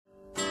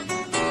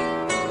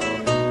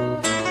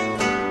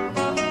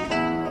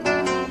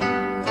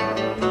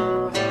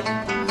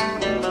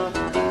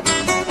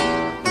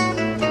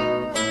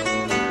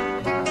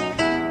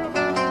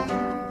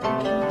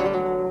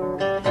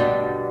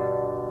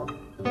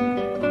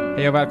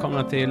Hej och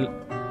välkomna till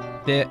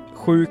det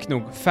sjukt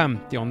nog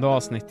 50:e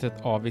avsnittet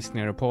av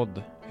Visknere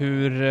podd.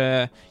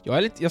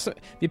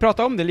 Vi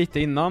pratade om det lite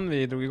innan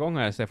vi drog igång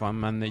här, Stefan,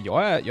 men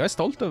jag är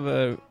stolt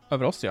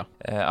över oss, ja.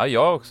 Ja,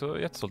 jag är också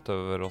jättestolt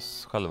över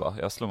oss själva.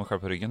 Jag slår mig själv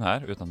på ryggen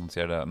här utan att någon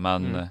ser det,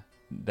 men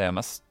det är jag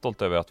mest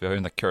stolt över att vi har ju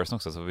den där cursen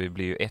också, så vi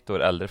blir ju 1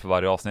 år äldre för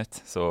varje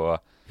avsnitt, så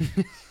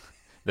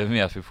det är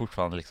mer att vi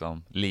fortfarande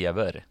liksom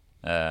lever.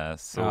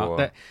 Så...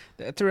 Ja,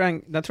 jag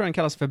tror den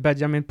kallas för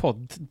Benjamin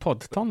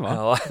Poddton, va?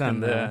 Ja, den,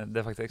 det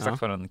är faktiskt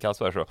exakt vad den kallas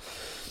för. Så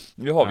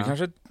vi har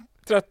kanske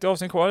 30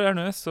 avsnitt kvar här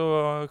nu, så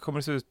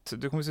kommer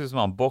du kommer se ut som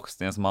han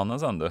boxningsmannen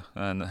sen du.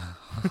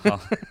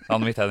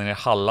 Han hittade i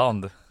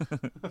Halland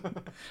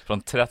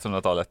från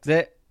 1300-talet.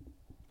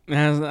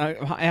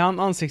 Är han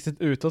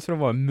ansiktet utåt för att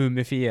vara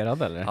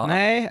mumifierad, eller? Ja.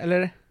 Nej,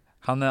 eller?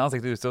 Han är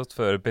ansiktet utåt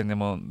för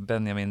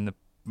Benjamin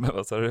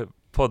vad sa du?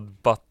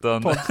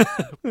 Poddbutton.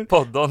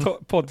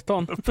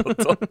 Poddton.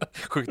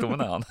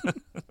 Sjukdomen är han.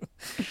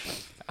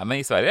 Ja, men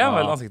i Sverige är han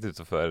väl ansiktet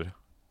utåt för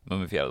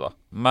mumifierad, va?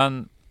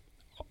 Men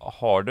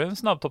har du en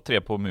snabb topp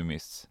 3 på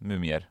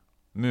mumier?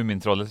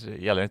 Mumintrollet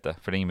gäller inte,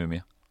 för det är ingen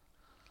mumie.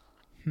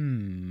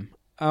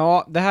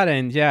 Ja, det här är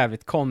en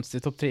jävligt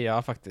konstig topp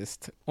 3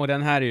 faktiskt. Och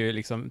den här är ju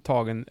liksom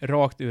tagen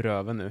rakt ur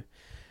röven nu.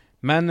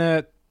 Men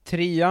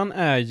 3:an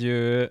är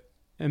ju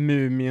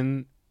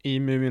Mumien i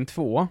Mumien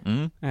 2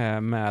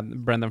 med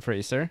Brendan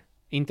Fraser.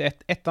 Inte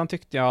ettan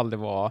tyckte jag aldrig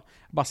var,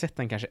 bara sett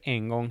den kanske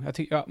en gång. Men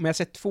jag har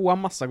sett 2:an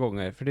massa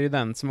gånger, för det är ju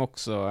den som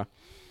också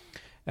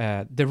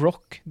The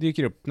Rock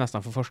dyker upp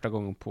nästan för första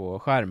gången på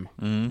skärm.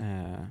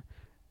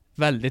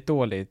 Väldigt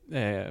dålig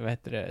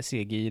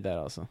CGI där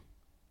alltså.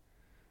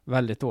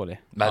 Väldigt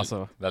dålig.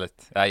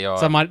 Väldigt. Ja,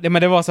 så men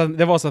det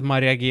var så att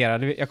man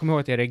reagerade. Jag kommer ihåg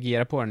att jag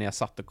reagerade på den när jag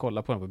satt och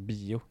kollade på den på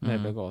bio när det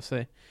begav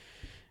sig.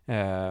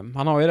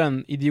 Han har ju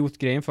den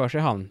idiotgrejen för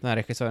sig, den här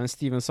regissören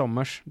Steven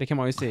Sommers. Det kan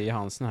man ju se i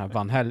hans den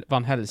här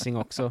Van Helsing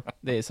också.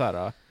 Det är så här,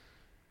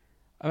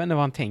 jag vet inte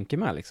vad han tänker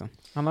med liksom.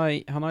 Han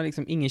har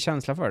liksom ingen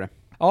känsla för det.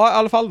 Ja, i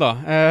alla fall då.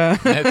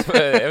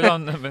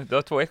 Du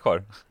har 2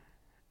 kvar.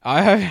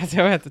 Ja,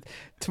 jag vet.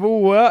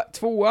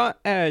 2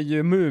 är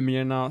ju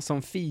mumierna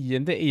som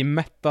fiende i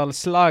Metal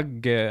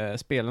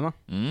Slug-spelarna.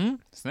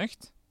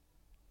 Snyggt.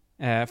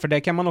 För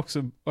det kan man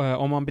också,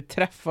 om man blir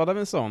träffad av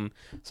en sån,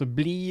 så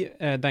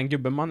blir den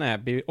gubben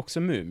man blir också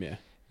mumie.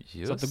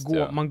 Så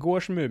att man går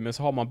som mumie,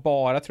 så har man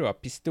bara, tror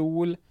jag,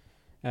 pistol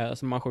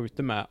som man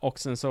skjuter med. Och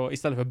sen så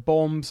istället för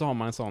bomb så har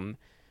man en sån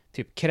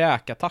typ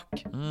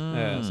kräkattack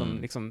som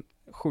liksom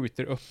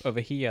skjuter upp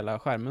över hela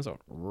skärmen så.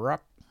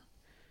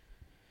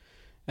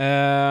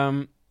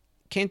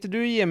 Kan inte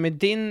du ge mig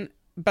din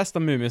bästa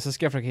mumie, så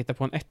ska jag försöka hitta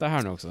på en etta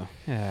här nu också.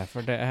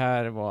 För det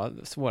här var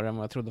svårare än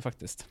vad jag trodde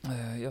faktiskt.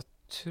 Jag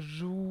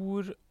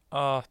tror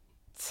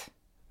att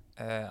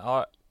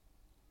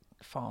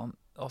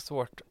vad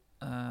svårt.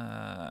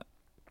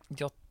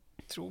 Jag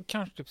tror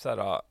kanske typ så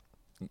här.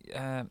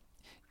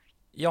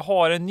 Jag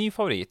har en ny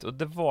favorit, och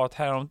det var att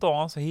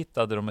häromdagen så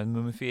hittade de en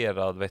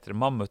mumifierad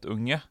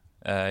mammutunge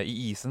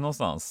i isen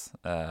någonstans.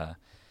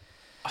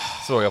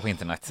 Såg jag på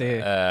internet.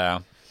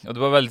 Och det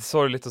var väldigt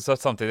sorgligt och sött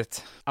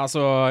samtidigt. Alltså,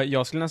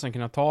 jag skulle nästan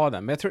kunna ta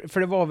den. Men jag tror, för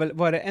det var väl,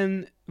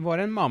 var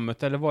det en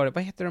mammut, eller var det,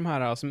 vad heter de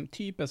här som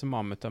typ är som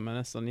mammutar men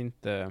nästan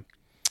inte...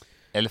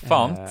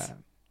 Elefant?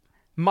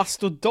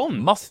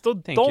 Mastodont,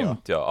 ja.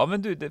 Ja,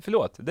 men du,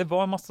 förlåt. Det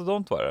var en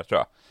mastodont, var det, tror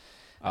jag.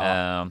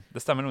 Ja. Det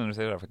stämmer nog när du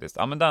säger det faktiskt.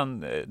 Ja, men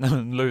den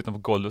la ut den på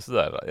golv och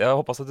sådär. Jag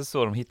hoppas att det är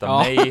så de hittar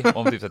mig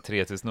om typ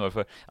 3000 år.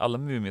 För alla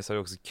mumier har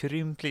ju också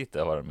krympt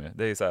lite, har de ju.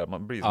 Det är ju så här,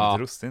 man blir som ett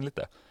russin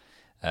lite.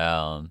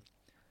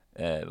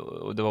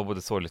 Och det var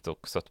både sorgligt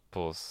och sött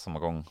på samma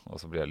gång.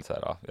 Och så blev jag lite så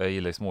här, jag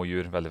gillar ju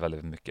smådjur väldigt,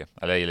 väldigt mycket.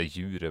 Eller jag gillar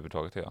djur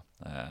överhuvudtaget, ja.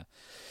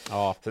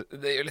 Så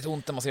det är ju lite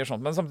ont när man ser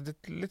sånt, men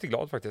samtidigt lite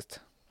glad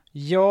faktiskt.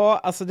 Ja,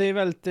 alltså det är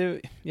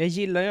väldigt, jag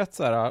gillar ju att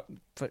så här,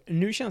 för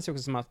nu känns det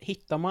också som att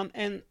hittar man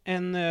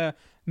en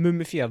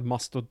mumifierad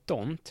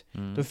mastodont,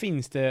 då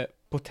finns det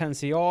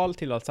potential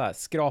till att så här,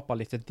 skrapa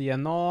lite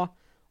DNA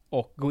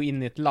och gå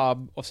in i ett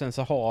labb, och sen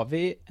så har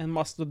vi en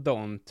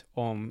mastodont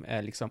om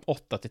liksom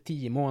 8 till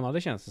 10 månader,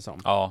 känns det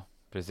som. Ja,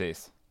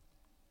 precis.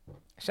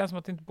 Det känns som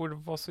att det inte borde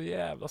vara så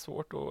jävla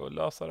svårt att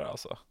lösa det,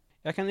 alltså.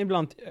 Jag kan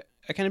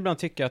ibland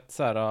tycka att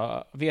så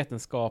här,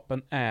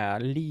 vetenskapen är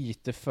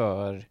lite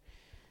för,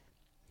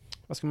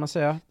 vad ska man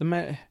säga? De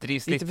är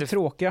lite för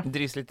tråkiga.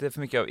 Drivs lite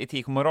för mycket av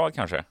etik och moral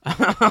kanske.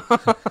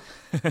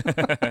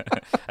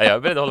 Jag är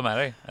beredd att hålla med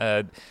dig.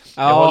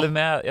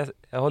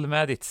 Jag håller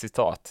med ditt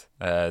citat.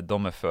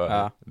 De är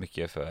för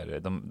mycket för,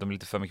 de är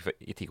lite för mycket för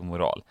etik och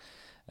moral.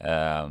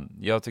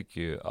 Jag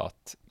tycker ju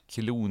att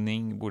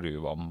kloning borde ju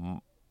vara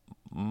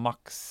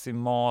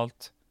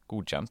maximalt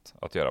godkänt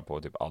att göra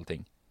på typ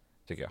allting,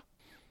 tycker jag.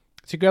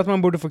 Tycker du att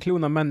man borde få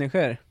klona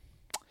människor?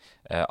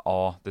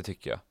 Ja, det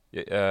tycker jag.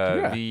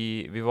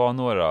 Vi var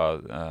några,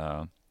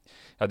 jag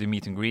hade ju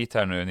meet and greet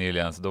här nu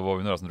nyligen, så då var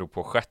vi några som drog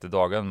på 6:e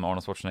dagen med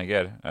Arnold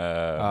Schwarzenegger.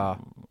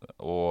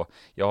 Och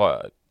jag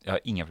har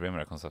inga problem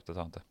med det konceptet,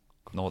 har inte.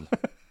 0.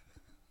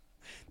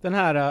 Den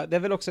här, det är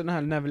väl också den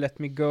här Never Let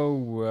Me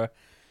Go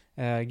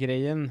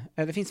grejen.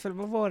 Det finns väl,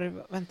 vad var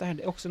det? Vänta här,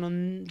 det är också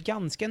någon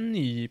ganska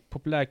ny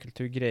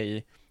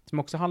populärkulturgrej som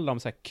också handlar om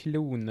så här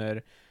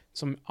kloner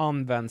som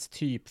används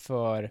typ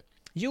för...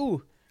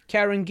 Jo!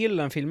 Karen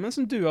Gillan-filmen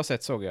som du har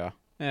sett, såg jag.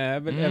 Är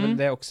väl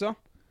det också?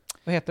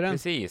 Vad heter den?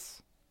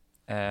 Precis.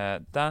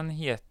 Den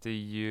heter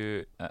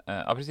ju...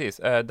 ja,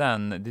 precis.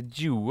 Den, The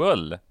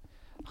Duel,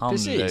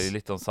 handlar ju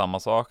lite om samma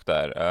sak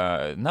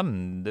där.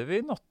 Nämnde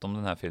vi något om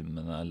den här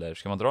filmen, eller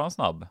ska man dra en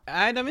snabb?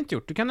 Nej, det har vi inte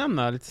gjort. Du kan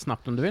nämna lite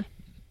snabbt om du vill.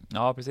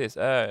 Ja, precis.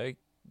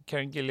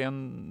 Karen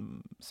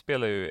Gillan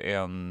spelar ju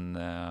en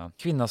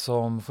kvinna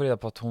som får reda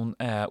på att hon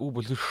är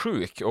obotligt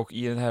sjuk, och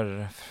i den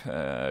här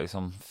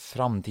liksom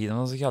framtiden,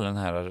 man ska kalla den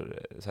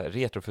här, så här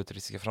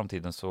retrofuturistiska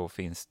framtiden, så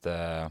finns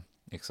det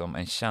liksom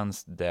en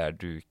tjänst där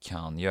du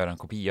kan göra en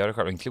kopia av dig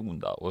själv, en klon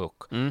då,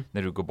 och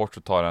när du går bort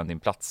så tar den din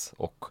plats,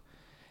 och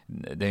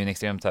det är ju en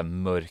extremt så här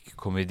mörk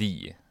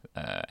komedi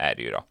är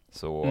det ju då.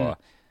 Så,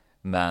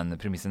 men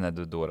premissen är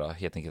då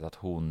helt enkelt att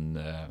hon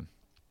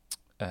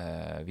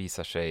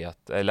visar sig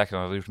att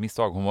läkaren har gjort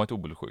misstag. Hon var inte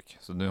obotligt sjuk,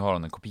 så nu har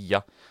hon en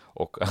kopia,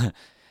 och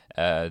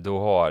då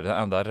har den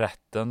enda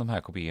rätten de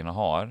här kopiorna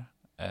har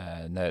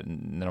när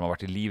de har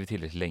varit i liv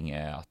tillräckligt länge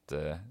är att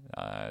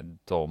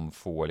de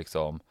får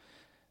liksom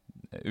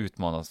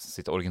utmana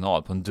sitt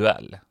original på en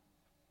duell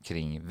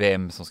kring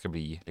vem som ska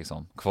bli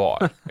liksom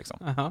kvar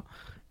liksom.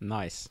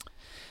 Nice.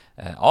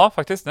 Ja,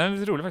 faktiskt, den är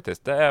lite rolig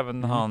faktiskt. Det är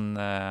även han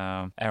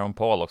Aaron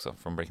Paul också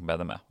från Breaking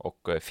Bad är med,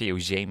 och Theo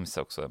James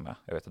också är med.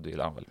 Jag vet att du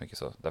gillar han väldigt mycket,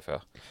 så därför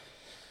jag...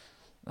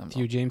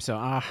 Theo James,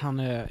 ja, han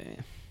är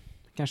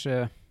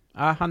kanske...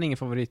 han är ingen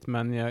favorit,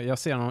 men jag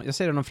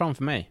ser honom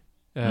framför mig.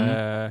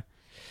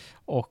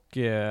 Och...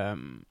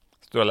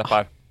 Stora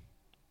läppar.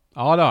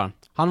 Ja, det har han.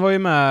 Han var ju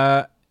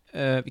med...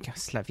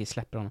 vi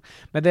släpper honom.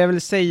 Men det jag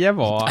ville säga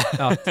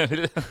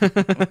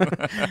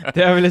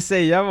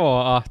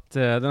var att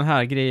den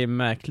här grejen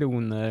med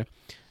kloner,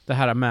 det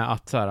här med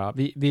att så här,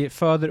 vi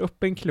föder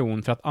upp en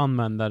klon för att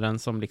använda den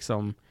som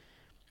liksom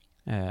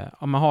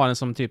om man har den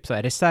som typ så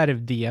här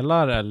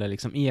reservdelar eller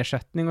liksom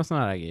ersättning och såna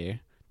här grejer.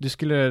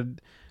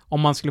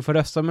 Om man skulle få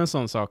rösta med en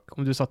sån sak,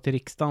 om du satt i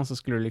riksdagen, så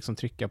skulle du liksom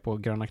trycka på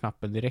gröna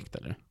knappen direkt,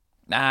 eller?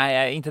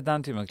 Nej, inte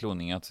den typen av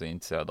kloning jag är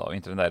intresserad av.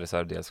 Inte den där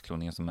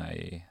reservdelskloningen som är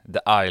i The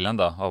Island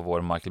då, av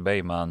vår Michael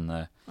Bay,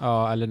 men...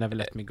 Ja, eller Never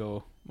Let Me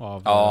Go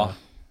av...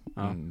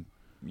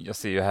 Jag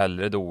ser ju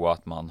hellre då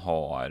att man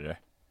har...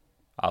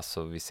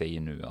 Alltså, vi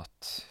säger nu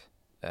att...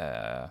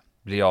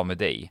 blir jag med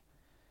dig,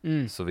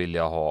 så vill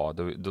jag ha...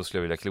 Då skulle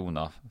jag vilja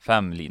klona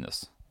 5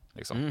 Linus,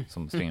 liksom,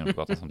 som springer på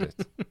gatan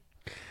samtidigt.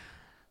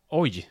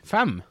 Oj,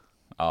 5?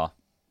 Ja.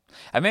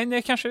 Men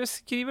jag kanske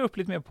skriver upp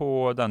lite mer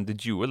på den The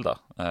Duel då.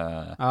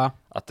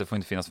 Att det får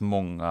inte finnas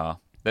många...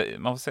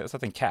 Man får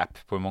sätta en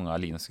cap på hur många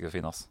Linus ska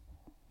finnas.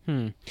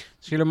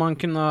 Skulle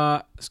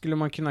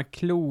man kunna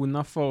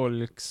klona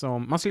folk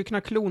som... Man skulle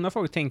kunna klona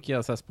folk, tänker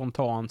jag så här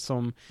spontant,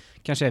 som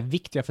kanske är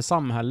viktiga för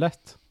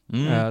samhället.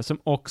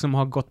 Som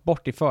har gått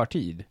bort i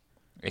förtid.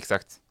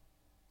 Exakt.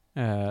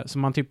 Så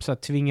man typ så här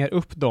tvingar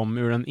upp dem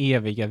ur den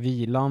eviga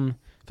vilan,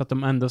 för att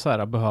de ändå så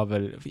här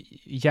behöver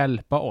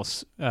hjälpa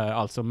oss,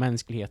 alltså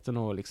mänskligheten,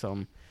 och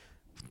liksom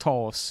ta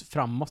oss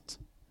framåt.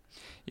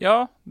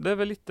 Ja, det är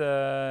väl lite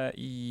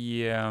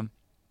i...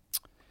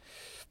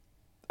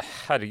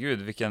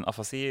 Herregud, vilken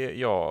afasi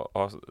jag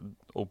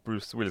och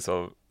Bruce Willis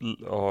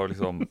har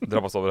liksom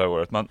drabbats av det här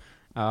året. Men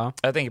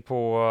jag tänker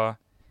på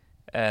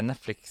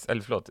Netflix,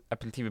 eller förlåt,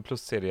 Apple TV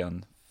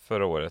Plus-serien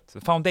förra året.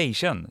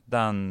 Foundation,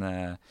 den...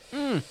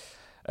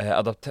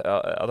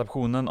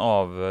 adaptionen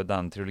av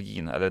den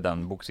trilogin, eller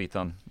den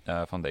boksviten,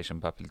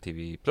 Foundation på Apple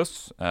TV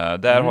Plus,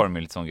 där har de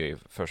ju lite sån grej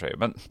för sig,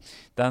 men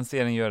den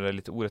serien gör det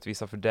lite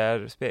orättvisa, för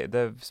där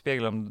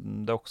speglar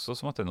de det också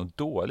som att det är något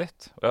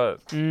dåligt.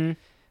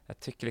 Jag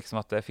tycker liksom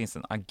att det finns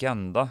en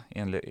agenda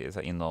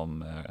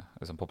inom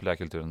liksom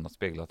populärkulturen att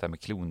spegla att det här med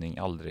kloning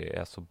aldrig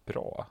är så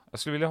bra.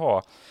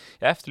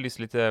 Jag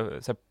efterlyser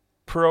lite så här,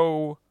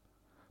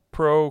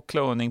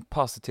 pro-cloning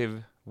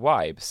positive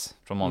vibes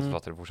från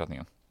manusförfattare i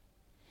fortsättningen.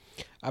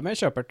 Ja, men jag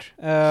köper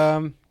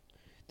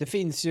det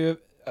finns ju...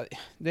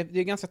 Det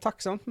är ganska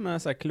tacksamt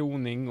med så här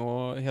kloning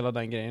och hela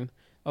den grejen.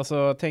 Alltså,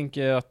 jag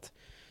tänker att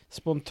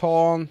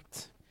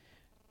spontant...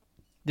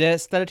 Det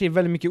ställer till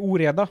väldigt mycket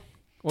oreda.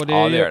 Och det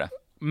gör det.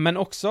 Men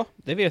också,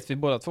 det vet vi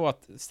båda två,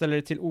 att ställer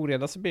det till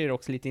oreda så blir det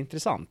också lite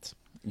intressant.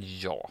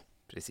 Ja,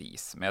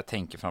 precis. Men jag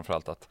tänker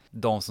framförallt att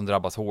de som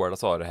drabbas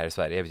hårdast av det här i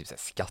Sverige är typ så här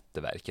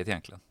Skatteverket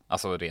egentligen.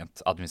 Alltså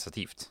rent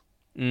administrativt.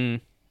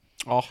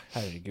 Ja,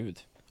 herregud.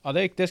 Ja,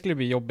 det skulle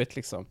bli jobbigt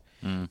liksom.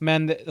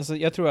 Men alltså,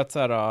 jag tror att så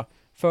här,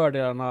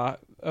 fördelarna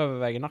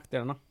överväger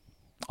nackdelarna.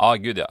 Ja,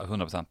 gud ja,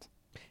 100%.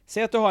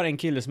 Säg att du har en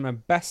kille som är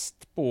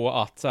bäst på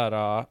att så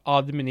här,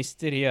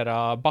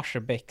 administrera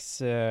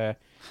Barsebäcks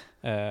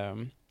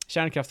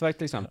kärnkraftverk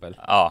till exempel.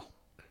 Ja.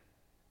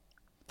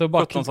 Då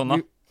bara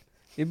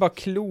vi bara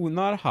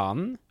klonar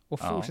han och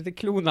fortsätter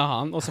klona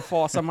han, och så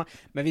fasar man.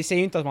 Men vi säger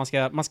ju inte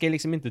att man ska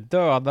liksom inte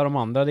döda de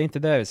andra, det är inte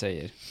det vi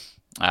säger.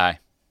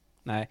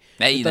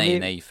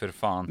 Nej, för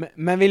fan.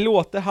 Men vi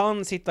låter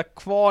han sitta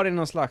kvar i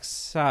någon slags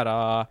så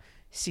här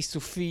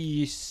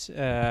Sisyfys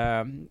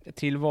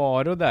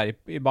tillvaro där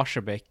i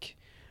Barsebäck.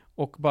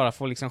 Och bara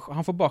får liksom,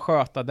 han får bara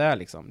sköta det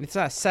liksom. Lite så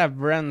här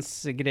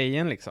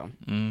Severance-grejen liksom.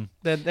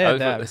 Det är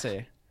det vi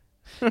säger.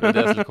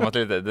 Det skulle komma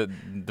till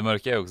det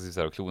mörka är också så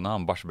här, att klona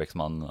han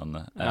Barsebäcksmannen.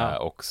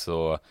 Och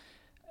så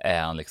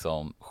är han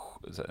liksom,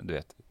 du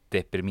vet,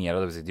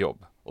 deprimerad över sitt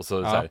jobb. Och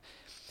så här,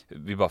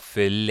 vi bara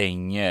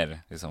förlänger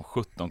liksom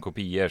 17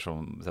 kopior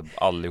som så här,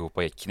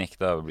 allihopa är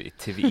knäckta och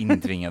blir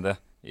intvingade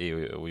i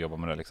att jobba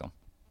med det liksom.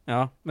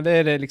 Ja, men det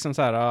är det liksom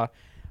så här,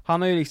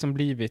 han har ju liksom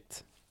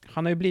blivit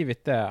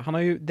det.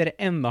 Det är det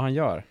enda han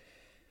gör.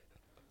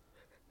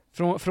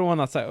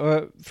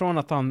 Från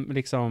att han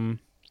liksom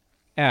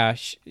är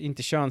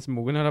inte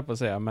könsmogen, höll jag på att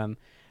säga, men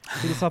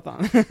tills att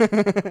han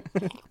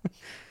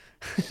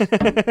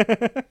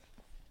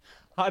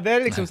det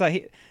är liksom så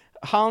här,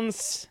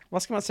 hans,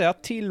 vad ska man säga,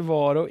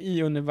 tillvaro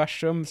i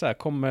universum så här,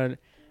 kommer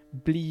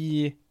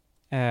bli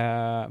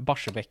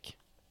Barsebäck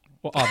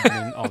och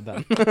admin av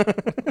den.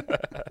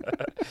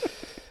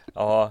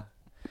 Ja,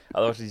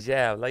 det var så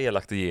jävla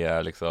elakt att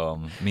ge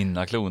liksom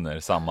mina kloner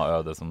samma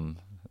öde som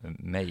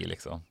mig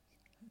liksom.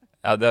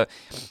 Hade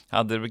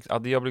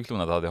jag blivit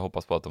klonad hade jag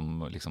hoppats på att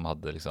de liksom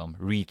hade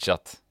liksom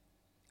reachat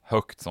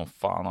högt som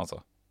fan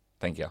alltså,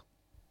 tänker jag.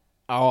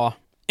 Ja,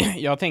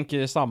 jag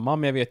tänker samma,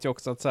 men jag vet ju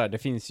också att så här, det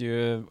finns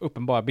ju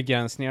uppenbara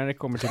begränsningar när det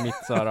kommer till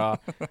mitt så här,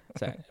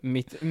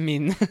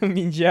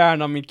 min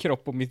hjärna, min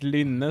kropp och mitt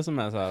lynne som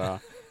är så här.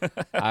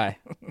 Nej,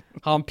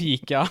 han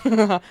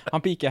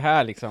pikar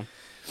här liksom.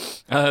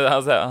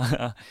 Alltså,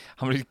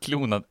 han blir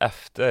klonad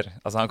efter.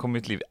 Alltså han kommer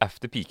ett liv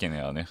efter piken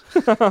igen nu.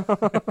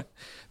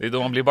 Det är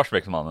då han blir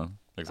Barsebäcksmannen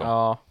liksom.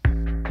 Ja.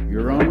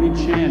 Your only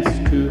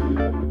chance to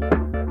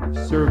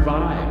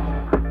survive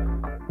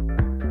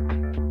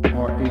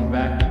or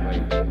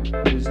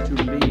evacuate is to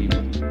leave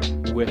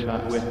with a.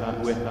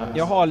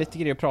 Jag har lite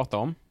grejer att prata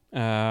om.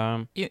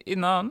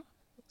 Innan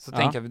så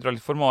tänker jag att vi drar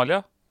lite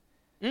formalia.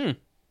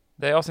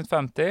 Det är avsnitt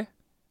 50.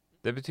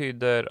 Det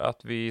betyder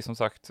att vi som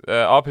sagt,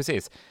 ja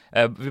precis,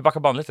 vi backar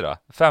bandet lite då.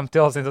 50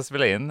 avsnitt att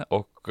spela in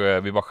och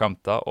vi bara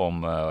skämta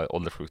om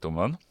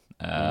ålderssjukdomen.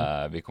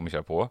 Vi kommer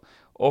köra på.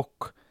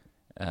 Och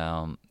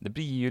det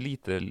blir ju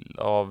lite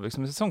av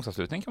liksom,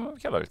 säsongsavslutning kan man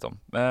kalla det liksom.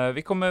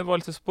 Vi kommer vara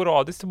lite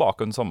sporadiskt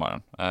tillbaka under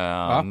sommaren.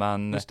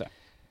 Men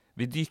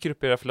vi dyker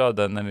upp i era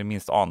flöden när ni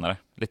minst anar det.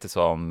 Lite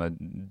som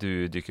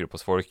du dyker upp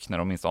hos folk när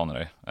de minst anar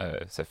det.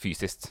 Så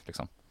fysiskt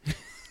liksom.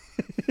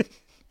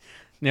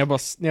 När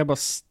jag bara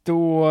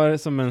står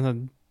som en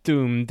sån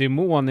dum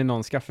demon i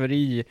någon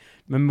skafferi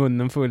med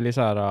munnen full i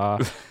så här,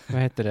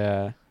 vad heter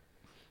det?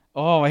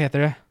 Vad heter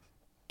det?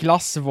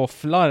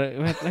 Glassvåfflar.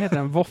 Vad heter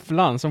den?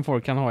 Våfflan som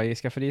folk kan ha i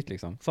skafferiet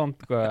liksom.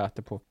 Sånt går jag och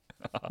äter på.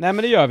 Nej, men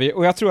det gör vi.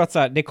 Och jag tror att så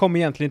här, det kommer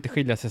egentligen inte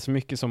skilja sig så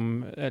mycket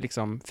som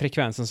liksom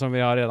frekvensen som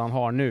vi redan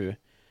har nu.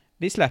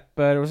 Vi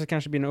släpper och så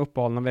kanske blir en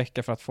uppehåll någon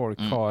vecka för att folk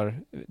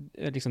har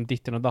liksom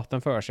ditten och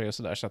datten för sig och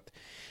sådär. Så att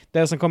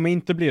det som kommer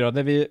inte bli då,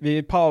 det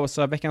vi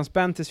pausar veckans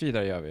band tills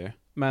vidare gör vi.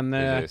 Men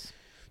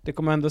det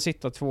kommer ändå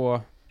sitta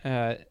två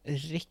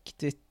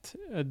riktigt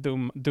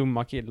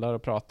dumma killar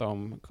och prata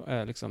om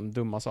liksom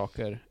dumma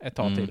saker ett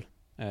tag till.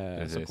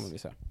 Så kommer vi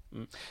se.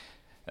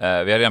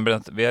 Vi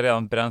har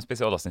redan bränt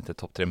specialavsnittet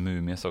topp 3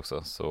 mumies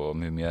också. Så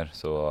mumier,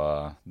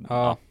 så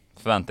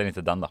förvänta er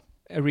inte den då.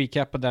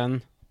 Recap på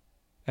den.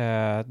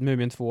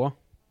 Mumien 2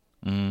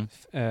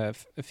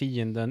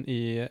 fienden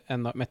i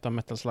en av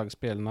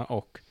metal-slagspelarna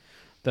och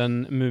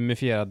den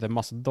mumifierade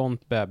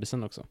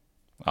mastodontbebisen också.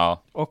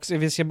 Ja. Och så,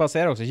 vi ska bara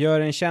säga det också, gör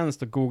en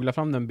tjänst och googla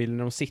fram den bilden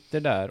när de sitter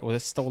där och är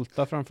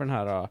stolta framför den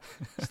här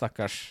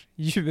stackars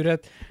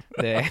djuret.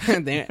 Det är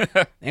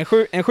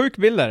en sjuk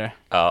bild där.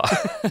 Ja.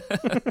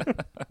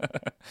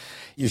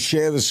 You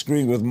share the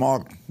screen with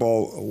Mark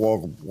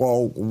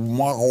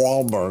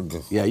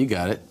Wahlberg. Yeah, you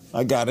got it.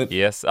 I got it.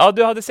 Yes. Ja,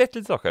 du hade sett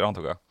lite saker,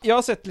 antog jag. Jag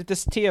har sett lite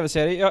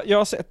tv-serier. Jag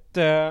har sett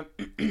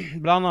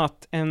bland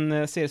annat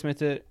en serie som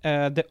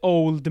heter The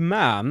Old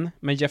Man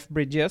med Jeff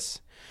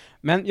Bridges.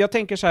 Men jag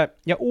tänker så här,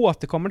 jag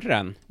återkommer till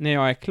den när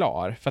jag är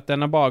klar. För att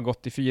den har bara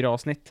gått i 4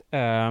 avsnitt.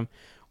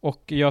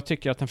 Och jag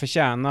tycker att den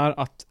förtjänar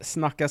att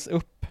snackas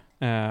upp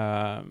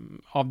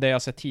av det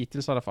jag sett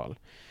hittills i alla fall.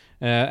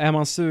 Är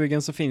man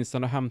sugen så finns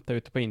den att hämta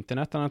ute på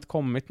internet. Den har inte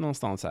kommit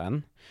någonstans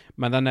än.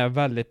 Men den är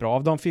väldigt bra.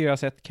 Av de 4 jag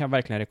sett kan jag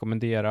verkligen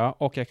rekommendera.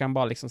 Och jag kan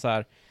bara liksom så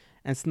här,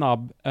 en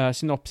snabb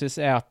synopsis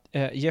är att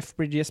Jeff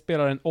Bridges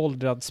spelar en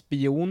åldrad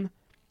spion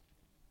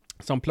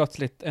som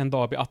plötsligt en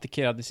dag blir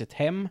attackerad i sitt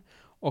hem.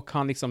 Och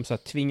han liksom så här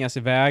tvingas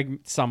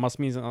iväg tillsammans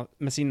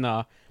med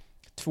sina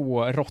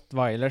 2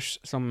 rottweilers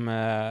som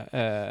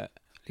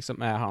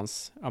liksom är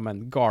hans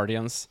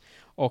guardians.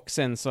 Och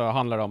sen så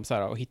handlar det om så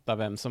här att hitta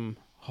vem som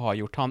har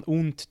gjort han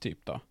ont typ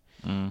då.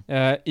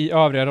 I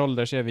övriga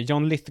roller så är vi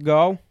John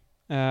Lithgow,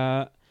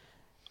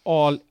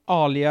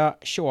 Alia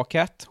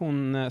Shawkat,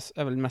 hon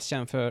är väl mest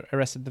känd för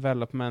Arrested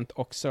Development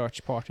och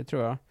Search Party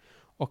tror jag.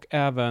 Och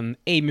även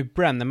Amy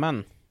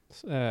Brenneman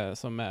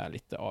som är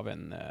lite av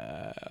en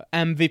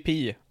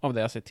MVP av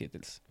det jag sett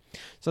hittills.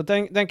 Så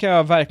den kan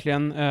jag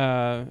verkligen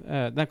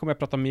den kommer jag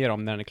prata mer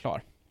om när den är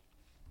klar.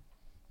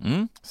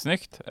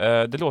 Snyggt.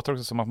 Det låter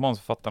också som att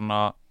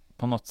manusförfattarna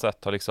på något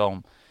sätt har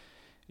liksom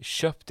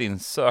köpt in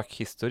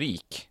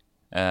sökhistorik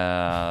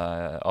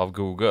av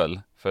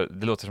Google. För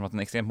det låter som att det är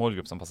en extrem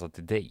målgrupp som passar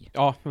till dig.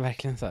 Ja,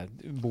 verkligen så här.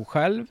 Bo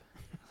själv.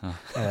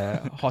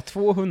 Ha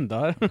 2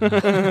 hundar.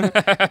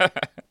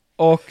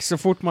 Och så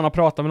fort man har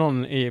pratat med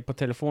någon på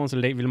telefon så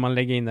vill man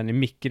lägga in den i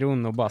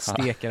mikron och bara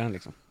steka den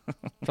liksom.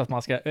 För att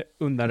man ska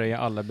undanröja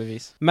alla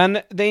bevis. Men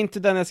det är inte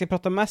den jag ska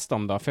prata mest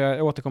om då, för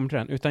jag återkommer till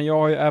den. Utan jag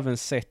har ju även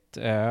sett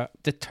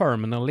The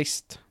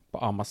Terminalist på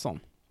Amazon.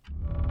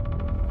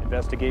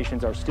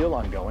 Investigations are still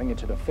ongoing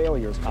into the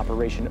failures of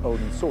Operation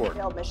Odin Sword.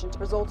 Failed missions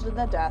resulted in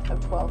the death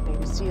of 12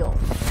 Navy SEALs.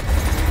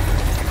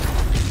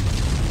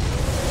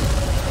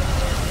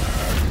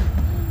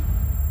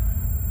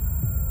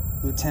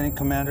 Lieutenant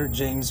Commander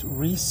James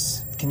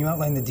Reese, can you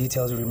outline the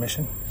details of your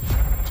mission?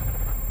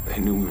 They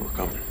knew we were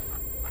coming.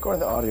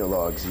 According to the audio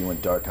logs, you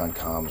went dark on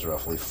comms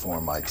roughly 4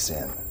 mics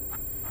in.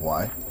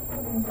 Why?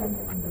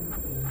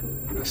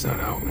 That's not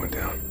how it went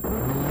down.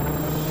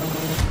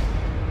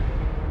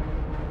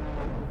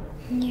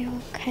 You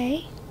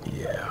okay?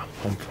 Yeah,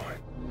 I'm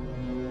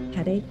fine.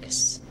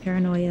 Headaches,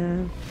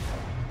 paranoia,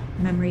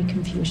 memory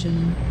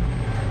confusion.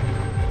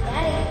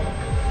 Daddy!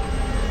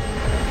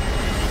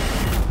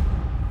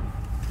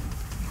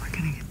 We're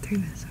gonna get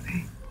through this,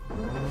 okay?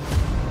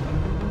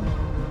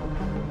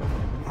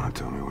 Want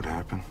to tell me what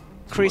happened?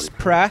 Chris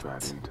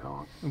Pratt,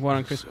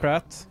 våran Chris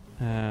Pratt,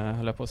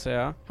 höll jag på att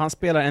säga. Han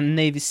spelar en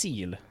Navy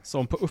SEAL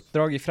som på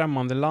uppdrag i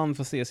främmande land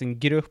får se sin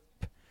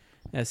grupp,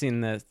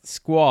 sin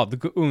squad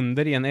gå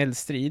under i en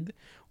eldstrid.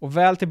 Och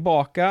väl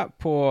tillbaka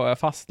på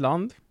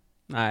fastland,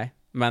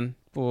 men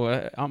på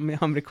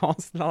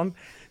amerikanskt land,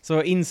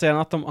 så inser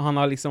han att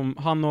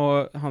han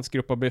och hans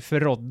grupp har blivit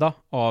förrådda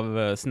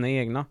av sina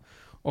egna.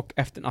 Och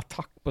efter en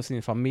attack på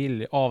sin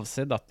familj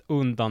avsedd att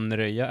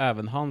undanröja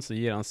även han, så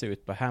ger han sig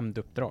ut på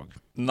hämnduppdrag.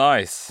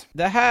 Nice.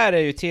 Det här är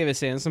ju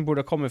tv-serien som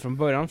borde ha kommit från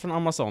början från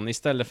Amazon.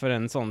 Istället för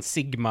en sån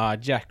Sigma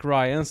Jack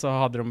Ryan så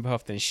hade de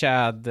behövt en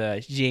Chad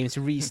James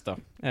Reese då.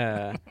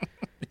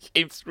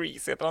 James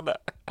Reese heter han det.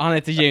 Han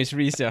heter James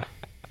Reese, ja.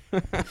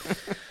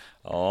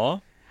 Ja.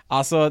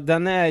 Alltså, det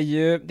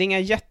är inga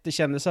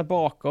jättekändelser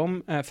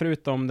bakom,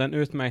 förutom den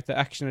utmärkta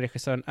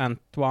actionregissören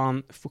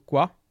Antoine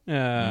Fuqua.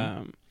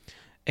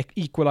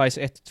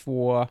 Equalize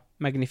 1-2,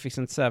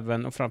 Magnificent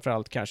 7 och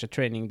framförallt kanske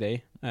Training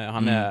Day.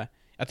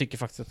 Jag tycker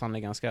faktiskt att han är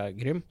ganska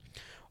grym.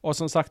 Och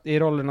som sagt, i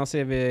rollerna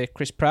ser vi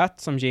Chris Pratt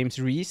som James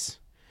Reese.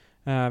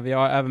 Vi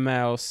har även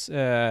med oss,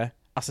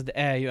 alltså det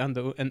är ju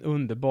ändå en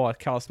underbar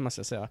cast, måste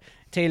jag säga.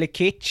 Taylor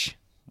Kitsch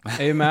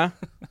är ju med.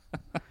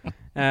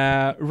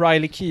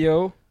 Riley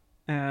Keough,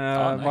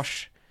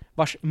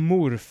 vars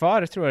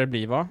morfar tror jag det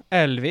blir, va?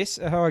 Elvis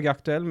är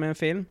högaktuell med en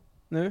film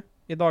nu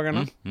i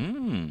dagarna.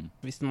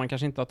 Visste man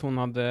kanske inte att hon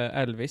hade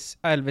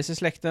Elvis i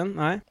släkten?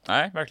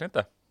 Nej, verkligen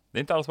inte. Det är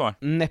inte alls var.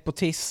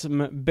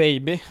 Nepotism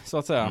baby, så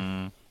att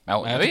säga.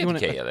 Ja, jag vet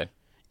okej, eller?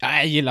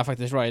 Jag gillar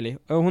faktiskt Riley.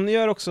 Hon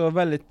gör också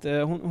väldigt,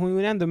 hon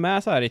är ändå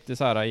med så här lite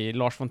så här i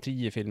Lars von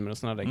Trier-filmer och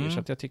såna där grejer, så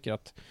att jag tycker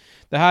att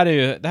det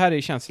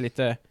här känns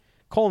lite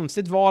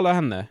konstigt val av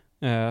henne,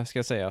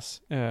 ska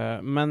sägas.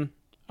 Men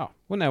ja,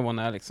 hon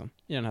är liksom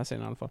i den här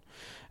serien i alla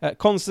fall.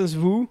 Constance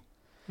Wu,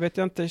 vet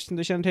jag inte om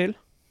du känner till?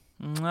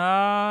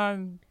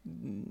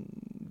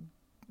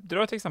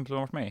 Dra ett exempel hon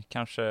har varit med.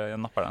 Kanske jag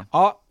nappar den.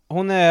 Ja,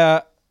 hon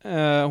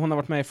har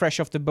varit med i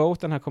Fresh Off the Boat,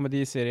 den här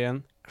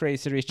komediserien,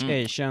 Crazy Rich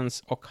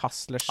Asians och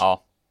Hustlers.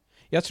 Ja.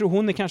 Jag tror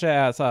hon kanske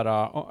är så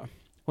här.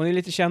 Hon är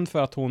lite känd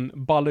för att hon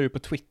ballar ur på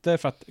Twitter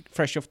för att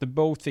Fresh Off the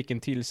Boat fick en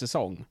till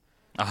säsong.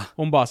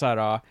 Hon bara så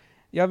här.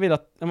 Jag vill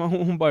att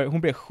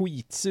hon blev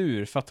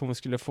skitsur för att hon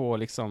skulle få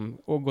liksom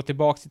och gå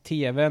tillbaka till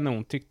tv när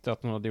hon tyckte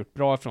att hon hade gjort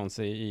bra ifrån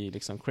sig i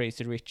liksom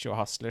Crazy Rich och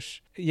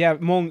Hustlers.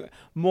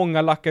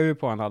 Många lackade ur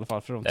på henne i alla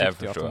fall, för de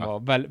tyckte att hon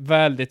var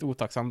väldigt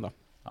otacksam då.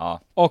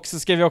 Ja. Och så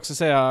ska vi också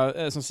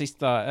säga som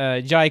sista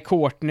Jai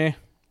Courtney.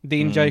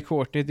 Jai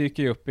Courtney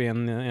dyker ju upp i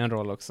en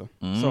roll också.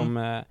 Som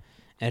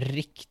en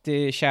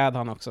riktig Chad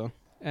han också.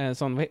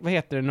 Sån, vad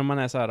heter det när man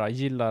är så här,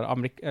 gillar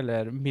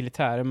eller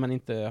militären men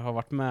inte har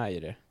varit med i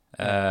det?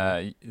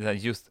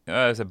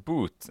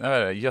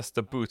 Just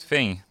a boot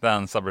thing,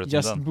 den subredditen.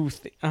 Just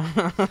boot thing.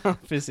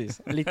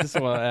 Precis, lite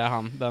så är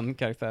han, den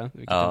karaktären,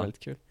 vilket är väldigt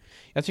kul.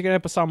 Jag tycker det är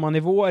på samma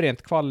nivå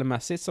rent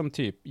kvalmässigt som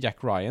typ Jack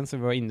Ryan som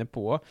vi var inne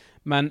på,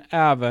 men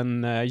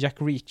även Jack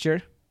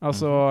Reacher.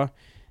 Alltså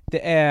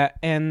det är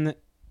en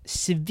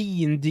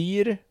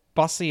svindyr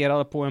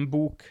baserad på en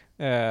bok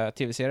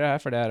tv-serie här,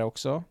 för det är det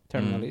också,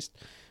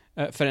 Terminalist.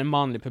 För en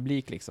manlig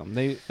publik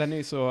liksom.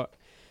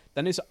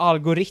 Den är så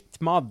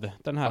algoritmad,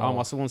 den här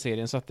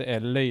Amazon-serien, så att det är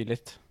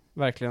löjligt.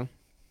 Verkligen.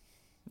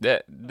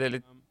 Det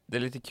är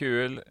lite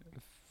kul.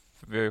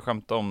 Vi har ju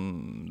skämt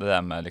om det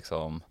där med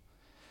liksom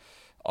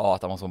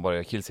att Amazon bara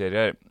gör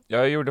killserier.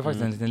 Jag gjorde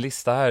faktiskt en liten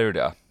lista här, gjorde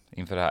jag,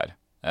 inför det här.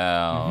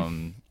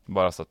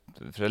 Bara så att,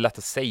 för det är lätt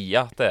att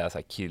säga att det är så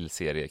här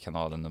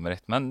killseriekanalen nummer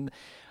 1. Men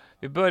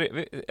jag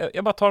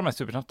bara tar de här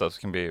supersnabbt då,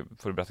 så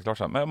får du berätta klart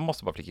sen. Men jag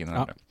måste bara flika in den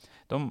här.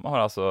 De har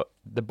alltså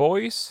The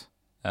Boys,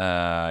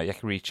 Jack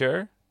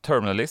Reacher,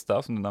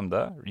 Terminalista som du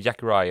nämnde,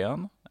 Jack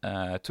Ryan,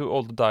 Too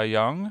Old to Die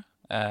Young.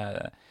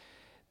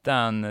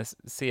 Den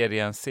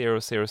serien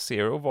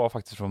 000 var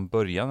faktiskt från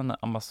början en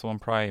Amazon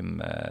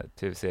Prime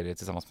tv-serie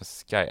tillsammans med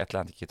Sky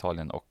Atlantic i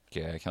Italien och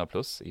Canal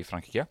Plus i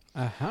Frankrike.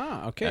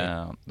 Aha,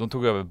 okej. De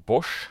tog över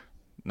Bosch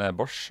när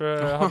Bosch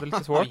hade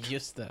lite svårt.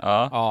 Just det.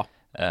 Ja.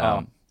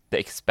 The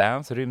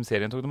Expanse,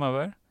 rymdserien, tog de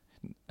över.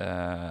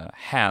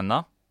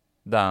 Hanna,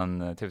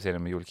 den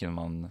tv-serien med Joel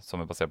Kinnaman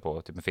som är baserad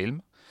på typ en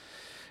film.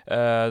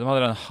 De hade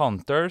den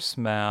Hunters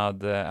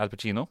med Al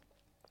Pacino.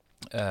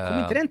 Kom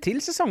inte den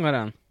till säsong av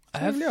den?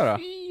 Jag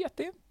vet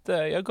inte.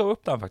 Jag gav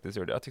upp den faktiskt.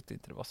 Jag tyckte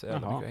inte det var så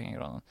jävla mycket att hänga i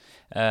granen.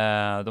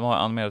 De har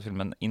animerat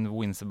filmen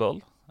Invincible.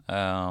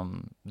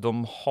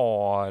 De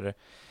har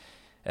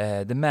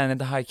The Man in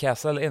the High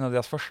Castle, en av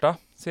deras första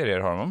serier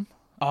har de.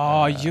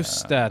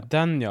 Just det.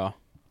 Den ja.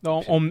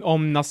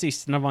 Om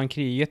nazisterna vann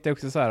kriget. Det är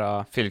också så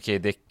här... Philip K.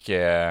 Dick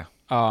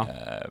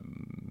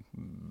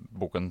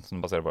boken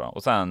som baserar på den.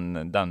 Och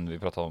sen den vi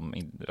pratade om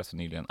rätt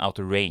nyligen,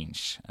 Outer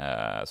Range.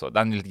 Så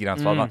den är lite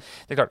gränsfall. Men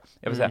det är klart,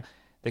 jag vill säga,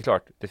 det är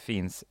klart det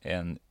finns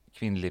en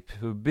kvinnlig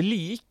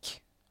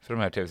publik för de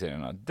här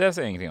tv-serierna. Det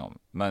säger jag ingenting om.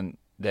 Men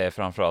det är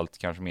framförallt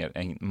kanske mer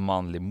en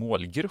manlig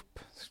målgrupp,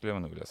 skulle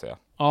jag nog vilja säga.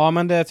 Ja,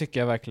 men det tycker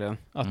jag verkligen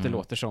att det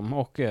låter som.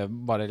 Och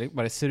bara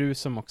det ser ut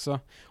som också.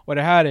 Och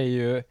det här är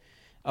ju,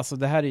 alltså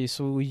det här är ju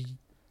så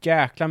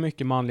jäkla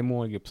mycket manlig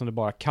målgrupp som det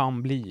bara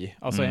kan bli.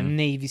 Alltså en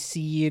Navy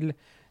Seal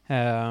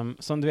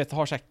som du vet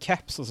har så här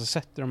caps och så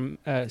sätter de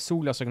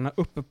solglasögonen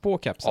uppe på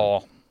capsen.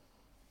 Ja.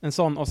 En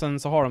sån, och sen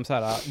så har de så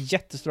här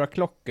jättestora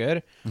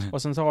klockor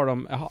och sen så har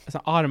de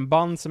så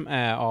armband som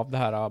är av det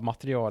här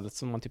materialet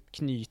som man typ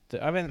knyter.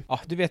 Jag vet,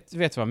 du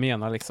vet vad jag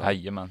menar liksom.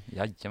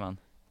 Jajamän.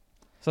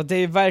 Så det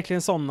är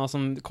verkligen sådana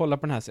som kollar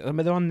på den här serien.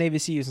 Men det var en Navy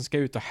Seal som ska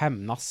ut och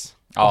hämnas.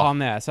 Ja. Och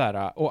han är så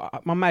här,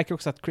 och man märker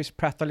också att Chris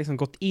Pratt har liksom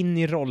gått in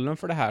i rollen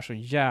för det här så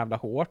jävla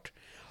hårt.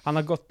 Han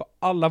har gått på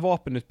alla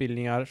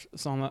vapenutbildningar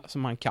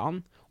som han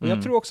kan. Och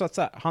jag tror också att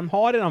så här, han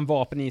har redan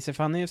vapen i sig,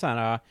 för han är ju så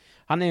här,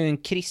 han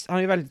är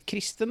ju väldigt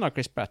kristen då,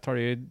 Chris Pratt har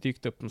ju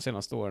dykt upp de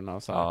senaste åren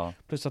och så här.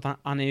 Plus att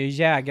han är ju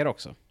jägare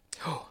också.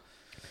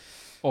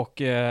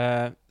 Och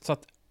så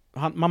att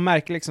man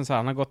märker liksom så här,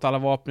 han har gått alla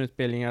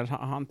vapenutbildningar,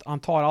 han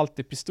tar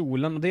alltid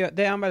pistolen och det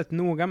är han väldigt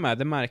noga med.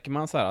 Det märker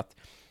man så här att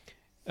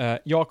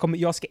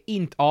jag ska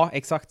inte,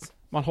 exakt,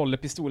 man håller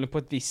pistolen på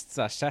ett visst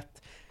så här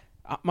sätt.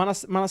 Man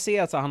har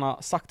sett att han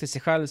har sagt till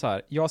sig själv så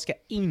här: jag ska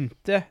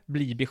inte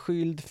bli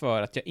beskylld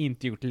för att jag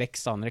inte gjort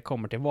läxan när det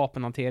kommer till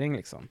vapenhantering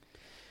liksom.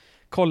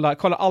 Kolla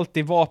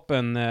alltid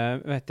vapen,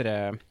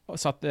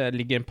 så att det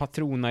ligger en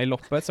patrona i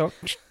loppet så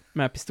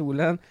med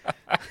pistolen.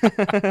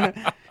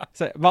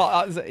 Så,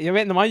 jag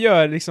vet inte om man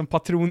gör liksom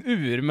patron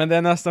ur, men det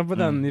är nästan på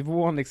den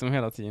nivån liksom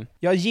hela tiden.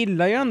 Jag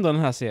gillar ju ändå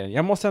den här serien.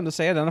 Jag måste ändå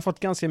säga det, den har fått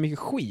ganska mycket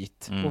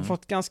skit och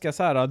fått ganska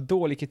så här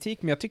dålig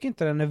kritik, men jag tycker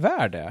inte den är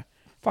värd det.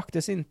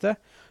 Faktiskt inte.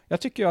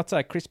 Jag tycker ju att så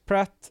här, Chris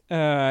Pratt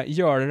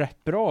gör det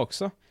rätt bra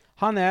också.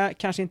 Han är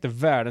kanske inte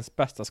världens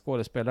bästa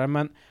skådespelare,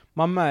 men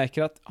man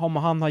märker att om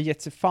han har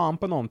gett sig fan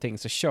på någonting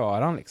så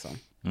kör han liksom.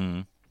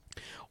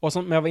 Och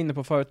som jag var inne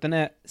på förut, den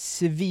är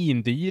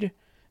svindyr.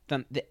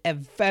 Det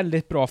är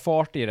väldigt bra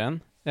fart i den.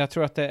 Jag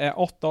tror att det är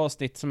 8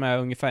 avsnitt som är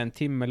ungefär 1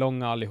 timme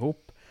långa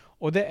allihop.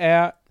 Och det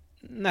är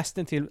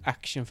nästan till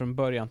action från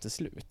början till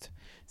slut.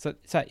 Så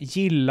här,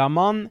 gillar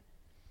man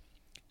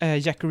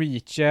Jack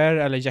Reacher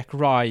eller Jack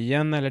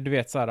Ryan eller du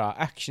vet så här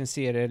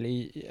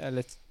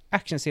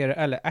actionserier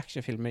eller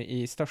actionfilmer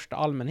i största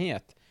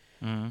allmänhet.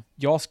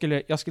 Jag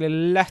skulle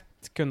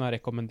lätt kunna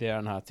rekommendera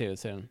den här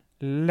tv-serien.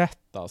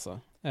 Lätt alltså.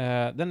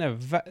 Den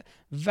är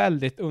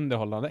väldigt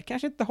underhållande.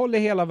 Kanske inte håller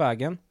hela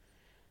vägen.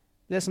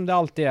 Det är som det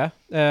alltid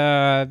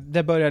är.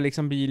 Det börjar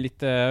liksom bli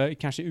lite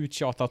kanske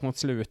uttjatat mot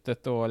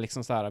slutet och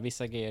liksom så här,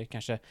 vissa grejer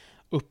kanske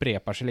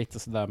upprepar sig lite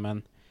sådär,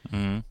 men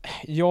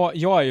jag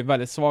är ju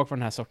väldigt svag för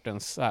den här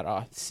sortens så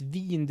här,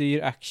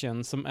 svindyr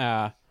action som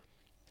är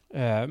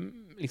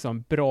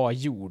liksom bra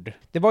gjord.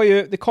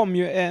 Det kom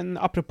ju en,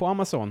 apropå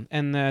Amazon,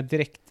 en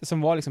direkt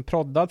som var liksom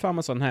proddad för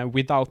Amazon här,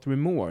 Without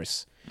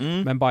Remorse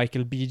med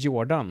Michael B.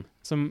 Jordan,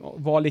 som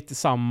var lite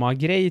samma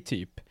grej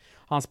typ.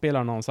 Han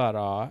spelar någon så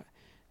här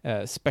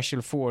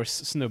Special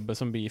Force snubbe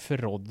som blir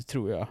förrådd,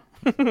 tror jag.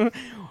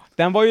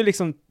 Den var ju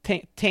liksom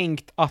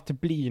tänkt att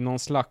bli någon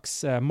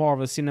slags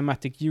Marvel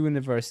Cinematic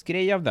Universe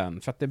grej av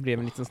den, för att det blev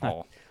en liten sån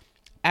här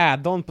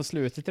add-on på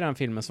slutet i den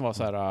filmen som var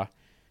så här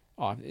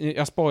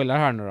jag spoilar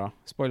här nu då.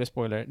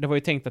 Spoiler. Det var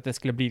ju tänkt att det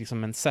skulle bli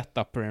liksom en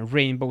setup för en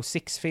Rainbow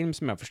Six-film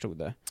som jag förstod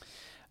det.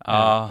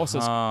 Och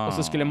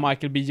så skulle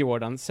Michael B.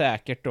 Jordan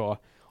säkert då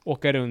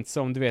åka runt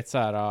som du vet så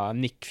här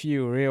Nick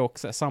Fury och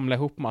så här, samla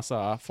ihop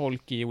massa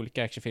folk i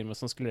olika actionfilmer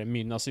som skulle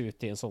mynnas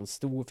ut i en sån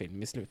stor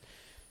film i slut.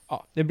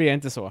 Ja, det blir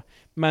inte så.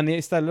 Men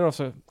istället då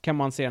så kan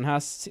man se den här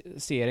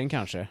serien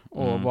kanske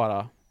och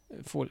bara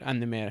få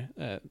ännu mer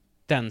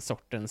den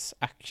sortens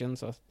action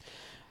så.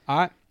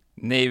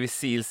 Navy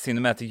Seals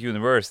Cinematic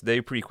Universe, det är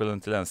ju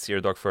prequelen till den Zero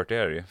Dark 30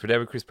 är det ju. För det är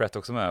väl Chris Pratt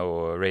också med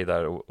och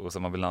Radar och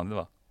Osama Bin Laden,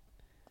 va?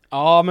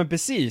 Ja, men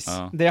precis.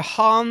 Ja. Det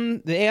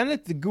är en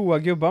lite goa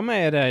gubbar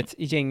med i det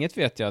i gänget,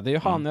 vet jag. Det är ju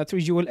han, jag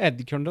tror Joel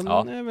Edgerton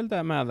är väl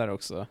där med där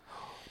också.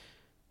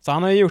 Så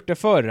han har ju gjort det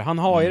förr. Han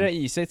har ju det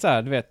i sig så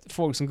här, du vet,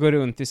 folk som går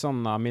runt i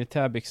sådana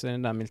militärbyxor,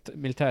 den där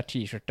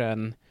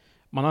militär-t-shirten.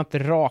 Man har inte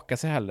rakat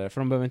sig heller,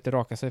 för de behöver inte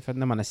raka sig för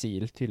när man är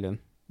SEAL tydligen.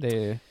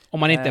 Det är, om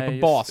man inte är på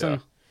basen.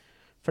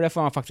 För det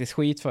får han faktiskt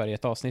skit för i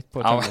ett avsnitt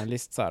på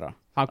Terminalist så här.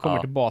 Han kommer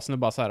till basen och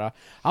bara så här.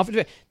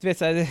 Du vet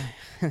så här,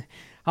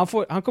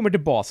 han kommer till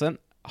basen,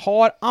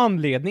 har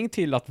anledning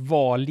till att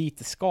vara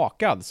lite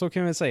skakad, så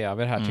kan vi säga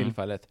vid det här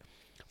tillfället.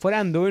 Får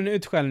ändå en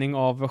utskällning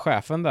av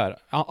chefen där,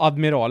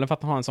 admiralen, för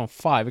att han har en sån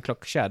 5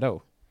 o'clock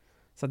shadow.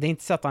 Så det är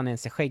inte så att han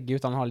ens är skäggig,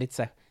 utan han har lite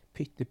så här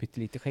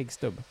pyttelite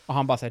skäggstubb. Och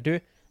han bara säger, du,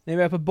 när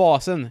vi är på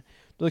basen,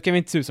 då kan vi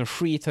inte se ut som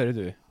skit, hörru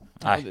du.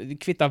 Det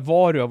kvittar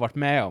vad du har varit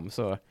med om,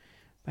 så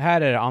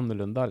här är det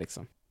annorlunda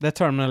liksom. The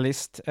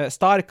Terminalist,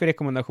 stark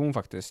rekommendation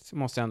faktiskt,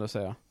 måste jag ändå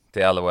säga.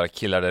 Det är alla våra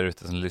killar där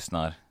ute som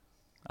lyssnar.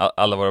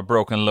 Alla våra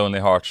broken lonely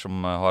hearts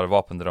som har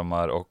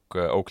vapendrömmar och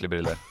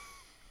Oakley-briller.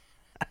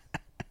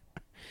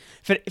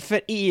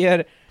 För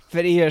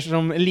er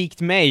som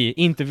likt mig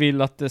inte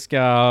vill att det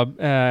ska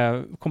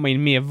komma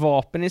in mer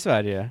vapen i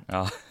Sverige.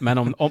 Ja.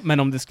 Men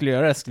om det skulle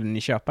göra det, skulle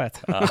ni köpa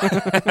ett. Ja.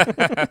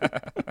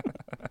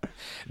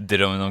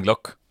 Drömmen om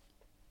Glock.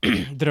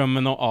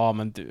 Drömmen om, ja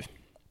men du.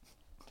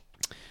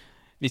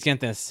 Vi ska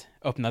inte ens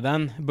öppna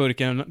den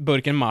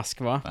burken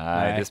mask, va?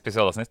 Nej, det är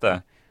specialavsnitt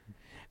där.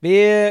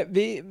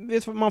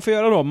 Vet vad man får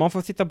göra då? Man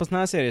får titta på såna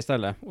här serier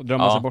istället och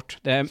drömma sig bort.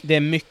 Det är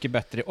mycket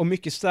bättre och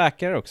mycket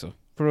säkrare också.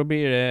 För då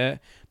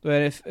är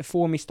det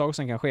få misstag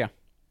som kan ske.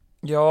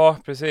 Ja,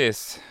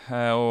 precis.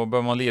 Och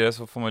bör man lira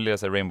så får man lira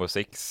sig Rainbow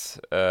Six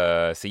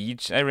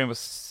Siege. Rainbow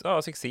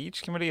Six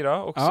Siege kan man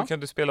lira. Och så kan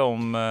du spela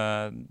om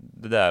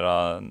det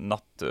där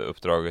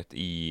nattuppdraget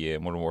i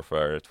Modern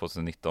Warfare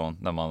 2019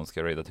 när man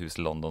ska raida ett hus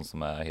i London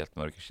som är helt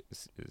mörk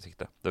i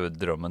sikte. Det är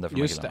drömmen där för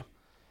just det.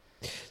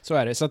 Så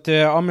är det. Så att,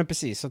 ja men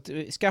precis. Så att,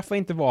 skaffa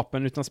inte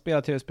vapen utan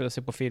spela tv-spel och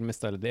se på film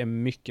istället. Det är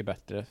mycket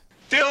bättre.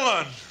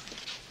 Dylan!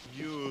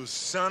 You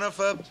son of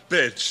a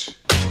bitch!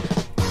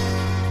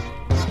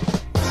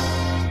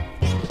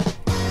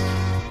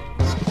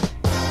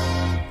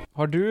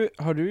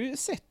 Har du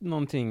sett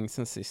någonting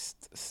sen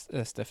sist,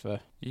 Steffe?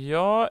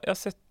 Ja, jag har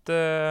sett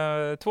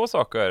 2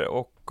 saker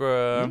och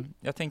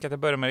jag tänker att jag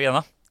börjar med det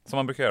ena, som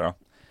man brukar göra.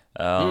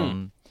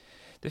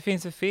 Det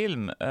finns en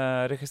film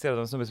regisserad av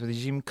en snubbe som heter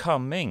Jim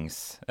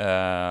Cummings.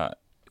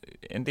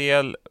 En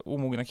del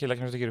omogna killar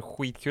kanske tycker det är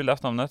skitkul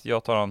efter namnet.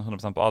 Jag tar han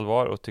 100% på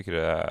allvar och tycker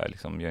det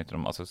liksom, gör inte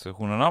de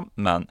associationerna.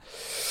 Men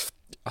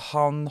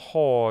han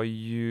har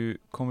ju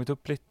kommit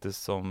upp lite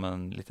som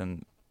en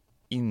liten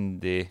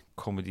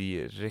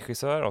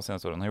indie-komediregissör av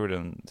senaste åren. Han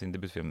gjorde sin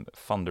debutfilm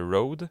Thunder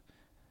Road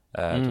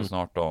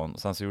 2018.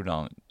 Sen så gjorde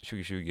han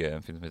 2020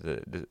 en film som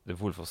heter The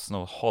Wolf of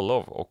Snow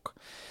Hollow, och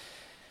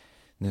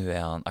nu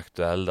är han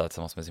aktuell där,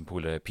 tillsammans med sin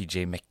polare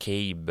PJ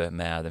McCabe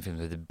med en film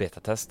som heter Beta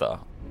Testa.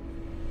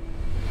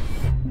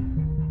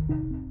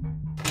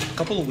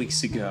 A couple of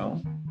weeks ago,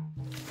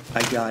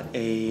 I got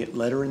a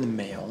letter in the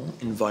mail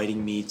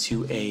inviting me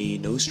to a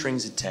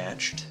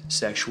no-strings-attached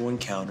sexual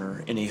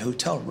encounter in a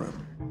hotel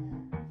room.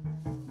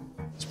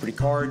 It's a pretty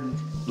card,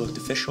 looked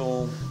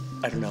official.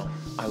 I don't know.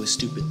 I was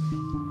stupid.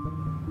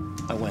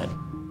 I went.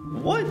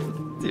 What?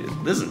 Dude,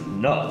 this is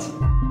nuts.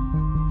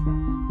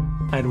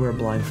 I had to wear a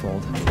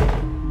blindfold.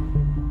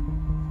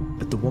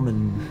 But the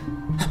woman...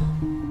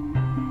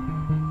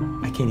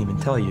 I can't even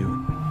tell you.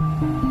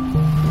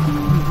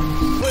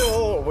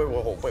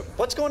 Wait.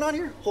 What's going on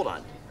here? Hold on.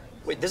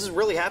 Wait, this is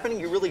really happening?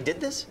 You really did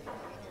this?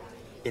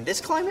 In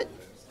this climate?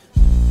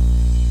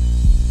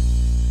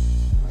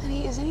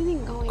 Honey, is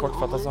anything going on?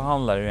 Kortfattat så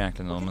handlar det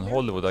egentligen om en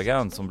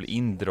Hollywood-agent som blir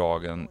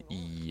indragen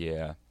i,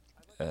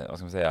 vad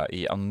ska man säga,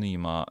 i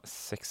anonyma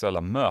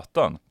sexuella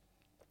möten.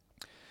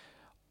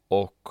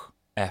 Och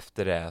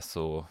efter det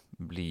så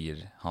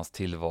blir hans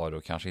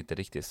tillvaro kanske inte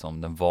riktigt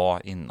som den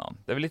var innan.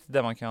 Det är väl lite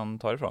det man kan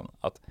ta ifrån.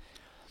 Att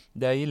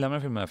det jag gillar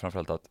med filmen är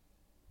framförallt att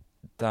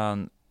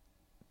den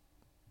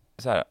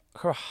så här,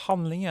 själva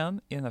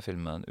handlingen i den här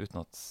filmen,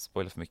 utan att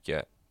spoila för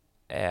mycket,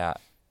 är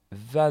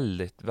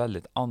väldigt,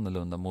 väldigt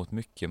annorlunda mot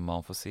mycket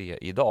man får se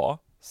idag,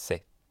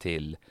 sett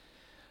till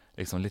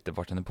liksom lite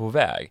vart den är på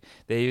väg.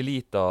 Det är ju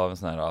lite av en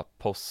sån här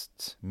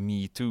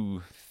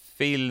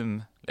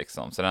post-MeToo-film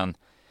liksom, så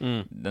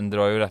den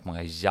drar ju rätt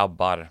många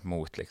jabbar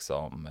mot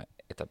liksom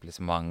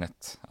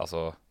etablissemanget,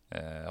 alltså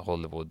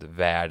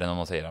Hollywood-världen om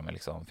man säger det, med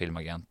liksom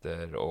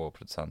filmagenter och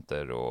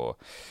producenter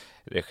och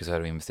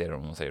regissörer och investerare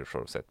om man säger det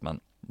så sett. Men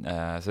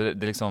så det är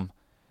liksom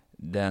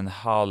den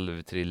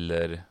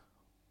halvthriller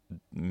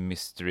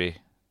mystery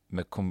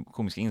med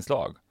komiska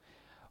inslag.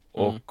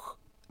 Och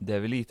det är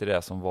väl lite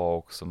det som var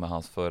också med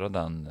hans förra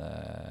vad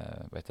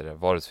heter det,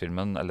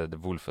 varusfilmen, eller The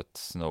Wolf of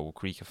Snow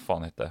Creek, vad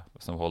fan heter det?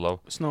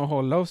 Snow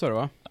Hollow så det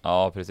va?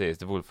 Ja, precis,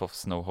 The Wolf of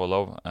Snow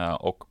Hollow.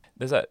 Och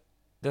det är så här,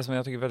 det som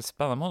jag tycker är väldigt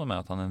spännande med honom är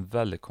att han är en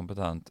väldigt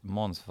kompetent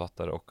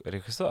manusförfattare och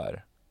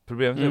regissör.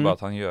 Problemet är bara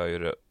att han gör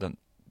ju den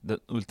den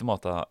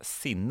ultimata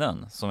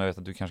sinnen som jag vet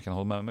att du kanske kan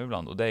hålla med mig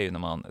ibland, och det är ju när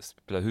man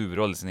spelar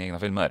huvudroll i sina egna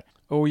filmer.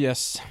 Oh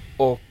yes.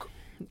 Och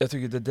jag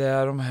tycker det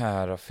där de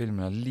här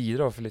filmerna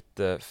lider av för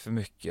lite för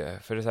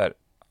mycket, för det är så här,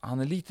 han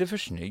är lite för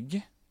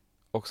snygg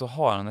och så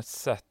har han ett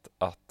sätt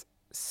att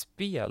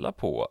spela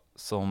på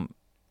som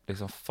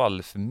liksom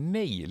faller för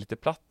mig lite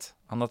platt.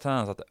 Han har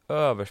tendens att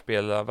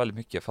överspela väldigt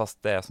mycket,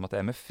 fast det är som att det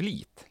är med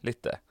flit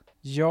lite.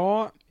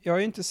 Ja, jag har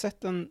ju inte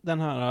sett den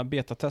här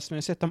betatesten, men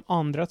jag har sett de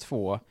andra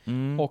 2.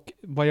 Och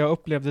vad jag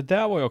upplevde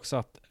där var ju också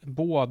att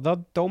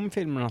båda de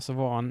filmerna så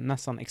var han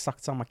nästan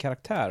exakt samma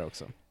karaktär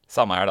också.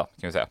 Samma här då,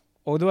 kan vi säga.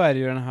 Och då är det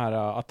ju den här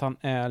att han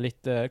är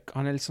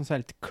liksom så här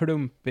lite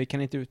klumpig,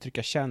 kan inte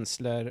uttrycka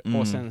känslor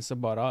och sen så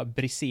bara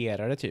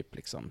briserar det typ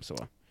liksom så.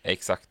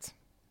 Exakt.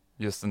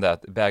 Just den där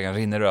att bägaren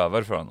rinner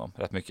över för honom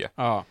rätt mycket.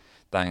 Ja.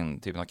 Den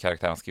typen av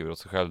karaktär han skriver åt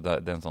sig själv, det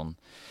är en sån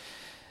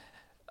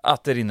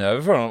att det rinner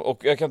över för honom.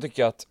 Och jag kan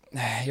tycka att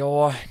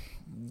ja,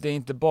 det är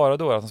inte bara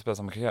då att han spelar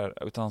samma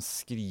karaktär, utan han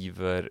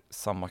skriver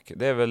samma.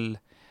 Det är väl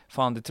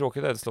fan, det är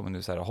tråkigt att det slår mig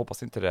nu så här. Jag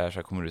hoppas inte det här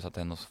så kommer ut att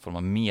det är någon form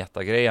av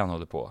metagrej han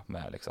håller på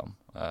med liksom.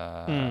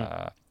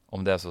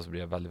 Om det är så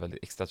blir jag väldigt,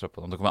 väldigt extra trött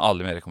på dem. Då kommer jag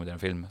aldrig mer rekommendera en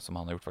film som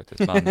han har gjort faktiskt.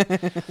 Men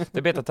det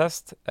är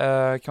betatest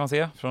kan man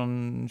se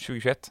från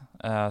 2021.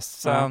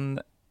 Sen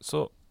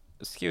så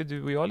skrev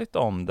du och jag lite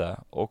om det.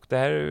 Och det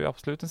här är ju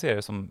absolut en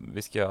serie som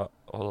vi ska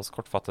hålla oss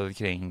kortfattade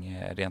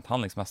kring rent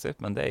handlingsmässigt.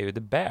 Men det är ju The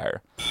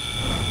Bear.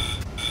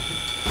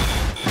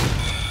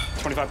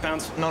 25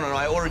 pounds? No,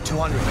 I ordered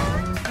 200.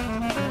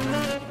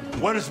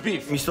 What is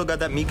beef? You still got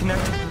that meat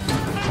connect?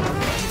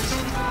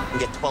 You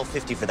get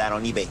 $12.50 for that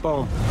on eBay.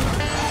 Boom.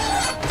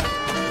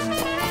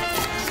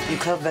 You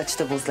cut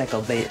vegetables like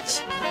a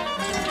bitch.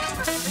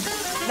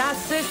 Not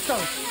system,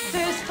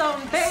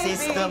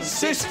 baby.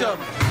 System.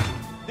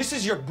 This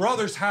is your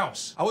brother's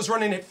house. I was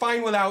running it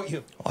fine without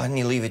you. Why didn't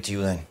he leave it to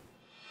you then?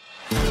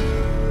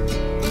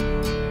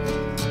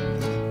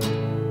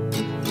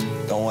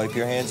 Don't wipe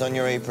your hands on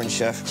your apron,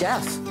 chef.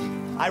 Jeff.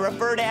 I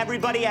refer to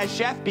everybody as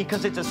chef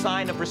because it's a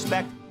sign of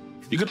respect.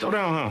 You can throw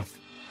down, huh?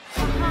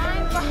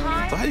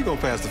 Behind. So how you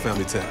gonna pass the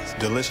family test?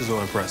 Delicious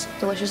or impressive?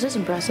 Delicious is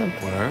impressive.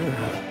 Word.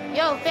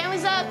 Yo,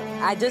 family's up.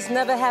 I just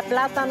never had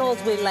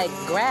plátanos with like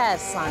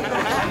grass on it.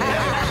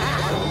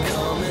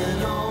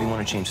 We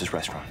want to change this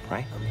restaurant,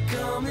 right?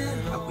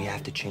 But we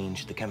have to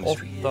change the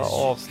chemistry. 8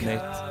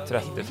 avsnitt,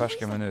 30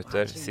 färska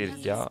minuter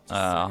cirka.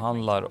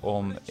 Handlar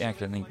om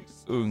egentligen en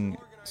ung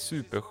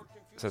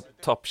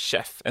top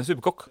chef, en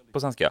superkock på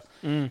svenska,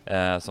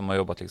 som har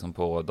jobbat liksom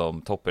på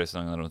de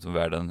topprestaurangerna runt om i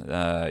världen.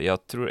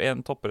 Jag tror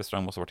en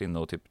topprestaurang måste ha varit inne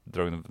och typ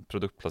dragit en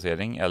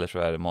produktplacering, eller så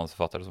är det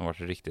manusförfattare som har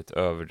varit riktigt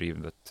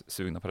överdrivet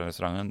sugna på den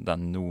restaurangen,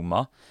 den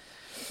Noma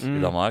i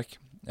Danmark.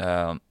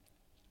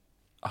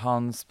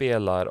 Han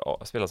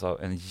spelas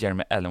av en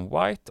Jeremy Allen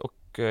White,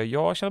 och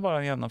jag känner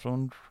bara igen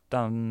från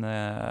den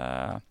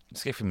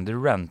skräckfilmen The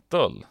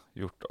Rental,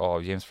 gjort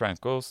av James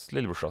Francos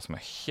lillebrorsa, som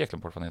jag helt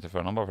glömt bort vad han heter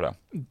för namn bara för det.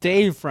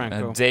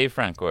 Dave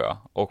Franco,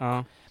 ja.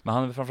 Men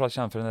han är framförallt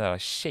känd för den där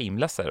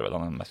Shameless, är det väl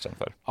han är mest känd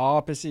för?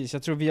 Ja, precis.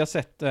 Jag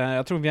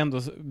tror vi ändå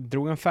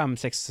drog en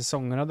 5-6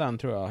 säsonger av den,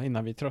 tror jag,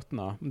 innan vi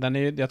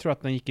tröttnade. Jag tror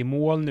att den gick i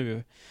mål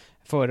nu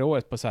förra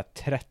året på så här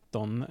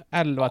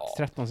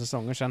 11-13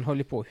 säsonger, sen höll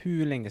ju på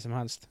hur länge som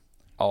helst.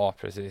 Ja,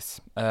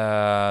 precis.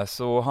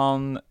 Så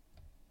han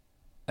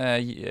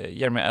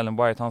Jeremy Allen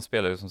White, han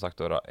spelar ju som sagt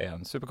då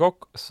en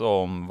superkock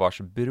som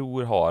vars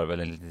bror har väl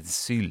en liten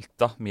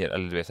sylta mer,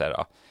 eller du vet så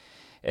här,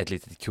 ett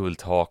litet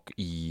kulthak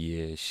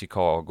i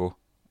Chicago.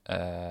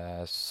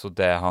 Så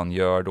det han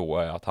gör då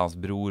är att hans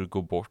bror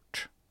går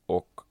bort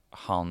och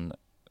han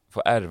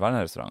får ärva den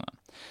här restaurangen.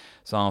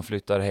 Så han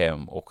flyttar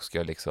hem och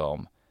ska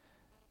liksom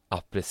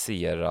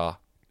applicera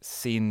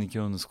sin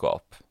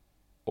kunskap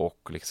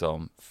och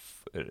liksom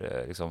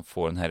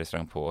få den här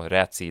restaurangen på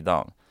rätt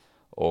sidan.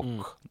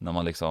 Och när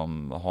man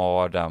liksom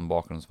har den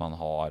bakgrund som man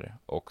har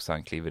och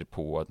sen kliver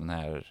på den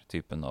här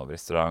typen av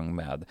restaurang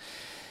med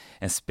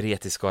en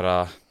spretig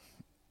skara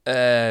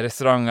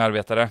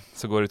restaurangarbetare,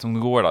 så går det som det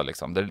går då,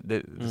 liksom. Det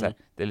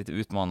är lite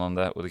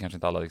utmanande och det kanske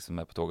inte alla liksom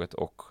är på tåget,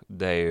 och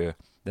den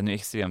är ju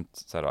extremt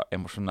så här,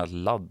 emotionellt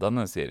laddad,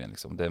 den serien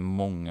liksom. Det är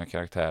många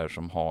karaktärer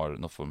som har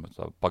någon form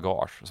av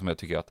bagage som jag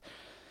tycker att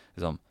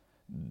liksom,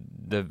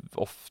 det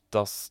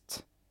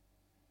oftast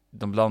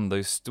de blandar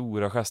ju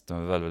stora gester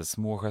med väldigt, väldigt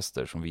små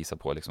gester som visar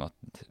på liksom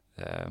att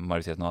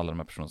majoriteten av alla de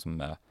här personerna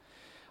som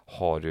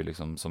har ju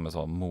liksom, som jag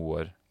sa,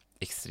 mår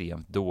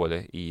extremt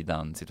dåligt i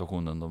den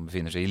situationen de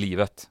befinner sig i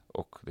livet,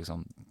 och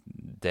liksom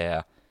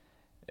det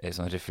är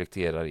som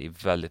reflekterar i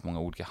väldigt många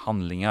olika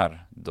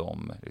handlingar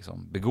de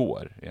liksom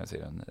begår i den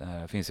serien.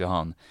 Finns ju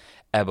han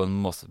Ebon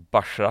Moss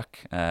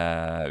Bashrak,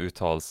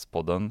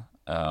 uttalspodden,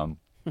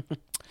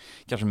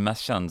 kanske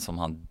mest känd som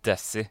han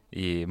Desi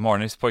i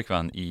Marnies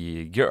pojkvän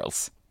i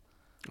Girls.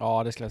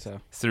 Ja, det skulle jag säga.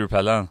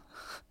 Strupellen.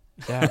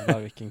 Jävlar,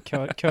 vilken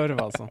kurv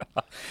alltså.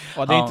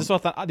 Ja, det är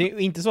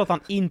inte så att han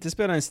inte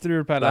spelar en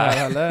strupelle här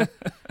heller.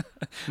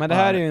 Men det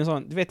här är ju en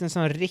sån, du vet, en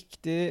sån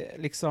riktig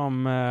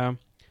liksom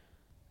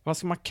vad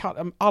ska man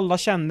kalla, alla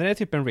känner det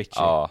typ en Richie.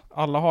 Ja.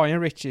 Alla har ju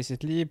en Richie i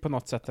sitt liv på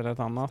något sätt eller ett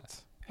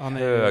annat. Han är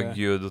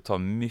högljudd och tar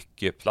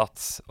mycket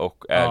plats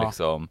och är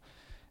liksom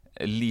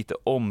lite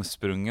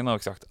omsprungen av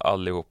exakt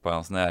allihopa i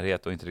hans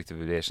närhet och inte riktigt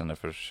vill erkänna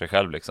för sig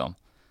själv liksom.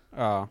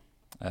 Ja.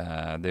 Det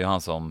är ju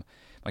han som,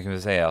 man kan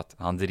väl säga att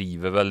han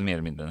driver väl mer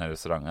eller mindre den här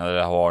restaurangen,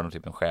 eller har någon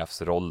typ en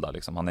chefsroll där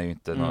liksom. Han är ju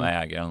inte någon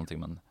ägare eller någonting,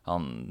 men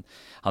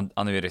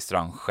han är ju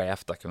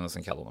restaurangchef där, kan man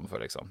nästan kalla honom för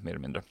liksom, mer eller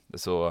mindre.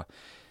 Så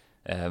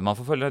man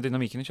får följa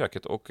dynamiken i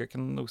köket, och jag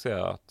kan nog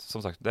säga att,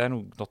 som sagt, det är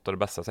nog något av det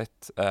bästa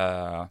sätt.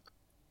 Jag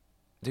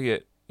tycker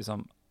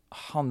liksom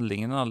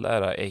handlingen all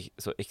ära är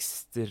så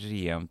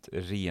extremt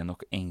ren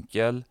och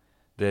enkel.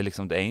 Det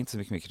är inte så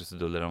mycket mer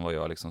krusiduller än vad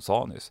jag liksom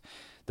sa nyss.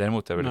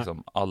 Däremot är väl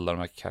liksom alla de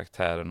här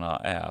karaktärerna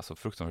är så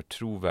fruktansvärt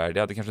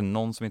trovärdiga. Det är kanske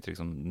någon som inte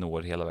liksom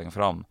når hela vägen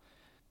fram.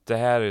 Det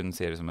här är en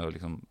serie som jag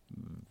liksom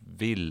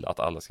vill att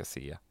alla ska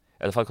se.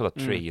 I alla fall kolla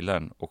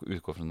trailern och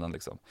utgå från den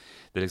liksom.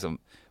 Det är liksom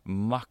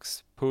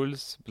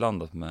maxpuls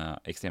blandat med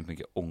extremt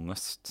mycket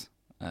ångest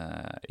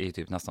i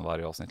typ nästan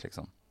varje avsnitt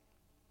liksom.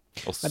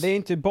 Men det är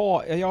inte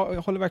bara,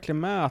 jag håller verkligen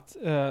med att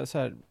så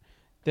här,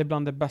 det är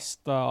bland det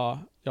bästa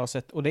jag har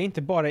sett, och det är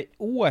inte bara i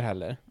år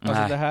heller.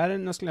 Alltså det här,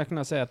 nu skulle jag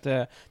kunna säga att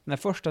den här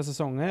första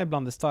säsongen är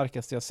bland det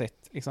starkaste jag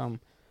sett liksom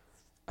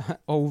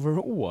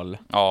overall.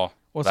 Ja,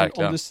 och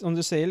verkligen. Om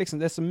du säger liksom,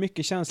 det är så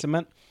mycket känslor,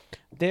 men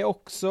det är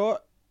också,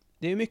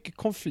 det är mycket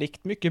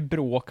konflikt, mycket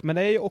bråk, men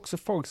det är ju också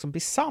folk som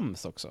blir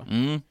sams också.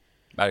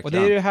 Verkligen. Och det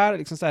är ju här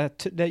liksom så här,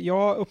 det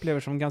jag upplever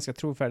som ganska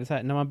trovärdigt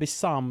här, när man blir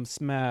sams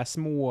med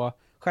små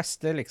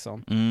gester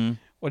liksom.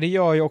 Och det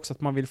gör ju också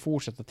att man vill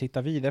fortsätta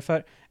titta vidare,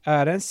 för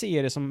är det en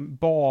serie som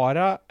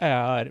bara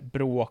är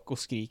bråk och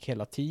skrik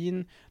hela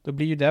tiden, då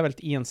blir ju det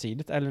väldigt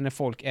ensidigt, eller när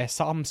folk är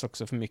sams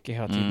också för mycket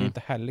hela tiden, det är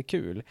inte heller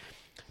kul.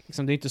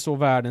 Liksom, det är inte så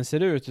världen ser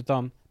ut,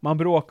 utan man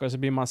bråkar och så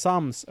blir man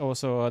sams, och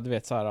så du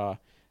vet så här,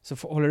 så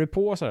håller det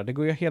på så här. Det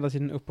går ju hela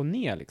tiden upp och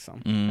ner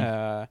liksom.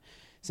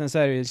 Sen så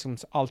är det ju liksom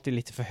alltid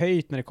lite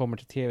förhöjt när det kommer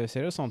till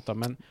tv-serier och sånt då,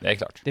 men det är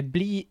klart.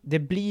 Det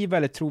blir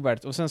väldigt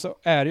trovärdigt, och sen så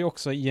är det ju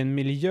också i en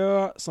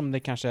miljö som det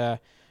kanske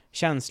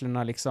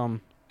känslorna liksom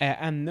är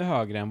ännu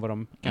högre än vad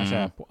de kanske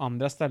är på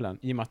andra ställen,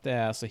 i och med att det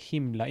är så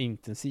himla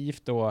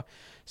intensivt, och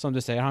som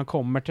du säger, han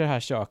kommer till det här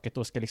köket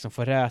och ska liksom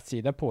få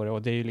rätsida på det,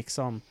 och det är ju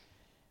liksom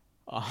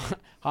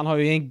han har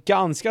ju en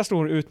ganska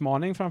stor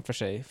utmaning framför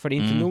sig, för det är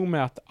inte nog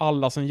med att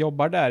alla som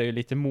jobbar där är ju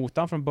lite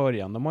motan från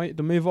början,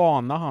 de är ju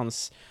vana,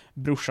 hans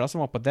brorsa som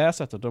var på det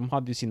sättet, de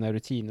hade ju sina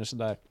rutiner så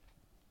där.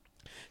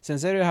 Sen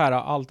så är det ju här,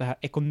 allt det här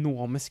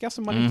ekonomiska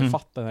som man inte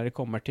fattar när det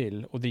kommer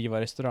till att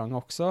driva restaurang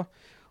också,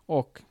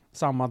 och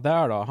samma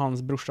där då,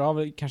 hans brorsa hade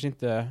väl kanske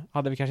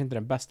inte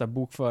den bästa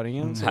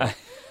bokföringen,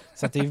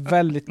 så att det är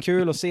väldigt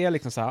kul att se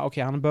liksom så här,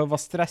 okej, han behöver vara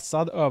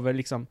stressad över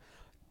liksom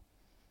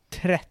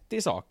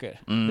 30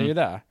 saker. Det är ju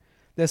det.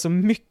 Det är så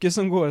mycket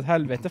som går åt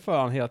helvete för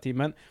han hela tiden,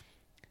 men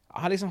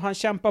han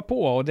kämpar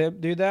på, och det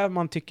är ju det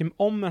man tycker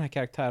om den här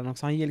karaktären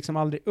också. Han ger liksom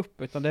aldrig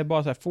upp, utan det är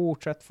bara så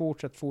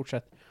här,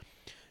 fortsätt.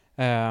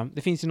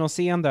 Det finns ju någon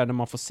scen där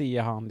man får se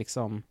han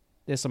liksom,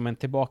 det är som en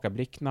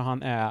tillbakablick när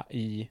han är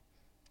i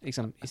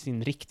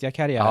sin riktiga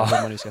karriär,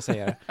 vad man nu ska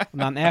säga.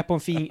 När han är på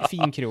en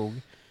fin krog,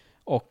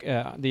 och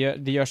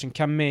det görs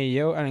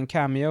en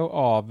cameo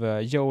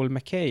av Joel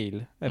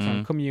McHale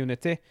från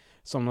Community,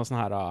 som någon sån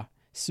här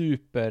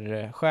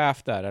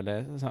superchef där,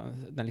 eller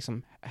den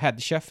liksom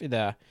headchef i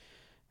det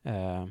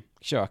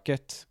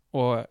köket,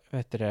 och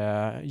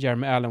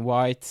Jeremy Allen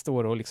White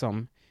står och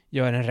liksom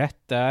gör en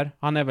rätt där.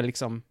 Han är väl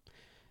liksom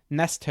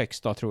näst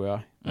högst då, tror jag.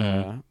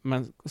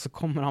 Men så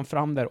kommer han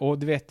fram där, och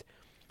du vet,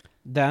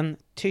 den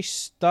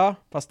tysta,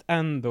 fast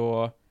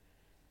ändå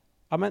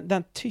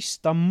den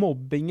tysta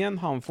mobbingen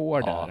han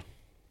får där.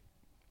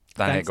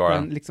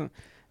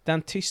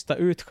 Den tysta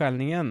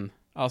utskällningen,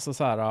 alltså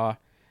så här,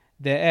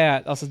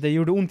 det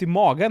gjorde ont i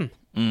magen,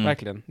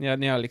 verkligen.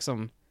 När jag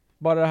liksom,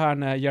 bara det här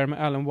när Jeremy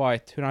Allen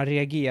White, hur han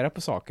reagerar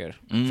på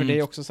saker. För det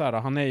är också så här,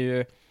 han är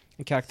ju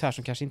en karaktär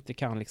som kanske inte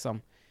kan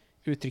liksom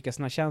uttrycka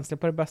sina känslor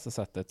på det bästa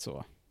sättet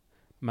så.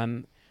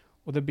 Men,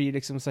 och det blir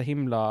liksom så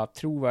himla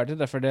trovärdigt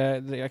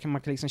därför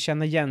man kan liksom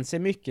känna igen sig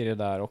mycket i det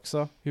där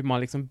också. Hur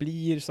man liksom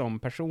blir som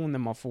person när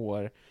man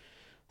får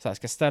så här,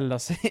 ska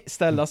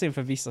ställas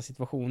inför vissa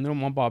situationer, och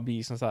man bara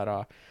blir som så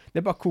här,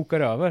 det bara kokar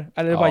över.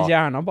 Eller det bara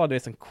hjärnan bara, det är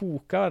som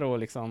kokar, och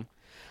liksom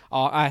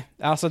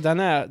alltså den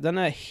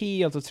är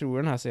helt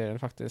otrolig, den här serien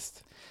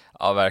faktiskt.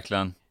 Ja,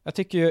 verkligen. Jag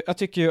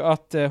tycker ju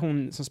att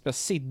hon som spelar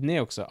Sydney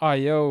också,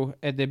 Io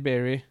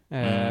Edeberry,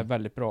 är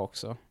väldigt bra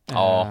också.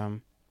 Ja,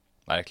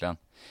 verkligen.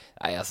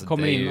 Nej, alltså,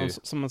 kommer det är in ju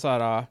som en så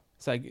här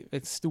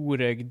ett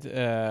storögd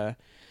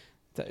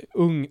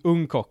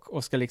ung kock,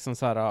 och ska liksom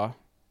så här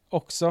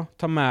också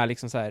ta med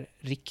liksom så här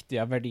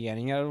riktiga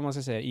värderingar, om man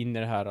ska säga, in i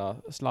det här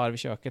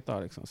slarvköket då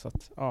liksom, så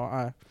att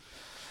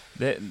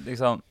det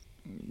liksom,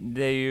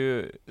 det är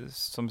ju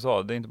som du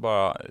sa, det är inte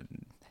bara,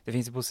 det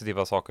finns ju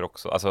positiva saker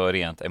också, alltså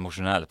rent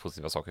emotionellt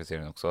positiva saker i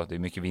serien också. Det är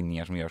mycket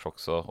vinningar som görs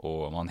också,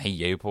 och man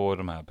hejar ju på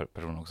de här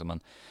personerna också, men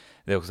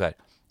det är också så här,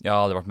 jag har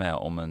aldrig varit med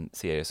om en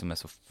serie som är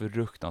så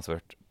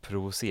fruktansvärt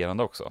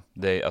provocerande också.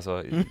 Det är,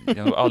 alltså,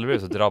 jag har aldrig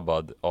blivit så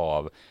drabbad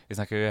av, vi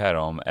snackar ju här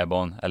om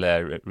Ebon,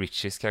 eller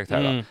Richies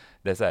karaktär.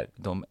 Det är så här,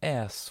 de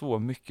är så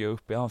mycket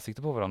uppe i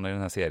ansiktet på varandra i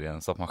den här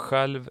serien, så att man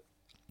själv,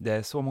 det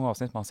är så många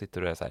avsnitt man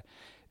sitter och är så här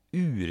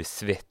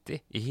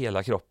ursvettig i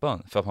hela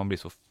kroppen, för att man blir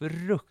så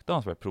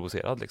fruktansvärt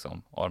provocerad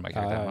liksom, av de här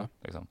karaktärerna.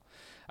 Liksom.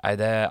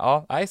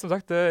 Nej, som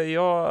sagt,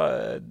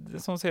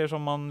 som serier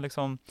som man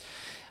liksom,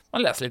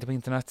 man läser lite på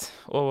internet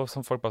och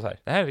som folk bara så här,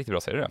 det här är en riktigt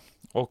bra serie.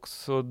 Och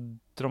så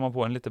drar man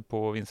på en lite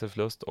på vinst och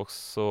förlust, och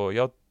så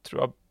jag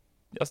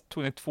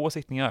tog ner 2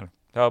 sittningar.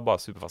 Jag var bara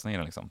superfastnad i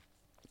den liksom.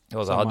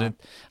 Jag så,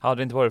 hade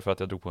det inte varit för att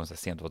jag drog på en så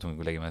sent och var tvungen att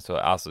gå och lägga mig, så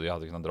alltså jag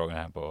hade kunnat dra den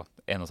här på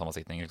en och samma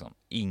sittning liksom.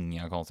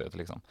 Inga konstigheter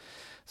liksom.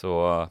 Så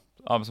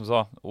ja, men som jag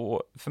sa,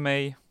 och för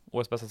mig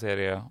årets bästa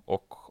serie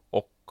och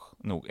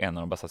nog en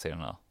av de bästa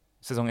serierna.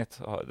 Säsong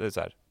 1, det är så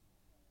här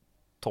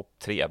topp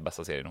 3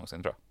 bästa serier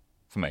någonsin, tror jag.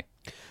 För mig.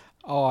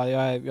 Ja,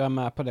 jag är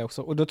med på det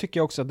också. Och då tycker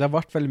jag också att det har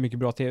varit väldigt mycket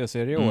bra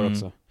tv-serier i år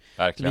också.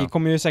 Verkligen. Vi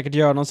kommer ju säkert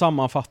göra någon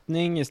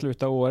sammanfattning i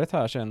slutet av året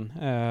här sen.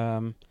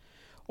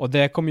 Och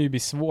det kommer ju bli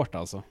svårt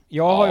alltså.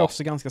 Jag har ju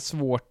också ganska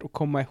svårt att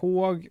komma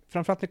ihåg,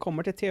 framförallt när det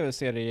kommer till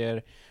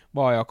tv-serier,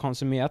 vad jag har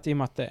konsumerat, i och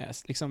med att det är,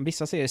 liksom,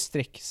 vissa serier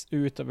sträcks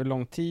ut över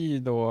lång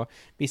tid och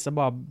vissa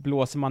bara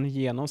blåser man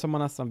igenom så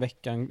man nästan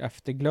veckan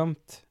efter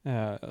glömt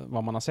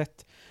vad man har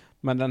sett.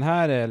 Men den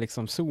här är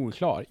liksom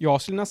solklar.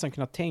 Jag skulle nästan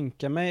kunna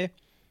tänka mig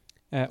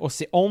och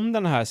se om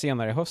den här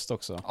senare i höst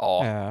också.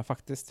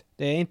 Faktiskt.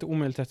 Det är inte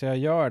omöjligt att jag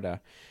gör det.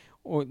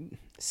 Och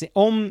se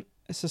om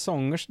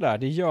säsonger sådär,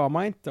 det gör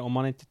man inte om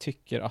man inte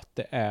tycker att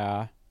det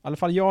är, i alla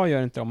fall jag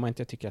gör inte om man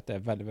inte tycker att det är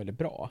väldigt, väldigt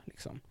bra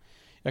liksom.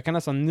 Jag kan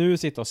nästan nu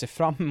sitta och se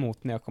fram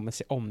emot när jag kommer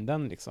se om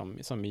den liksom,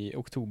 som i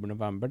oktober,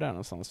 november där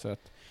någonstans, för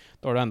att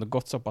då har det ändå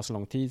gått så pass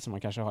lång tid som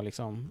man kanske har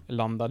liksom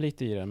landat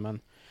lite i den, men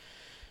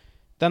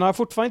den har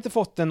fortfarande inte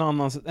fått den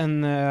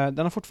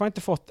har fortfarande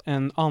inte fått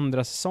en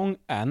andra säsong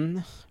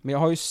än, men jag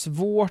har ju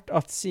svårt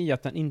att se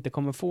att den inte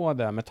kommer få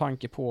det, med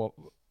tanke på,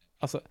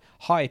 alltså,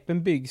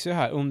 hypen byggs ju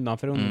här undan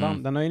för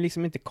undan. Den har ju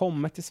liksom inte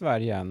kommit till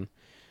Sverige än.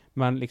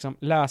 Men liksom,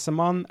 läser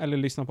man eller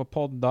lyssnar på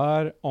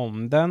poddar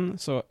om den,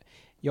 så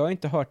jag har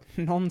inte hört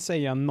någon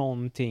säga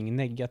någonting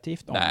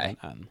negativt om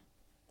den än.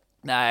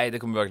 Nej, det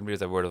kommer verkligen bli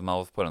så här word of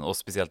mouth på den. Och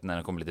speciellt när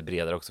den kommer lite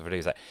bredare också, för det är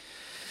ju så här,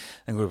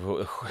 den går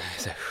på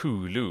så här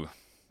Hulu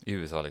i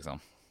USA liksom.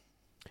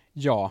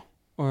 Ja,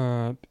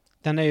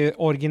 den är ju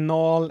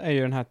original, är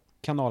ju den här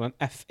kanalen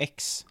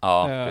FX,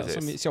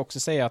 som vi ska också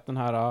säga att den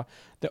här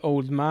The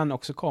Old Man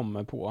också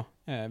kommer på,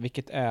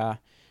 vilket är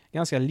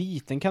ganska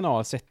liten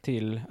kanal sett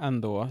till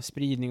ändå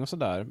spridning och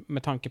sådär,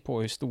 med tanke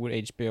på hur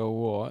stor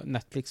HBO och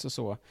Netflix och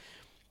så.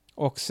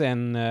 Och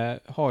sen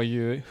har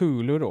ju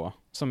Hulu då,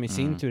 som i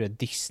sin tur är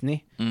Disney,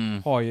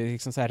 har ju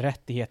liksom så här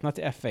rättigheterna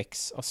till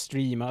FX och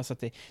streama, så att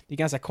det är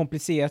ganska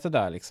komplicerat det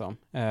där liksom.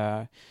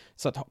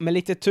 Så att med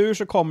lite tur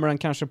så kommer den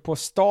kanske på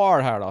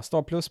Star här då,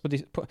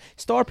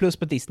 Star Plus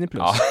på Disney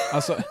Plus. Ja.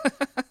 Alltså,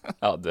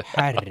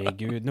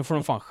 herregud, nu får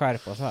de fan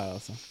skärpa så här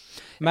alltså.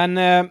 Men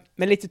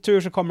med lite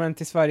tur så kommer den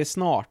till Sverige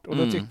snart, och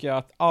då tycker jag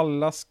att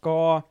alla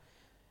ska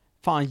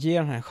fan ge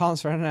den här en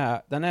chans, för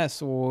den är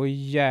så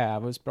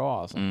jävligt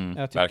bra alltså.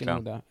 Jag tycker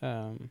nog det.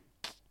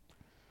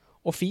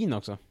 Och fin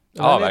också.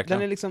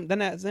 Den är liksom,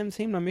 den är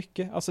så himla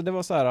mycket. Alltså det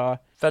var så här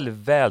väldigt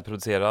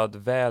välproducerad,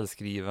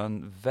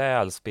 välskriven,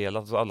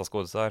 välspelat hos alla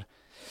skådespelare.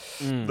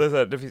 Det är så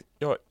här,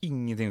 jag har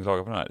ingenting att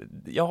klaga på den här.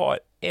 Jag har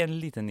en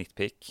liten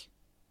nitpick,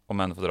 om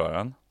jag ändå får dra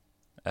den.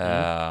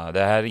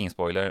 Det här är ingen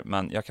spoiler,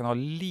 men jag kan ha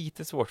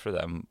lite svårt för det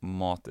där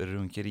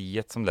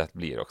matrunkeriet som lätt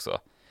blir också.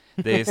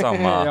 Det är ju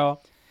samma.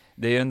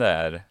 Det är ju den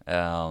där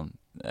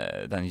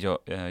den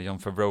Jon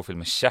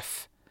Favreau-filmen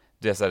Chef.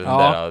 Det är så här, den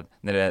där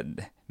när det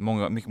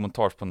är mycket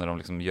montage på när de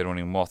liksom gör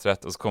ordning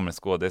maträtt, och så kommer en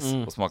skådis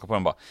och smakar på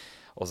den bara,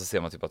 och så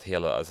ser man typ att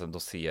hela, alltså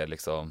de ser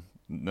liksom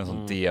en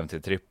sån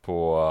DMT-tripp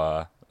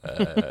på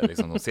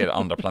liksom de ser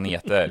andra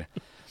planeter.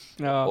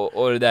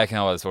 Och det där kan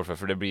jag ha svårt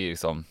för det blir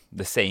liksom,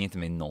 det säger inte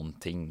mig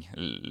någonting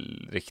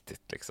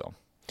riktigt liksom.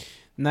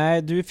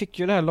 Nej, du fick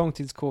ju det här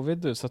långtidscovid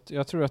du, så att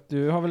jag tror att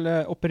du har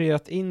väl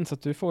opererat in, så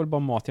att du får väl bara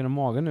mat genom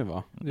magen nu,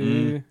 va?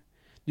 Du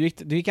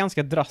gick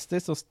ganska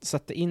drastiskt och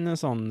satte in en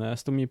sån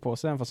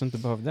stomipåse, även fast du inte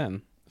behövde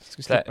en.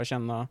 Skulle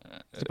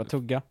slippa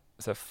tugga.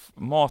 Så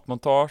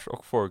matmontage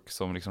och folk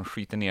som liksom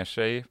skiter ner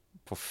sig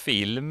på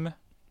film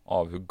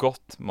av hur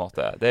gott mat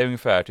är. Det är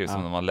ungefär typ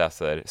som när man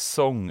läser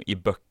sång i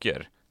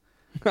böcker.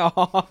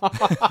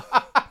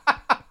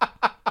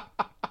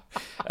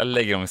 Jag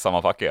lägger dem i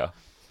samma fack,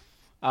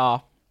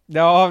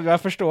 Ja,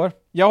 jag förstår.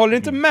 Jag håller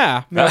inte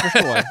med, men jag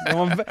förstår.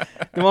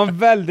 Det var en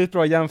väldigt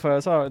bra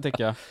jämförelse,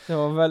 tycker jag. Det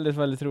var väldigt,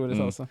 väldigt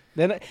roligt alltså.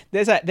 Det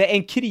är så här, det är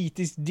en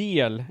kritisk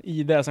del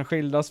i det som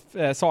skildras,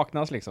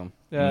 saknas liksom.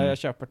 Jag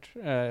köper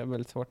det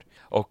väldigt svårt.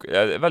 Och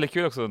väldigt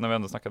kul också när vi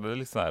ändå snackade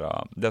lite så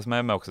här. Det som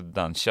är med också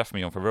den Chef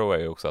med Jon Favreau är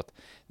ju också att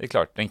det är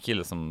klart, det är en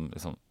kille som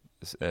liksom,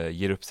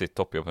 ger upp sitt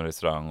toppjobb på en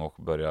restaurang och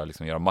börjar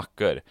liksom göra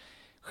mackor.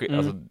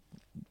 Alltså,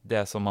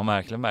 det som man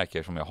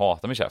märker som jag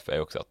hatar med Chef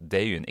är också att det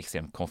är ju en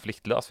extremt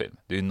konfliktlös film.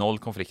 Det är ju 0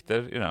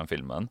 konflikter i den här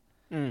filmen.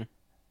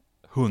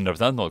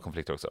 100% 0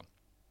 konflikter också.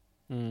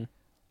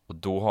 Och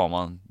då har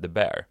man The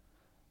Bear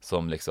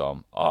som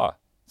liksom,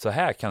 så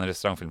här kan en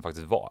restaurangfilm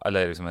faktiskt vara.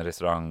 Eller liksom en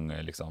restaurang,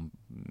 liksom,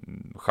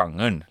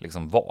 genren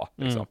liksom vara.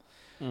 Liksom.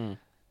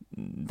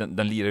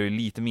 Den lirar ju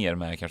lite mer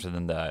med kanske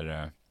den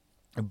där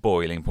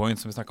boiling point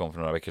som vi snackade om för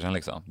några veckor sedan.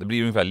 Liksom. Det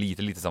blir ungefär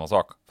lite samma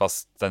sak.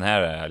 Fast den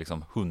här är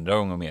liksom 100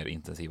 gånger mer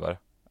intensivare.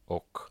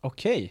 Och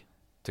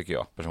tycker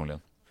jag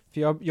personligen.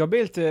 För jag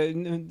blev lite,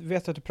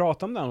 vet att du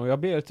pratar om den, och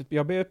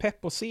jag blev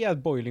pepp att se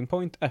Boiling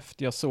Point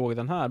efter jag såg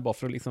den här, bara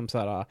för att liksom så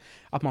här,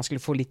 att man skulle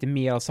få lite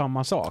mer av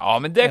samma sak. Ja,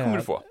 men det kommer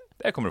du få.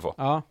 Det kommer du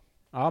få.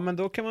 Ja, men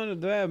då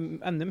är jag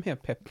ännu mer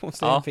pepp på att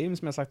se en film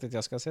som jag sagt att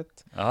jag ska ha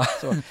sett.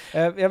 Så,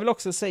 jag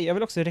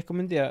vill också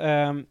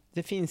rekommendera,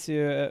 det finns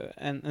ju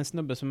en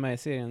snubbe som är med i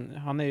serien,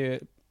 han är ju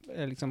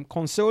liksom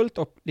konsult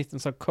och lite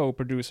så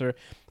co-producer.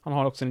 Han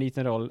har också en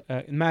liten roll.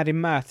 Maddie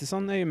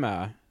Matheson är ju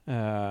med.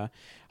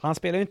 Han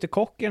spelar ju inte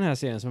kock i den här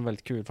serien som är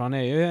väldigt kul, för han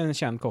är ju en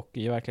känd kock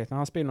i verkligheten.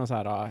 Han spelar någon så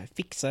här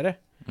fixare.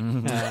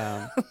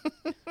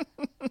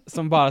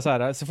 Som bara så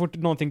här, så fort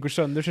någonting går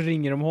sönder så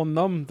ringer de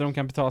honom där de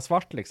kan betala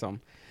svart liksom.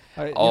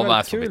 Ja, men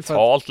han får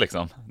betalt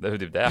liksom. Det är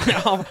typ det.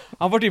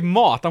 Han får typ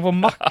mat, han får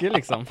mackor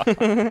liksom.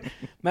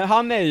 Men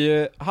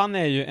han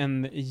är ju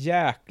en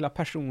jäkla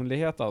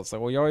personlighet alltså.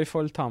 Och jag har ju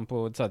följt han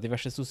på så här,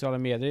 diverse sociala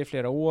medier i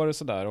flera år och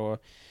sådär.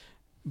 Och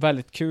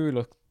väldigt kul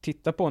att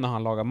titta på när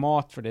han lagar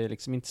mat, för det är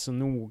liksom inte så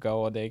noga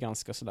och det är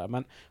ganska sådär.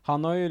 Men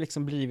han har ju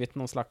liksom blivit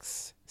någon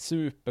slags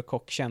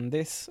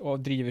superkockkändis och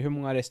driver hur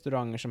många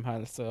restauranger som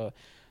helst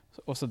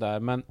och sådär.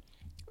 Men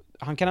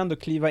han kan ändå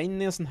kliva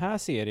in i en sån här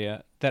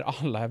serie där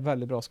alla är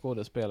väldigt bra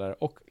skådespelare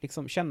och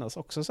liksom kännas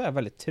också så här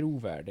väldigt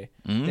trovärdig.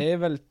 Det är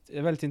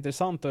väldigt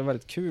intressant och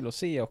väldigt kul att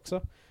se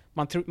också.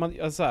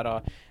 Så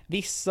här,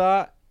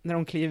 vissa när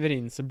de kliver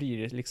in så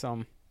blir det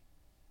liksom,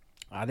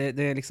 ja, det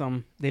är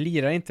liksom, det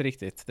lirar inte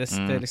riktigt. Det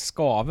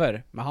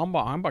skaver. Men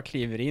han bara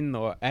kliver in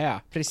och är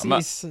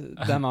precis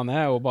den han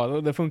är,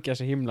 och det funkar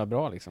så himla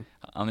bra liksom.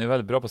 Han är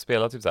väldigt bra på att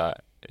spela typ så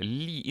här,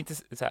 inte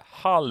så här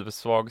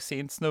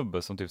halvsvagsint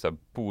snubbe som typ så här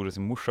bor hos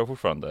sin morsa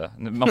fortfarande.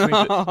 Man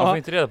får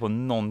inte reda på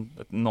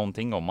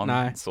någonting om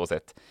man så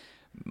sett.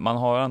 Man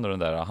har ändå den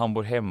där, han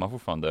bor hemma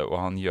fortfarande och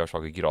han gör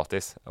saker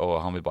gratis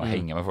och han vill bara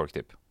hänga med folk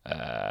typ.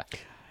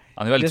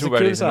 Han är väldigt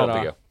trovärdig i sin roll,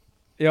 tycker jag.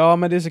 Ja,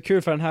 men det är så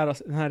kul, för den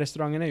här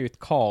restaurangen är ju ett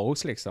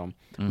kaos liksom.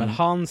 Men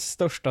hans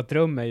största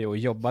dröm är ju att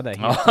jobba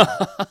där.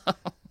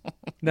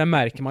 Det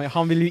märker man ju.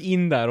 Han vill ju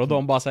in där och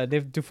de bara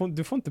säger,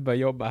 du får inte börja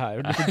jobba här.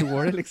 Och det är för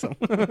dåligt liksom.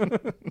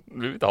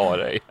 Du vill inte ha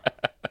dig.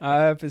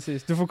 Nej,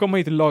 precis. Du får komma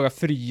hit och laga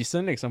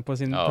frysen liksom på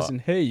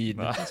sin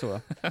höjd. Så.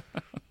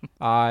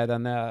 Nej,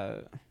 den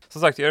är...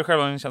 Som sagt, jag gör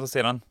själv en chans att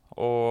se den.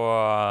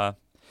 Och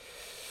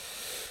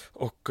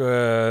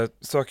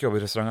sök jobb i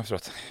restaurang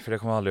efteråt. För det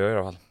kommer jag aldrig göra i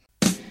alla fall.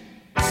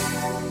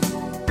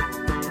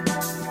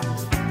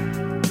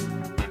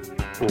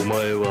 お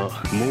前は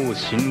もう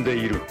死んで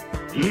いる。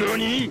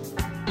何？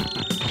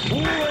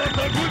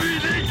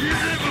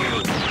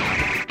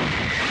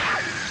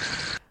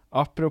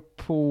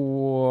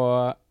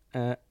 Apropå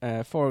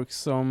folk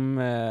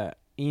som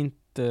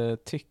inte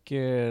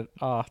tycker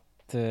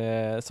att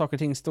saker och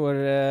ting står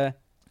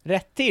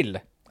rätt till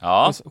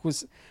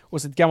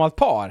hos ett gammalt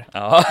par.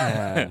 Ja.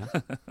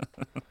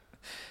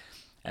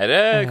 Är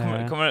det,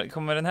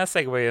 kommer den här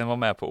segwayen vara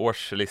med på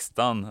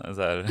årslistan?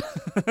 Så här.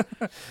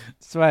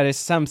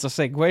 Sveriges sämsta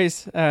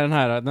segways är den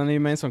här. Den är ju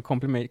med i en sån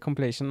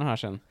compilation den här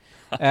sen.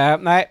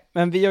 Nej,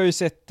 men vi har ju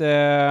sett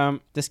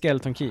The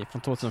Skeleton Key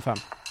från 2005.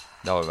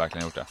 Det har vi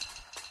verkligen gjort det.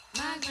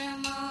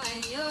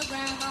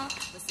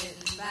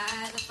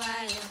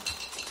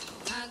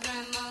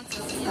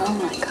 Oh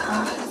my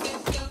God.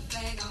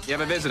 You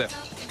have a visitor.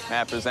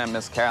 May I present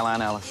Miss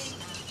Caroline Ellis.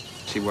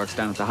 She works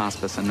down at the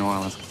hospice in New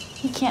Orleans.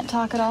 He can't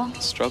talk at all?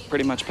 Stroke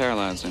pretty much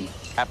paralyzed him.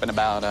 Happened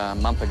about a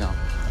month ago,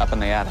 up in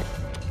the attic.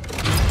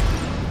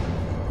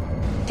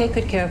 Take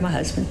good care of my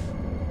husband.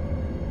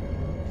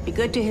 Be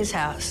good to his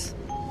house.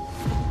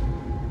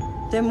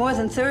 There are more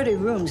than 30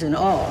 rooms in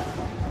all.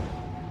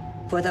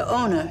 For the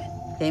owner,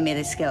 they made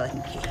a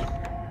skeleton key.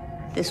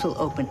 This will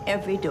open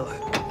every door.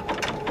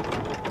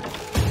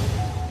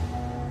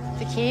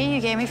 The key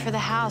you gave me for the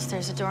house,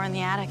 there's a door in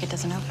the attic. It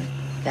doesn't open.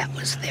 That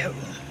was their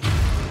room.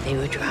 They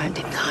were trying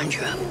to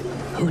conjure up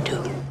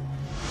hoodoo.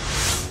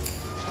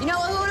 You know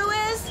what hoodoo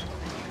is?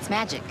 It's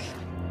magic.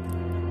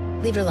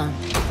 Leave it alone.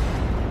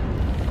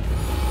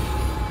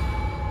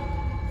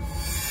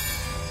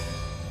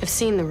 I've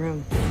seen the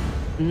room.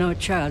 No,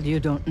 child,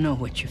 you don't know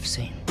what you've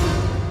seen.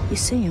 You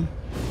see him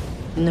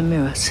in the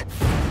mirrors.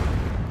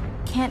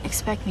 Can't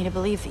expect me to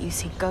believe that you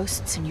see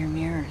ghosts in your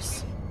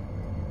mirrors.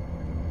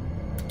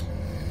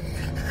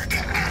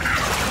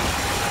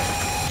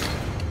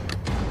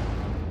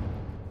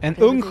 En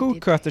ung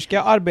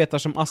sjuksköterska arbetar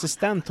som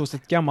assistent hos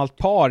ett gammalt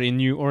par i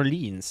New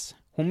Orleans.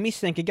 Hon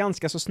misstänker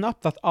ganska så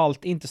snabbt att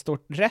allt inte står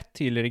rätt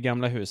till i det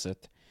gamla huset.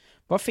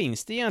 Vad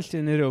finns det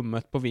egentligen i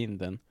rummet på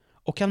vinden?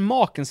 Och kan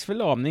makens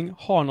förlamning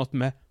ha något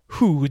med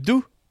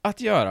hoodoo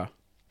att göra?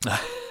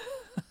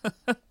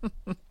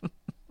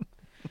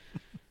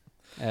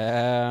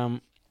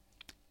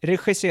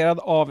 Regisserad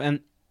av en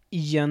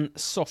Ian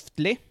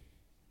Softly.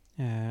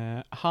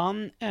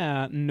 Han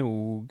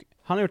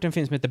har gjort en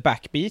film som heter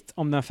Backbeat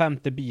om den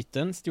 5:e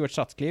biten, Stuart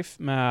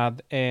Sutcliffe,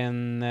 med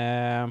en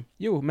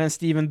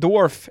Steven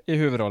Dorff i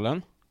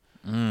huvudrollen.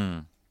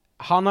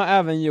 Han har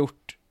även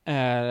gjort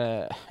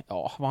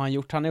vad har han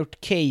gjort? Han har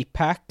gjort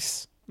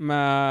K-Pax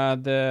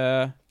med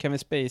Kevin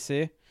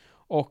Spacey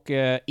och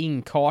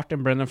Inkheart,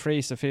 en Brendan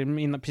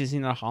Fraser-film precis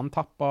innan han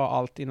tappade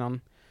allt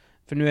innan.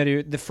 För nu är det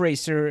ju The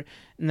Fraser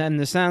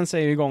Renaissance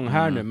är ju igång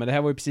här nu, men det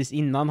här var ju precis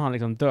innan han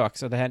liksom dök,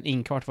 så det här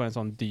Inkheart var en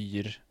sån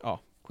dyr,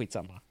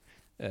 skitsamma.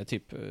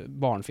 Typ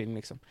barnfilm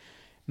liksom.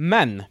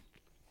 Men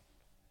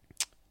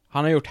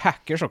han har gjort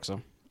Hackers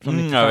också. Från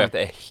 95. Jag vet,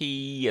 det är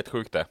helt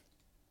sjukt det.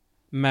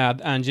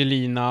 Med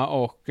Angelina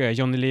och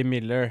Johnny Lee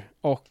Miller.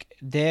 Och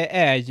det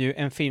är ju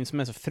en film som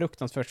är så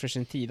fruktansvärt för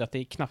sin tid att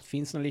det knappt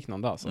finns något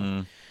liknande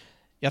alltså.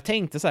 Jag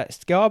tänkte så här,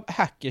 ska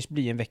Hackers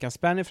bli en veckans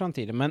spänn i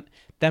framtiden? Men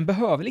den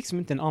behöver liksom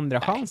inte en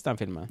andra chans, den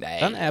filmen.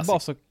 Den är bara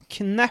så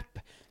knäpp,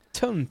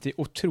 töntig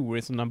och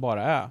otrolig som den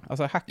bara är.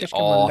 Alltså Hackers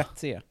kan man lätt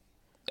se.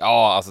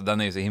 Ja, alltså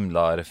den är ju så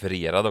himla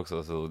refererad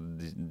också, så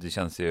det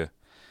känns ju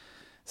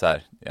så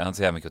här, jag har inte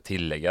så här mycket att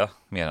tillägga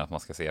mer än att man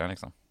ska se den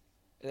liksom.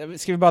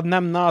 Ska vi bara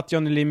nämna att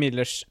Johnny Lee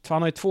Millers,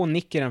 han har ju 2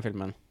 nick i den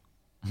filmen.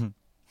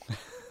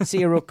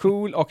 Zero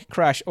Cool och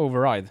Crash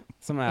Override,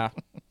 som är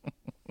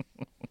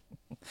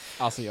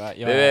alltså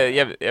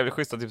jag vill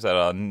schyssta typ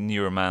såhär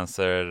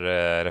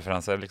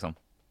Neuromancer-referenser liksom.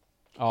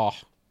 Ja.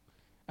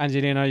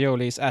 Angelina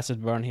Jolies Acid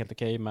Burn helt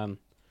okej, men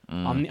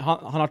han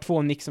har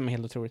 2 nick som är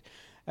helt otroligt.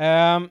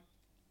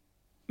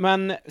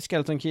 Men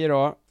Skeleton Key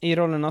då, i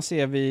rollerna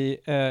ser vi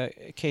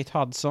Kate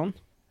Hudson,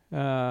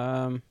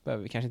 behöver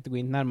vi kanske inte gå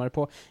in närmare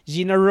på.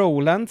 Gina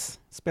Rowlands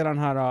spelar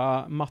den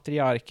här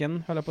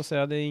matriarken, höll jag på att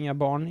säga, det är inga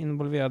barn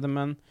involverade,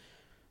 men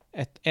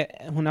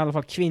hon är i alla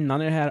fall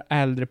kvinnan i det här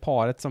äldre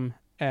paret som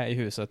är i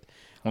huset.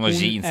 Hon har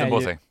jeansen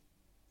på sig.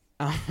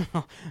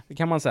 Det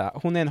kan man säga.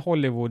 Hon är en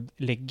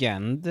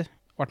Hollywood-legend,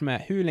 varit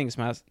med hur länge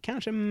som helst,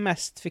 kanske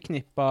mest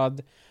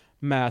förknippad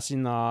med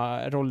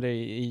sina roller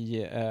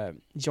i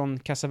John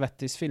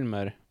Cassavetes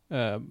filmer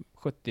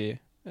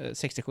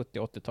 60, 70,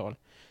 80-tal.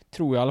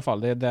 Tror jag i alla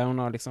fall. Det är där hon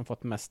har liksom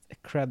fått mest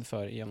cred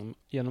för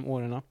genom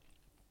åren.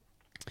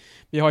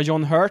 Vi har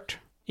John Hurt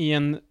i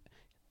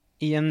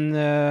en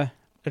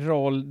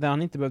roll där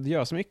han inte behövde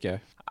göra så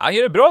mycket. Han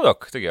gör det bra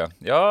dock, tycker jag.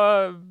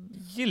 Jag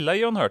gillar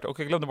John Hurt och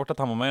jag glömde bort att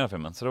han var med i den här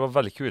filmen. Så det var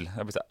väldigt kul.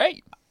 Jag blev såhär,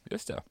 hej,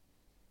 just det.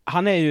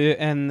 Han är ju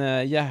en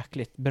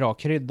jäkligt bra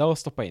krydda att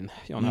stoppa in,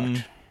 John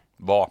Hurt.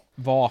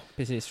 Var,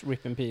 precis.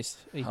 Rip in Peace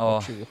i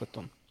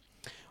 2017.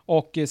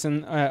 Och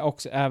sen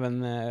också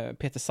även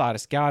Peter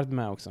Sarsgaard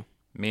med också.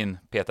 Min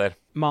Peter.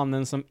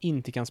 Mannen som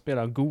inte kan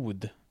spela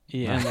god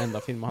i en enda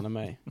film han är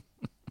med i.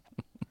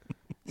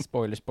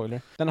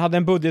 Spoiler. Den hade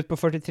en budget på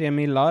 43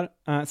 millar.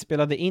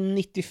 Spelade in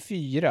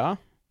 94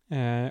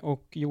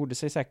 och gjorde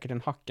sig säkert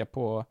en hacka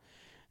på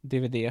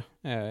DVD.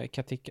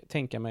 Kan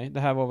tänka mig. Det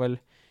här var väl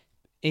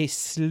i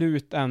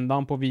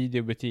slutändan på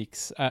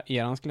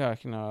videobutiks-eran skulle jag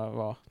kunna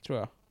vara, tror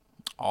jag.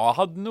 Ja,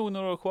 hade nog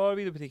några kvar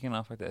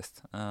videobutikerna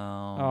faktiskt.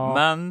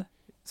 Men,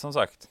 som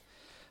sagt,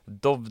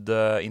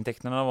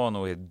 Dovde-intäkterna var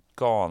nog helt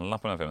galna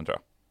på den filmen, tror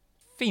jag.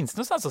 Finns det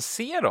någonstans att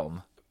se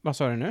dem? Vad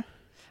sa du nu?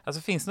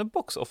 Alltså, finns det någon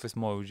Box Office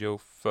Mojo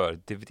för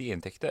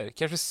DVD-intäkter?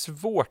 Kanske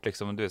svårt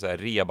liksom, om du är så här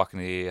reabacken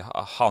i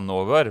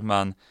Hannover,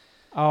 men...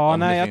 Ja,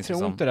 nej, jag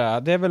tror inte det.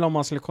 Det är väl om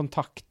man skulle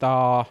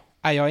kontakta...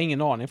 Nej, jag har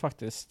ingen aning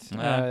faktiskt.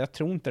 Jag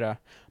tror inte det.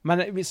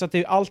 Men så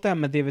att allt det här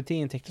med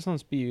DVD-intäkter och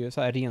sånt blir ju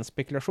så här ren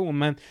spekulation.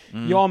 Men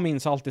jag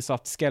minns alltid så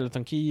att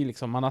Skeleton Key,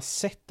 liksom, man har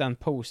sett den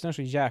postern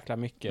så jäkla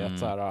mycket. Att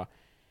så här,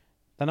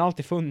 den har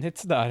alltid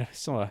funnits där.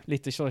 Så,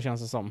 lite så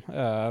känns det som.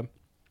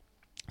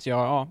 Så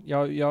jag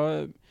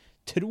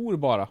tror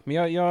bara.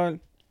 Men jag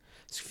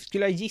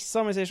skulle jag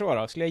gissa, om jag säger så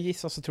då. Skulle jag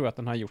gissa så tror jag att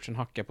den har gjort en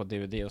hacka på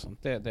DVD och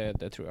sånt.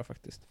 Det tror jag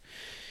faktiskt.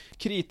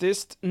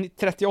 Kritiskt,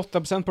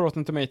 38% på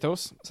Rotten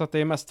Tomatoes. Så att det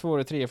är mest 2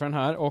 eller 3 för den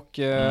här. Och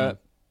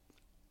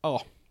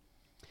ja,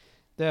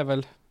 det är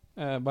väl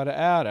vad det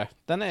är.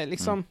 Den är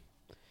liksom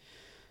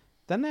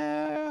den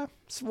är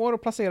svår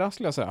att placera,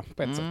 skulle jag säga,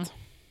 på ett sätt.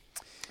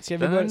 Ska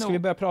vi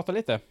börja prata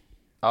lite?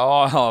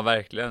 Ja,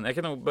 verkligen. Jag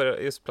kan nog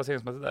börja just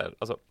placeringsmässigt där.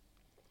 Alltså,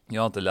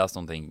 jag har inte läst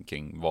någonting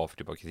kring vad för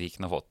typ av kritik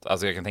den har fått.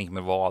 Alltså jag kan tänka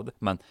mig vad,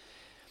 men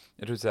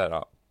jag tror så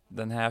här,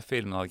 den här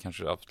filmen hade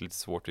kanske haft lite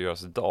svårt att göra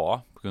sig idag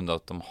på grund av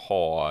att de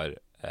har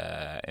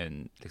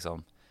en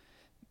liksom,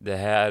 det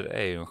här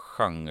är ju en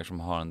genre som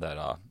har den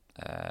där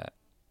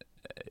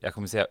jag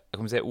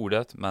kommer säga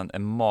ordet, men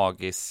en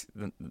magisk,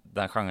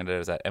 den genren där det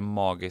är så här, en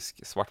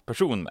magisk svart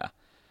person med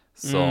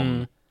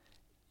som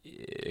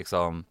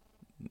liksom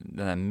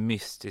den här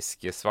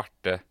mystiska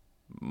svarte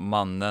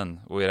mannen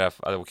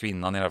och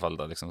kvinnan i alla fall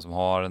då, liksom, som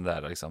har den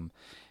där liksom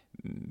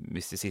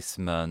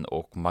mysticismen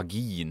och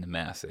magin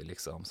med sig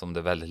liksom, som det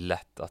är väldigt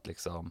lätt att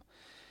liksom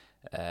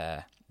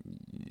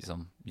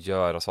liksom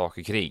göra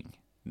saker kring.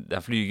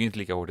 Den flyger inte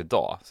lika hårt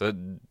idag. Så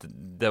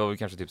det var väl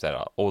kanske typ så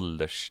här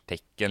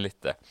ålderstecken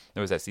lite. Det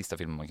var så här sista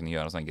filmen man kunde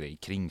göra en sån grej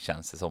kring,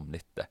 känns det som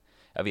lite.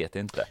 Jag vet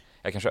inte.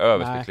 Jag kanske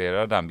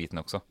överspekulerar den biten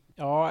också.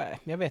 Ja,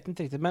 jag vet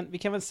inte riktigt. Men vi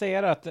kan väl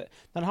säga det att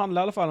den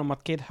handlar i alla fall om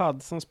att Kate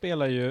Hudson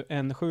spelar ju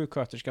en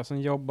sjuksköterska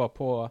som jobbar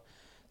på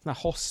såna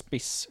här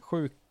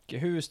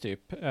hospice-sjukhus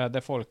typ,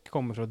 där folk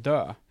kommer för att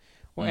dö.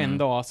 Och en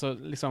dag så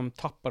liksom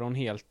tappar hon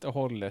helt och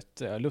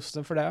hållet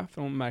lusten för det.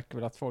 För hon märker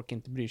väl att folk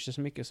inte bryr sig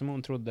så mycket som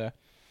hon trodde.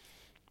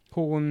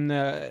 Hon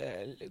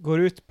går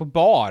ut på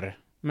bar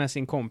med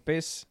sin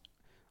kompis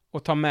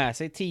och tar med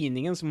sig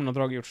tidningen som hon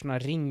har gjort såna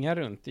ringar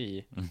runt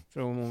i.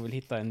 För om hon vill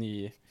hitta en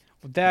ny.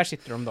 Och där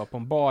sitter de då på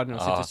en bar när de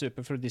sitter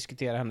super för att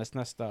diskutera hennes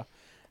nästa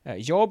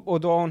jobb.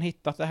 Och då har hon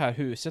hittat det här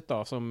huset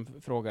då som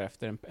frågar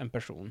efter en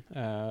person.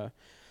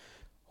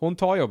 Hon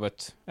tar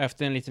jobbet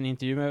efter en liten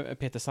intervju med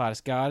Peter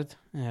Sarsgaard.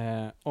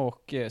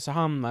 Och så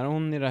hamnar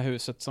hon i det här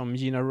huset som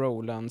Gina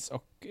Rowlands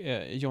och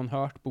John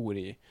Hurt bor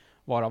i.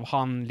 Varav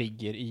han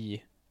ligger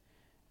i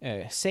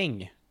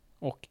säng.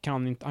 Och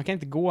han kan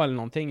inte gå eller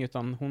någonting,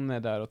 utan hon är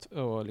där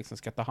och liksom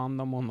ska ta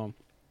hand om honom.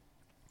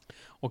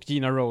 Och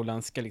Gina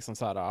Rowlands ska liksom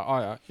så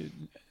här,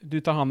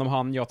 du tar hand om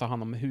han, jag tar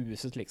hand om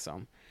huset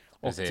liksom.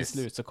 Och precis.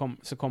 Till slut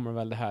så kommer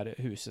väl det här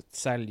huset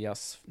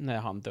säljas när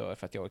han dör,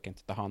 för att jag orkar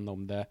inte ta hand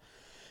om det.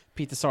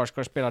 Peter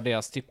Sarsgaard spelar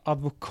deras typ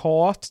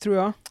advokat, tror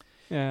jag.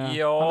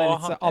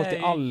 Ja, han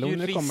är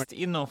jurist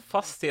inom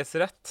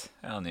fastighetsrätt,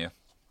 är han ju.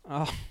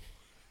 Ja,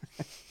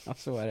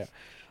 så är det.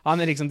 Han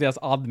är liksom deras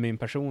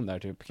admin-person där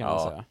typ, kan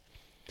man säga.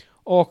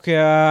 Och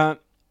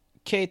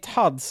Kate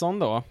Hudson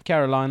då,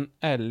 Caroline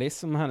Ellis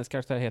som hennes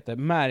karaktär heter,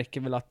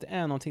 märker väl att det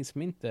är någonting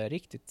som inte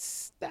riktigt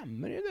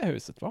stämmer i det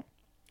huset, va?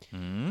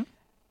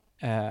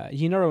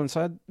 Gina Rowlands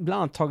har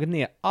bland annat tagit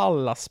ner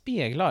alla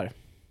speglar.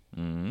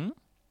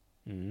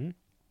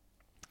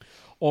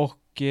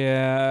 Och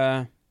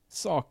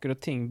saker och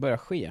ting börjar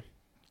ske.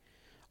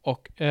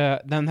 Och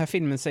den här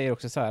filmen säger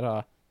också så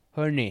här,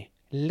 hörni,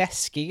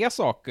 läskiga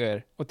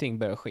saker och ting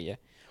börjar ske.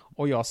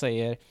 Och jag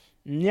säger,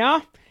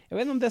 ja, jag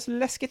vet inte om det är så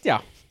läskigt,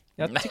 ja.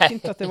 Jag tycker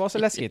inte att det var så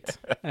läskigt.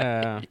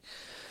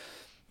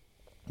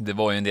 Det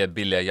var ju en del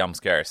billiga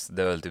jumpscares.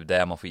 Det är väl typ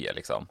det man får ge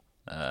liksom.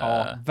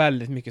 Ja,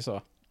 väldigt mycket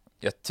så.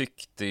 Jag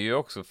tyckte ju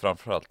också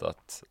framförallt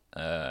att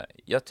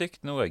jag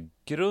tyckte nog att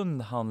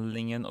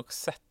grundhandlingen och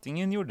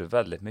settingen gjorde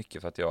väldigt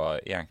mycket för att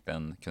jag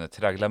egentligen kunde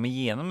traggla mig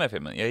igenom den här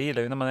filmen. Jag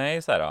gillar ju när man är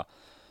i så här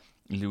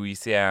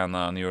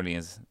Louisiana, New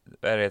Orleans,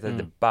 vad heter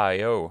det?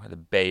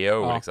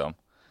 Bayou liksom.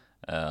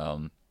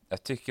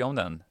 Jag tycker om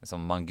den,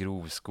 som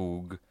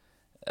mangrovskog,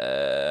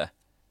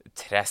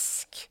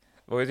 träsk.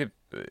 Det var ju typ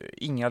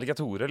inga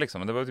alligatorer liksom,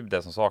 men det var typ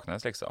det som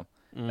saknades liksom.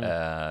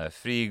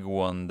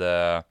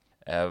 Frigående,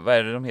 vad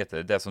är det de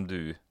heter? Det som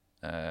du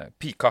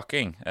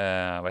peacocking,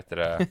 vad heter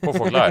det?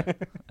 Påfåglar.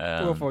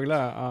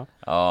 Påfåglar, ja.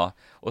 Ja,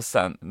 och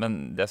sen,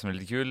 men det som är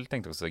lite kul,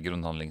 tänkte också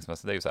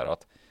grundhandlingsmässigt, det är ju så här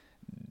att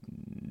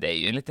det är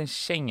ju en liten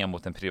känga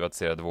mot den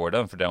privatiserade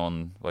vården, för det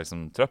hon var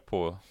liksom trött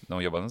på när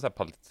hon jobbade med så här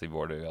palliativ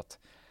vård är ju att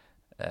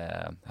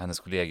hennes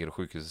kollegor och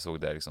sjukhuset såg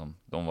det liksom,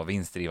 de var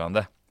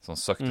vinstdrivande som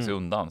sökte sig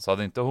undan. Så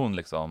hade inte hon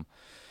liksom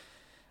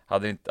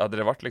hade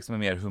det varit liksom en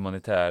mer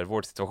humanitär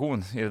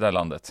vårdsituation i det där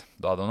landet,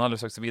 då hade hon aldrig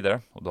sökt sig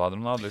vidare, och då hade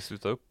hon aldrig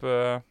slutat upp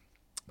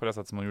på det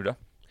sätt som hon gjorde.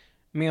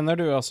 Menar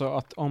du alltså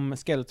att om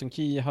Skeleton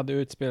Key hade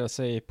utspelat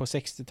sig på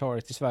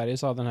 60-talet i Sverige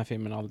så hade den här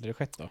filmen aldrig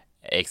skett då?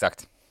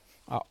 Exakt.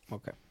 Ja,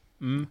 okej.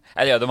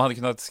 Eller ja, de hade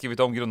kunnat skrivit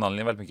om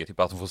grundhandlingen väldigt mycket, typ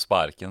att hon får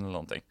sparken eller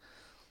någonting.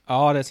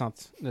 Ja, det är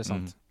sant. Det är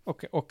sant.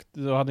 Och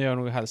då hade jag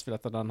nog helst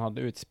velat att den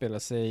hade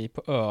utspelat sig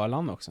på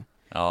Öland också.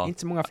 Ja.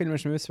 Inte så många filmer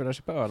som utspelar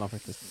sig på Öland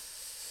faktiskt.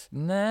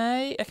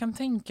 Nej, jag kan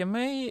tänka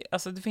mig,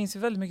 alltså det finns ju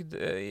väldigt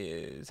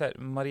mycket så här,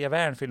 Maria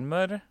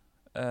Wern-filmer.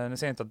 Nu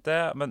säger jag inte att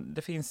det, men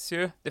det finns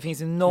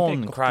ju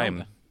någon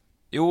crime.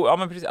 Jo, ja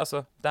men precis,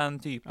 alltså den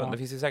typen. Ja. Det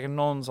finns ju säkert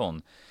någon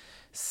sån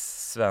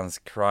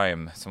svensk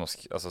crime som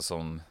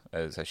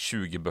så här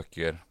 20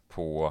 böcker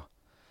på.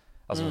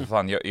 Alltså för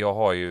fan, jag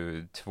har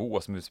ju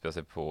 2 som utspelar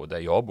sig på där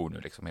jag bor nu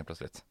liksom helt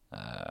plötsligt.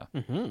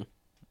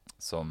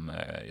 Som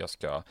jag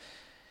ska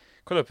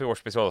kolla upp i vårt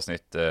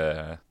specialavsnitt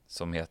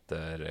som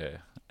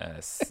heter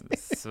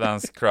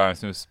Svensk crime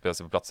som utspelar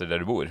sig på platser där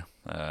du bor.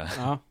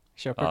 Ja,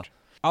 köpert.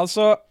 Ja.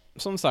 Alltså,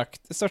 som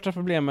sagt, det största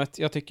problemet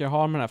jag tycker jag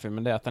har med den här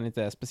filmen är att den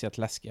inte är speciellt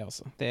läskig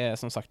alltså. Det är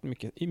som sagt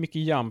mycket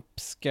jump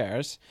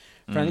scares.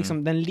 För den,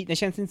 liksom, det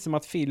känns inte som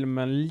att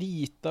filmen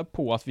litar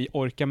på att vi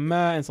orkar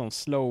med en sån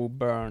slow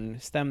burn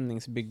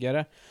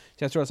stämningsbyggare.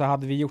 Så jag tror att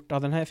hade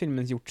den här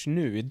filmen gjorts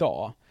nu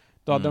idag,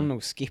 då hade de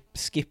nog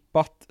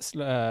skippat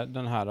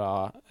den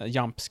här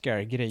jump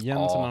scare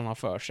grejen som den har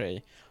för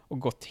sig och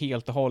gått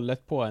helt och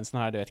hållet på en sån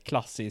här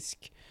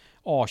klassisk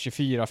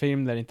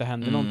A24-film där det inte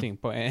händer någonting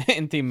på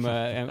en timme,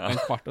 en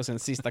kvart, och sen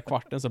sista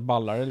kvarten så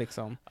ballar det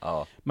liksom.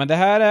 Ja. Men det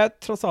här är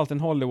trots allt en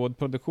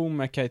Hollywood-produktion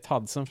med Kate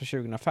Hudson från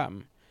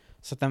 2005.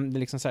 Så att den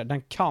liksom så här,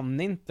 den kan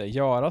inte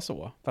göra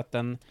så, för att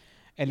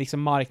är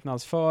liksom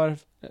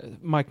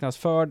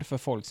marknadsförd för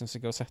folk som ska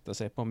gå och sätta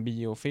sig på en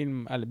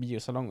biofilm eller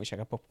biosalong och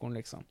käka popcorn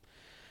liksom.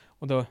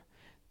 Och då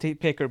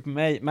pekar du på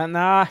mig. Men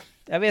nej,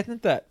 jag vet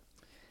inte.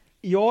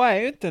 Jag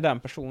är ju inte den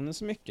personen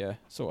så mycket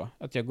så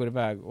att jag går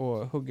iväg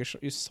och hugger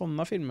just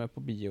sådana filmer på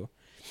bio.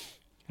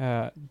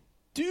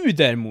 Du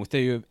däremot är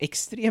ju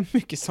extremt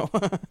mycket så.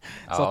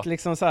 Så att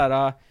liksom så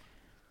här.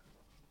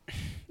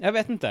 Jag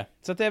vet inte.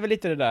 Så att det är väl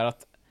lite det där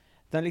att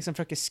den liksom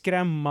försöker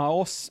skrämma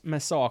oss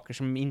med saker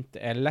som inte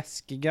är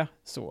läskiga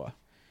så.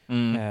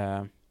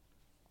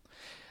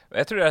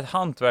 Jag tror det är ett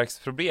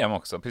hantverksproblem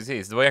också.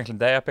 Precis, det var egentligen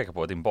det jag pekade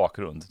på, din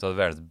bakgrund. Du har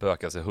världens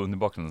bökaste hund i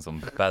bakgrunden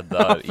som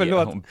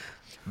bäddar hon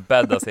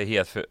bäddar sig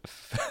helt för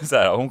så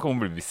här, hon kommer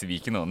bli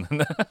besviken hon.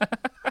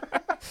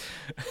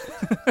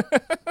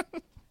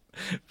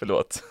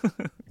 Förlåt.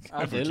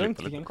 Ja, det är lugnt,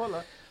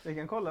 vi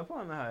kan kolla på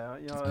den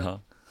här.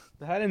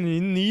 Det här är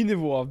en ny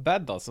nivå av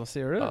bädd alltså,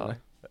 ser du det?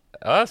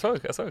 Ja, jag såg.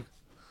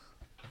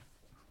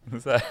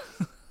 Så här.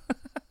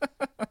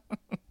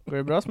 Går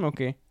det bra,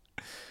 Smokey?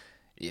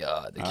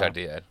 Ja, det är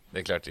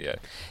klart det gör.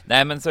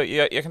 Nej, men så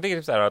jag kan tänka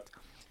typ så här att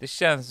det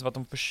känns som att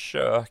de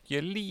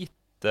försöker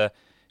lite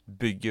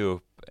bygga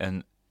upp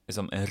en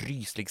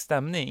ryslig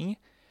stämning,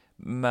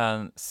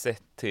 men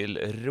sett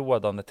till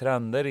rådande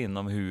trender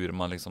inom hur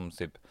man liksom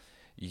typ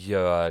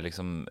gör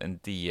liksom en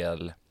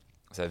del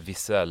så här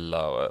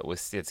visuella och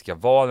estetiska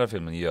val när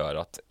filmen gör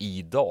att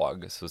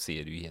idag så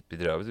ser det ju helt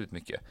bedrövligt ut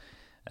mycket.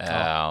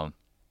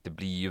 Det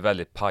blir ju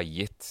väldigt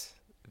pajigt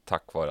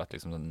tack vare att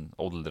liksom den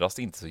åldras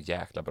inte så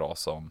jäkla bra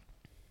som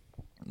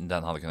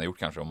den hade kunnat gjort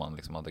kanske om man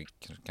liksom hade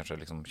kanske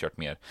liksom kört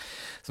mer,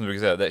 som du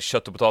brukar säga, det är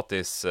kött och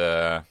potatis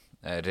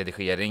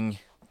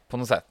redigering på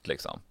något sätt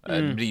liksom.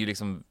 Det blir ju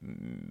liksom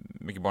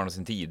mycket barn av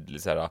sin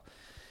tid, så här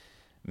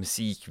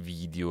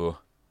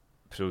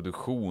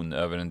musikvideoproduktion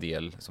över en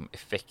del som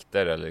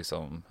effekter eller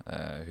liksom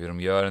hur de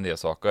gör en del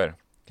saker,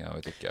 kan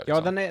jag tycka.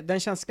 Liksom. Ja, den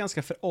känns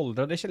ganska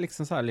föråldrad. Det känns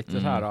liksom så här lite så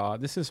här,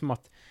 det ser ut som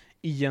att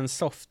Ian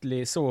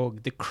Softly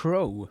såg The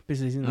Crow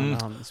precis innan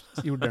han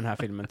gjorde den här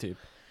filmen typ.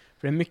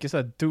 För det är mycket så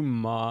här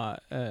dumma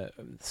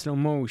slow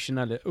motion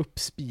eller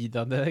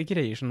uppspeedade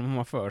grejer som de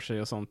har för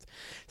sig och sånt.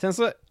 Sen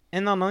så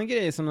en annan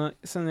grej som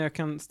jag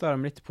kan störa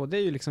mig lite på, det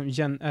är ju liksom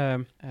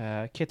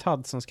Kate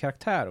Hudsons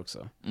karaktär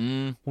också.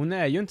 Hon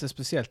är ju inte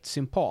speciellt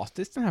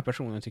sympatisk, den här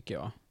personen, tycker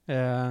jag.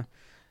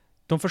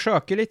 De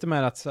försöker lite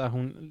med att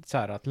hon så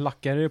här, att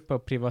lackar upp på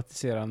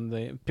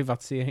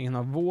privatiseringen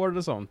av vård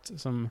och sånt,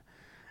 som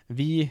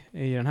vi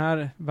i den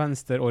här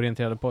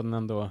vänsterorienterade podden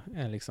ändå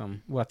är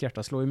liksom, vårt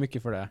hjärta slår ju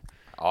mycket för det.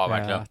 Ja,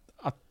 verkligen.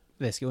 Att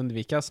det ska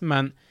undvikas.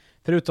 Men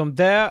förutom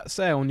det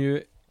så är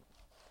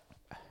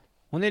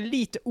hon är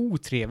lite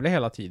otrevlig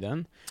hela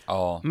tiden.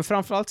 Ja. Men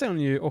framförallt så är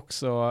hon ju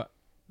också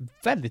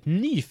väldigt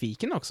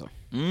nyfiken också.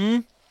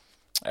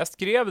 Jag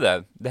skrev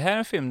det. Det här är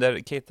en film där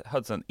Kate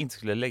Hudson inte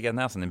skulle lägga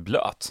näsan i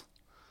blöt.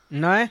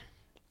 Nej.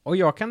 Och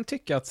jag kan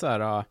tycka att så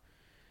här,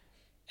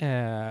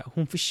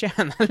 hon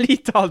förtjänar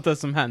lite allt det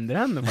som händer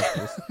henne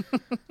faktiskt.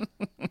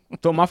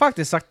 De har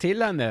faktiskt sagt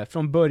till henne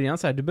från början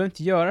så här, du behöver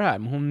inte göra det här,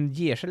 men hon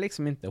ger sig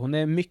liksom inte. Hon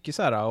är mycket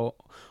så här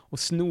och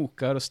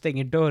snokar och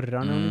stänger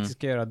dörrar när hon inte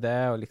ska göra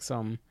det och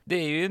liksom. Det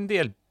är ju en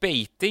del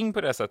baiting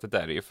på det sättet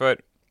där ju,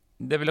 för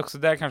det är väl också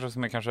där kanske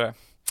som jag kanske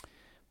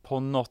på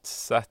något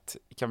sätt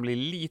kan bli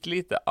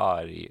lite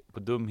arg på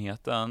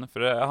dumheten, för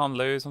det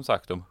handlar ju som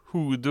sagt om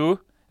voodoo.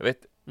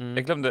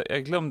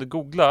 Jag glömde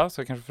googla,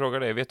 så jag kanske frågar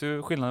dig. Vet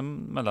du skillnaden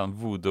mellan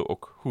voodoo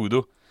och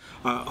hoodoo?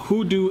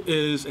 Hoodoo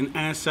is an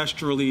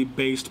ancestrally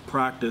based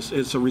practice.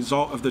 It's a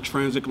result of the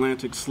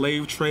transatlantic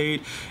slave trade.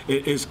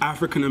 It is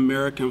African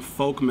American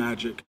folk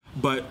magic.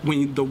 But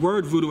when the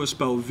word voodoo is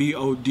spelled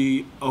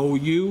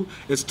V-O-D-O-U,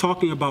 it's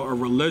talking about a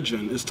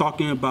religion. It's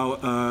talking about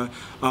a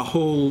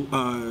whole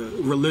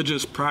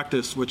religious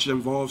practice which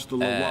involves the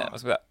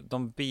law.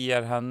 De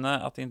ber henne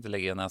att inte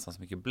lägga näsan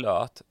så mycket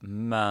blöt,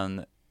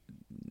 men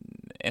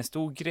en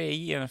stor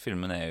grej i den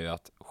filmen är ju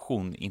att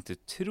hon inte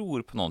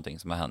tror på någonting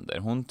som händer.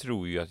 Hon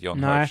tror ju att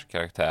John Hurts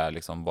karaktär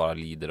liksom bara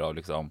lider av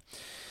liksom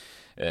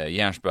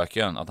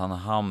hjärnspöken, att han har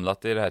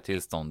hamnat i det här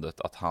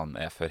tillståndet att han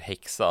är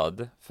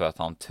förhäxad för att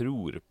han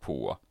tror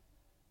på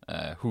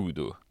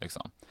hoodoo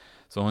liksom.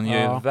 Så hon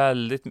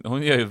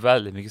gör ju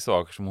väldigt mycket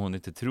saker som hon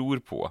inte tror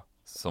på,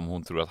 som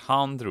hon tror att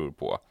han tror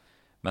på.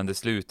 Men det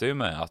slutar ju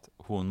med att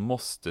hon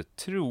måste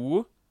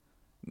tro,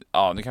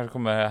 nu kanske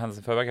kommer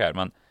hända förväg här,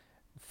 men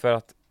för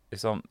att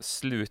liksom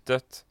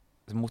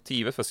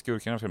motivet för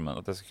skurken i filmen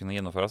att det ska kunna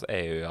genomföras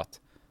är ju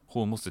att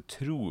hon måste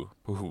tro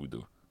på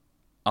hoodoo.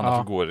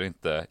 Annars går det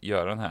inte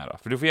göra den här.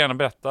 För du får gärna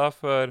berätta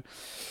för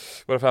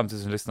våra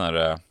 5000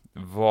 lyssnare,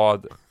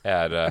 vad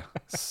är det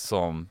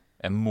som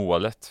är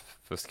målet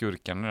för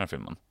skurkarna i den här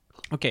filmen?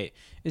 Okej,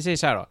 vi säger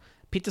så här då.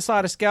 Peter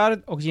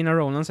Sarsgaard och Gina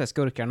Rowlands är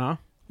skurkarna.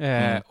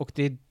 Och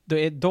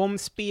de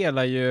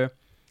spelar ju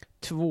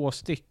 2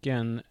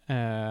 stycken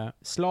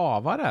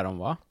slavar är de,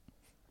 va?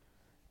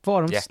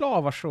 Var de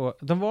slavar så?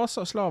 De var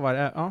så slavar,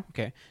 ja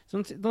okej.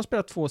 Så de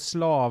spelar 2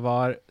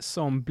 slavar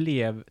som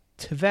blev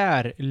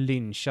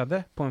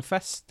tvärlynchade på en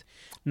fest.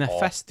 När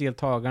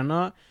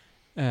festdeltagarna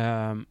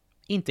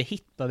inte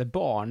hittade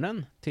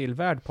barnen till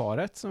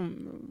värdparet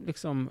som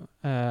liksom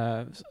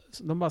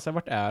de bara säger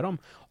vart är de?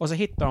 Och så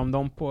hittar de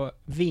dem på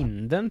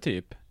vinden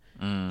typ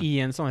i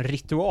en sån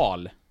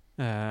ritual.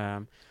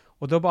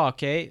 Och då bara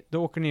okej,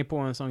 då åker ni på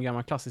en sån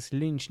gammal klassisk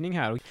lynchning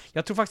här. Och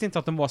jag tror faktiskt inte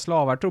att de var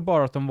slavar, jag tror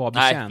bara att de var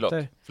betjänter.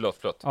 Nej,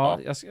 förlåt. Ja,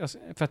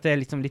 för att det är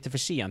liksom lite för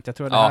sent. Jag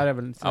tror att det här är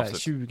väl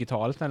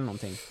 20-talet eller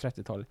någonting,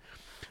 30-talet.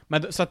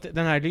 Men så att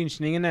den här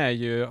lynchningen är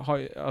ju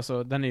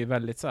alltså den är ju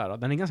väldigt så här,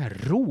 den är ganska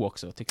rå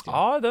också tyckte jag.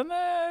 Ja,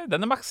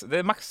 den är max. Det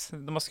är max.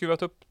 De har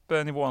skruvat upp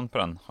nivån på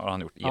den har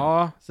han gjort igen.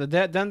 Ja, så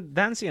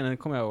den scenen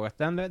kommer jag ihåg att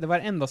det var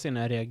enda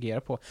scenen jag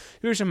reagerade på.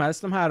 Hur som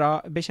helst, de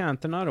här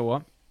betjänterna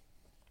då,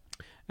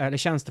 eller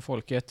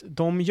tjänstefolket,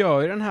 de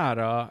gör ju den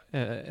här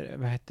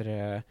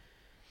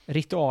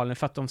ritualen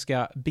för att de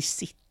ska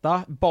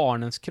besitta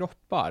barnens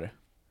kroppar.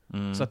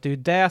 Så att det är ju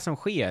det som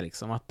sker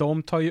liksom, att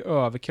de tar ju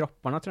över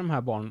kropparna till de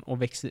här barnen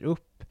och växer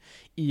upp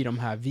i de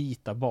här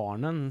vita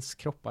barnens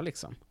kroppar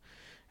liksom.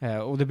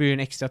 Och det blir ju en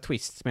extra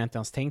twist som jag inte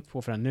ens tänkt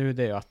på förrän nu,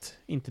 det är ju att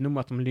inte nog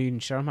med att de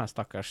lynchar de här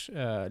stackars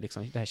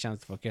liksom, det här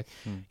tjänstefolket,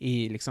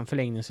 i liksom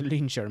förlängningen så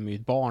lynchar de ju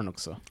ett barn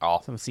också.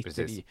 Ja, som sitter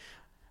precis. i.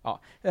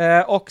 Ja.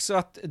 Och så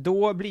att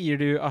då blir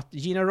det ju att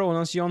Gina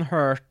Rowlands John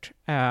Hurt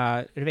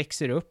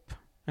växer upp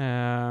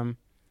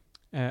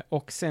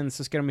och sen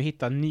så ska de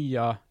hitta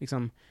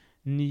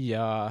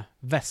nya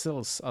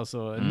vessels,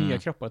 alltså nya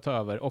kroppar att ta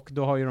över, och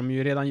då har ju de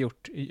ju redan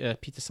gjort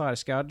Peter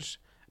Sarsgaards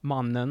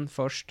mannen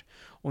först,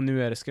 och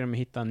nu ska de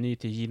hitta en ny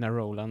till Gina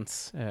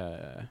Rowlands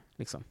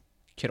liksom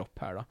kropp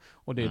här då,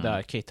 och det är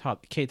där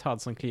Kate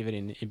Hudson kliver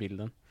in i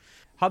bilden.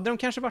 Hade de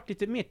kanske varit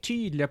lite mer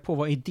tydliga på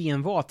vad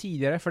idén var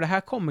tidigare, för det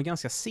här kommer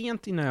ganska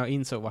sent innan jag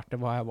insåg vart det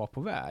var jag var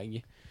på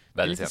väg.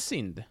 Det är lite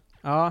synd.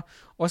 Ja,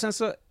 och sen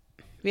så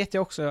vet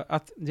jag också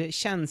att det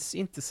känns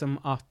inte som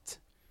att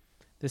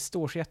det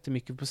står så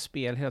jättemycket på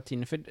spel hela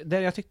tiden. För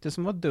det jag tyckte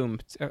som var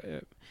dumt,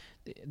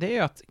 det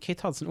är att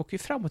Kate Hudson åker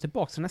fram och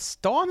tillbaka till den här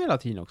stan hela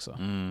tiden också.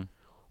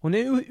 Hon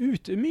är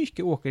ute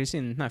mycket, åker i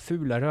den här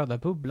fula röda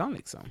bubblan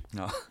liksom.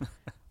 Ja.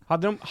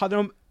 Hade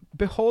de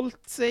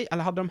behållit sig,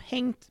 eller hade de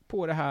hängt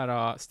på det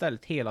här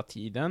stället hela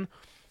tiden,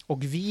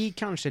 och vi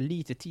kanske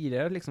lite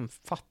tidigare liksom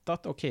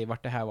fattat okej,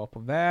 vart det här var på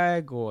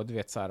väg, och du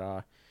vet så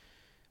här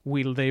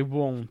will they,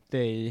 won't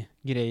they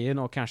grejen,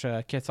 och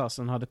kanske Kate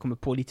Hudson hade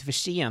kommit på lite för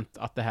sent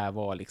att det här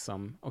var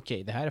liksom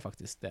okej, det här är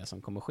faktiskt det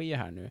som kommer ske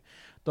här nu.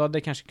 Då hade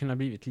det kanske kunnat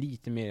blivit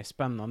lite mer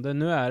spännande.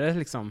 Nu är det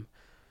liksom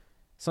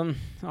som,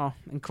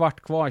 en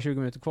kvart kvar, 20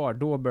 minuter kvar,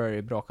 då börjar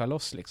det braka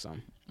loss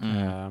liksom.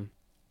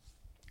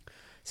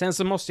 Sen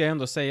så måste jag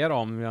ändå säga då,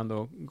 om vi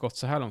ändå gått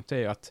så här långt, det är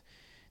ju att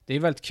det är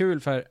väldigt kul,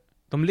 för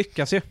de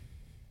lyckas ju.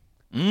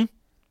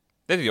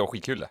 Det tyckte jag var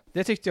skitkul.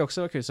 Det tyckte jag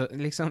också var kul. Så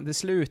liksom, det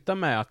slutar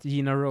med att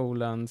Gina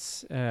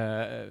Rowlands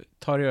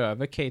tar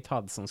över Kate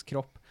Hudsons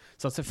kropp.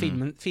 Så alltså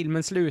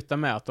filmen slutar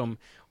med att de,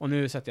 och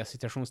nu sätter jag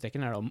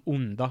citationstecken här, de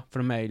onda, för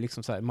de är ju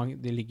liksom så här,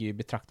 det ligger ju i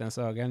betraktarens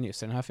öga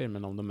just i den här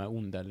filmen om de är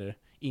onda eller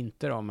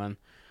inte då, men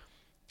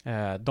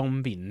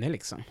de vinner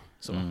liksom.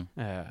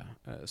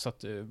 Så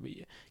att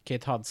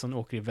Kate Hudson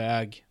åker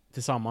iväg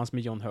tillsammans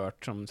med John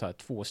Hurt som så här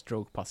 2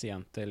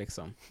 stroke-patienter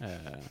liksom.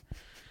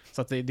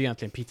 Så att det är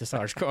egentligen Peter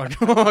Sarsgaard.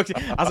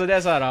 Alltså det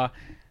är så här,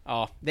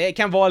 det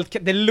kan vara,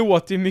 det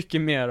låter ju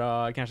mycket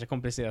mer kanske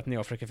komplicerat när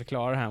jag försöker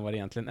förklara här vad det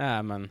egentligen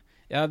är, men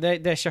ja,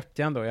 det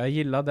köpte jag ändå. Jag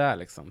gillar det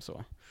liksom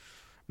så.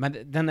 Men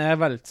den är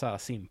väldigt så här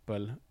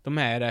simpel. De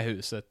är i det här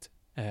huset.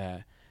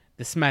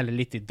 Det smäller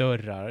lite i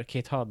dörrar.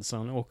 Kate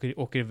Hudson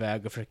åker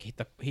iväg och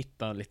försöker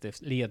hitta lite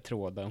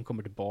ledtrådar. Hon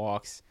kommer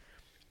tillbaks.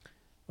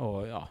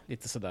 Och ja,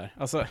 lite sådär.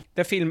 Alltså,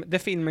 det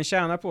filmen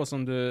tjänar på,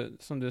 som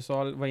du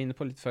sa, var inne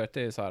på lite förut,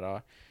 det är så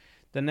här,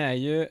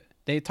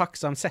 det är ju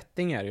tacksam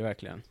setting är det ju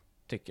verkligen,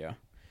 tycker jag.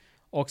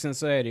 Och sen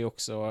så är det ju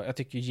också, jag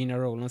tycker Gina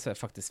Rowlands är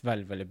faktiskt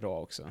väldigt, väldigt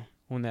bra också.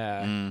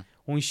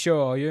 Hon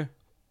kör ju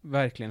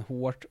verkligen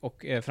hårt,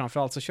 och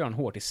framförallt så kör hon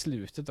hårt i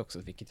slutet också,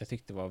 vilket jag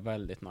tyckte var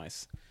väldigt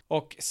nice.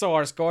 Och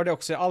Sarsgaard är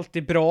också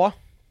alltid bra.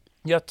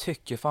 Jag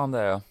tycker fan det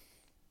är.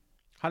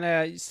 Han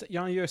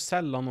gör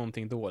sällan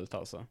någonting dåligt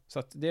alltså. Så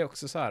att det är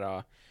också så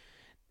här.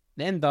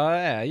 Det enda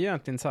är ju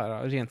egentligen så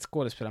här rent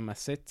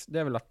skådespelarmässigt, det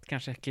är väl att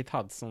kanske Kate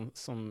Hudson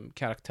som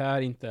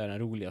karaktär inte är den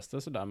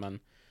roligaste sådär, men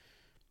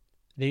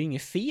det är ju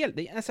inget fel.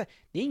 Det är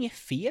inget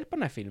fel på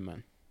den här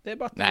filmen. Det är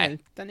bara att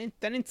den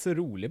är inte så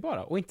rolig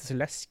bara, och inte så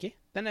läskig.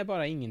 Den är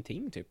bara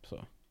ingenting typ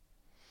så.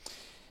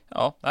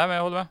 Ja, nej, men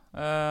jag håller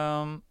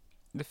med.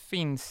 Det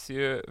finns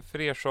ju,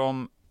 för er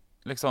som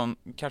liksom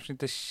kanske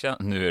inte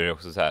känner, nu är det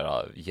också så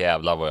här,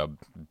 jävla vad jag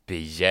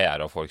begär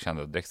av folk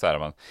kände direkt så här,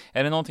 men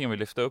är det någonting jag vill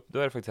lyfta upp, då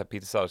är det faktiskt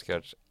Peter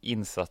Sarsgaards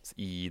insats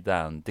i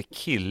den The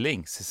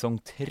Killing säsong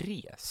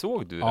 3.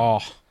 Såg du den?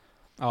 Ja,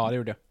 det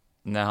gjorde jag.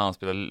 När han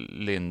spelar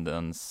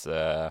Lyndons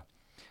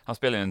han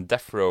spelar en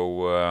Death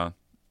Row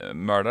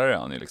mördare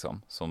han är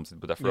liksom, som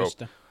sitter på Death Row.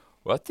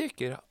 Och jag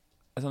tycker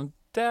alltså,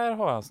 där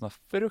har han såna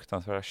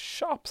fruktansvärda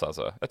chops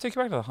alltså. Jag tycker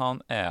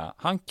verkligen att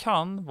han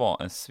kan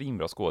vara en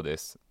svinbra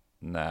skådis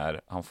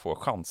när han får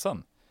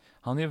chansen.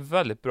 Han är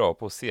väldigt bra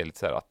på att se lite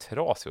så här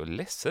trasig och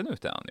ledsen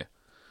ut, är han ju.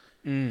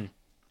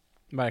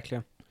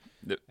 Verkligen.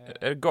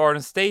 Är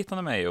Garden State han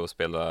är med och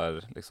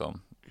spelar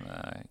liksom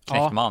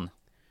knäckman? Ja.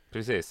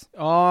 Precis.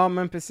 Ja,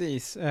 men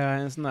precis.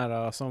 En sån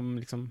där som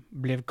liksom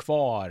blev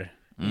kvar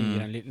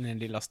i den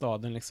lilla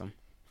staden liksom.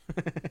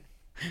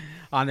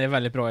 Han är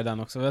väldigt bra i den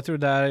också. Jag tror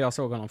där jag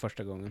såg honom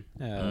första gången.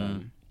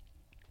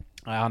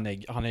 Han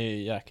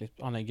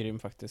är grym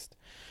faktiskt.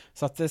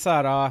 Så att det är så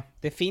här,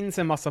 det finns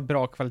en massa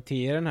bra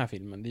kvaliteter i den här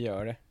filmen, det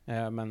gör det.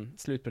 Men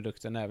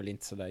slutprodukten är väl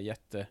inte så där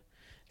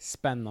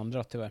jättespännande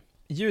då, tyvärr.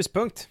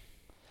 Ljuspunkt.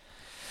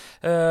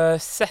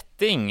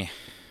 Setting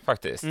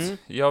faktiskt.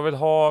 Jag vill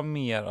ha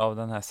mer av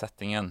den här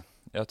settingen.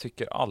 Jag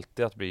tycker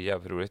alltid att det blir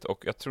jävligt roligt,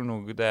 och jag tror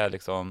nog det är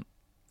liksom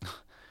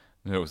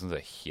nu är det också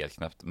inte helt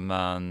knäppt,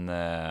 men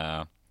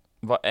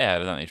vad är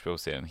det den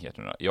HBO-serien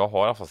heter nu? Jag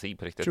har afasi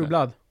på riktigt. True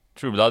Blood.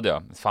 True Blood,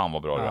 ja. Fan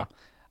vad bra det är.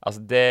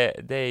 Alltså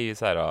det är ju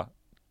så här,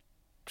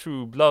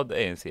 True Blood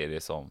är en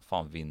serie som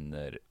fan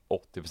vinner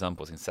 80%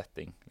 på sin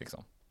setting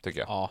liksom, tycker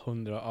jag. Ja,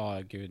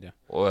 100, gud ja.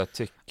 Och jag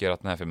tycker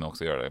att den här filmen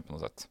också gör det på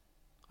något sätt.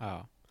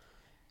 Ja.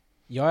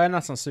 Jag är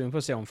nästan sugen på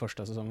att se om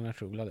första säsongen av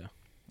True Blood.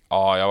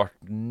 Ja, jag har varit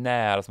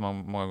nära så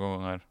många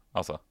gånger.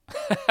 Alltså.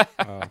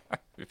 Ja.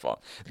 Fy fan.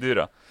 Du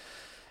då?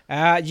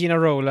 Gina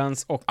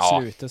Rowlands och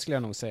slutet skulle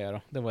jag nog säga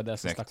då. Det var det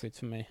som stack ut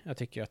för mig. Jag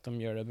tycker att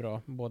de gör det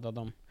bra, båda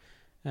dem.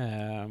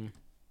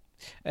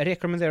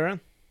 Rekommenderar den?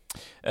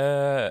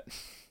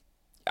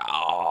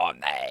 Ja,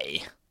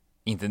 nej.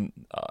 Inte,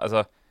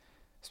 alltså,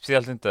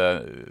 speciellt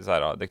inte så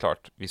här, det är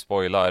klart, vi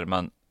spoilar,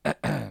 men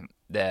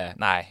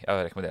nej,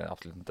 jag rekommenderar den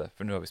absolut inte.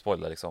 För nu har vi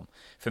spoilat liksom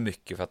för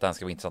mycket för att den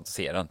ska vara intressant att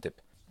se den, typ.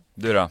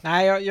 Du då?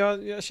 Nej,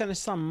 jag känner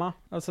samma.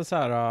 Alltså så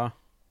här,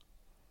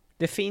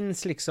 det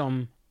finns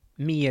liksom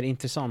mer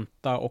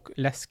intressanta och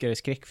läskigare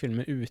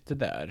skräckfilmer ute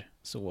där.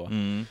 Så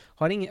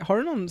har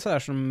du någon så här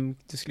som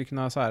du skulle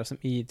kunna så här som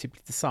i typ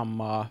lite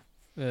samma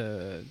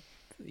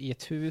i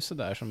ett hus och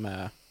där som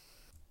är...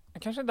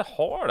 Jag kanske inte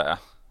har det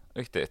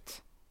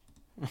riktigt.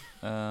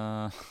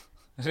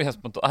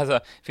 Alltså,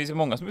 det finns ju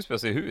många som utspelar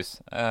sig i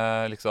hus.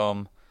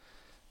 Liksom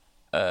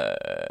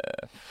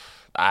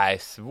nej,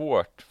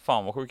 svårt.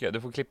 Fan vad sjukt.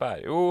 Du får klippa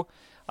här. Jo,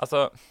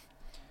 alltså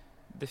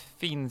det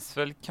finns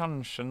väl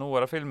kanske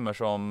några filmer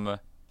som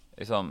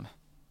liksom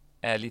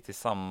är lite i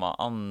samma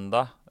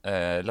anda.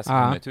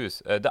 Läskigt i ett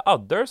hus. The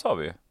Others har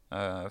vi ju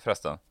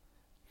förresten.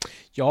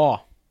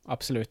 Ja,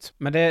 absolut.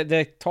 Men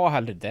det tar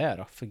hellre det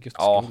då, för guds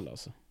skull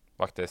alltså.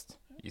 Faktiskt.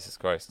 Jesus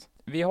Christ.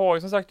 Vi har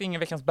ju som sagt ingen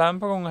veckans band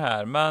på gång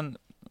här, men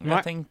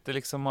jag tänkte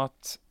liksom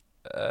att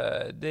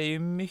det är ju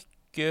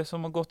mycket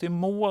som har gått i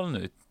mål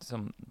nu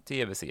som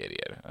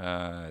tv-serier.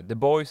 The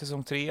Boys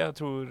säsong 3, jag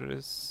tror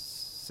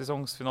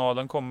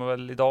säsongsfinalen kommer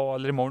väl idag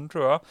eller imorgon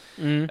tror jag.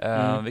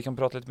 Vi kan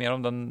prata lite mer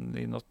om den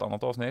i något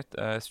annat avsnitt.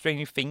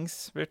 Stranger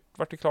Things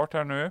vart det klart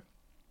här nu.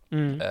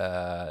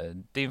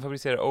 Din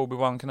fabricerade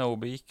Obi-Wan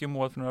Kenobi gick ju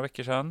mål för några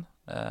veckor sedan.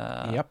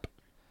 Japp.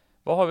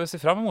 Vad har vi att se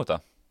fram emot då?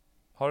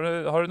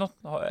 Har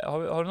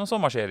du någon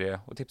sommarserie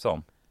att tipsa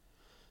om?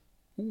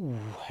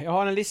 Jag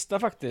har en lista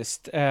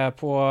faktiskt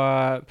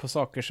på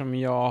saker som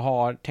jag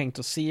har tänkt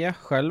att se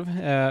själv.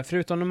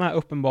 Förutom de här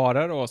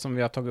uppenbara då, som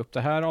vi har tagit upp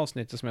det här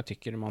avsnittet som jag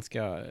tycker man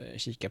ska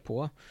kika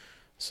på.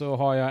 Så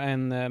har jag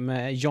en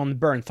med John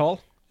Bernthal.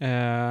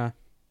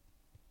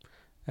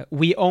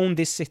 We Own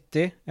This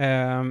City.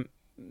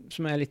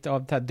 Som är lite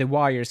av The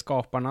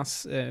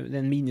Wire-skaparnas.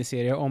 En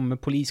miniserie om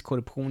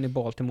poliskorruption i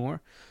Baltimore.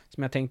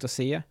 Som jag tänkt att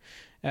se.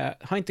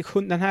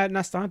 Den här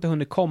nästan har inte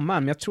hunnit komma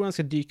än, men jag tror den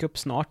ska dyka upp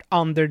snart.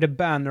 Under the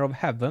Banner of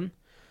Heaven.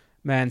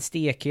 Med en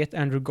stekhet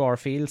Andrew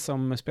Garfield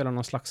som spelar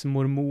någon slags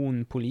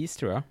mormonpolis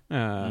tror jag.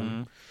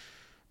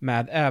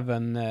 Med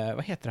även,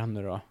 vad heter han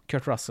nu då?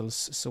 Kurt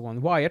Russells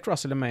son. Wyatt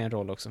Russell är med i en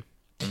roll också.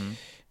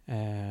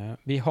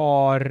 Vi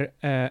har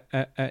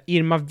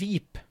Irma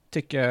Vip,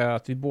 tycker jag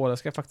att vi båda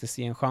ska faktiskt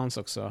se en chans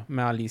också.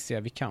 Med Alicia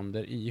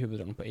Vikander i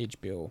huvudrollen på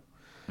HBO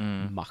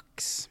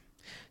Max.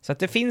 Så att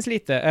det finns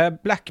lite.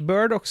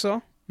 Blackbird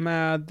också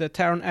med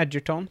Taron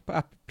Egerton på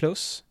Apple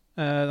Plus.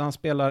 Han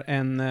spelar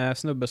en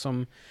snubbe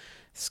som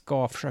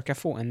ska försöka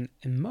få en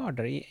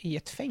mördare i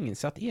ett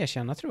fängelse att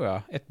erkänna, tror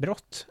jag, ett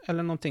brott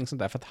eller någonting sånt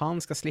där, för att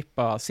han ska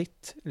slippa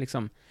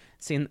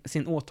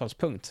sin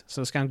åtalspunkt.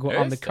 Så ska han gå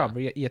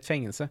undercover i ett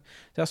fängelse.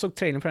 Så jag såg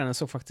trailern på den,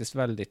 såg faktiskt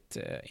väldigt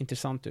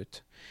intressant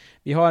ut.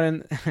 Vi har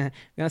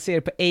en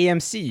serie på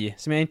AMC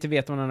som jag inte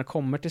vet om den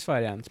kommer till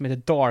Sverige än, som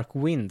heter Dark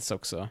Winds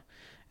också.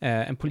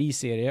 En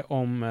polisserie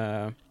om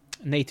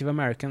Native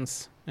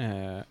Americans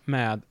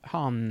med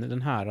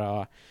den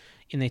här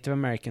i Native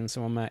Americans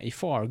som var med i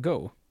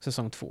Fargo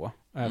säsong 2.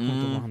 Jag kommer inte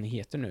ihåg vad han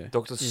heter nu.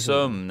 Dr.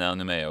 Sum är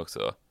han med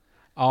också.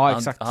 Ja,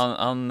 exakt.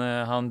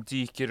 Han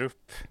dyker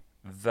upp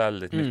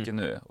väldigt mycket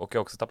nu, och jag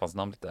har också tappat hans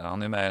namn lite.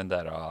 Han är med i den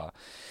där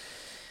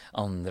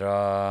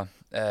andra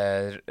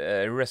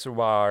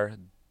Reservoir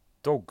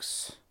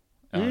Dogs.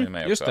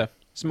 Just det,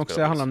 som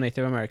också handlar om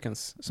Native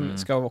Americans, som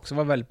ska också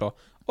vara väldigt bra.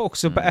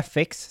 Också på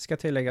FX ska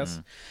tilläggas.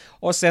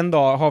 Och sen då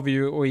har vi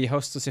ju och i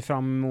höst att se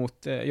fram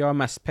emot, jag är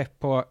mest pepp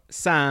på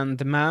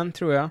Sandman,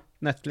 tror jag,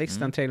 Netflix.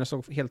 Den trailern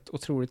såg helt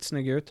otroligt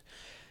snygg ut.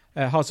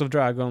 House of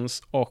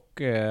Dragons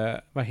och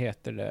vad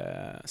heter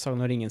det?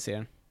 Sagan om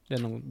ringen-serien. Det är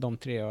nog de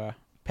 3 jag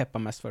peppar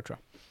mest för, tror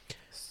jag.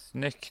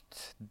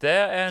 Snyggt. Det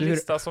är en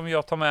lista som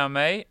jag tar med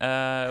mig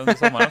under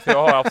sommaren, för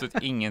jag har absolut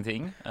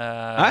ingenting.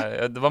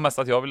 Det var mest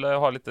att jag ville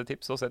ha lite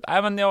tips och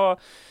säga, men jag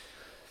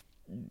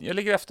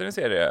ligger efter en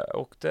serie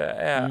och det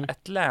är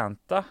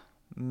Atlanta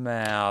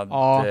med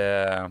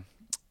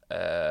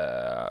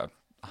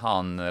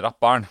han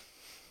rapparen.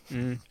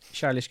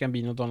 Charlie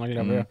Gambino och Donald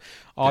Glover.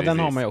 Ja, den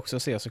har man ju också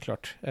att se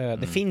såklart.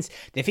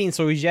 Det finns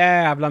så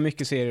jävla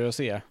mycket serier att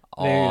se.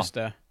 Det är just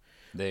det.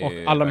 Och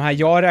alla de här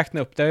jag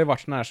räknar upp, det har ju varit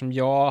såna här som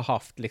jag har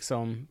haft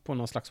liksom på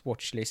någon slags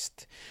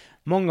watchlist.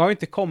 Många har ju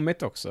inte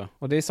kommit också.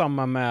 Och det är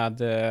samma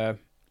med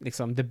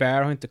liksom The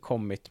Bear har inte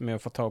kommit, med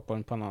att få tag på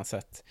den på ett annat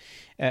sätt.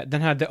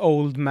 Den här The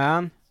Old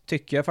Man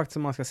tycker jag faktiskt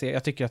man ska se.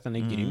 Jag tycker att den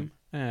är grym.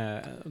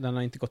 Den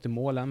har inte gått i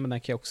mål än, men den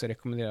kan jag också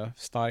rekommendera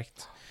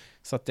starkt.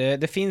 Så att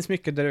det finns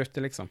mycket där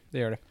ute liksom. Det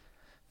gör det.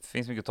 Det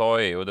finns mycket att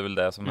ta i, och det är väl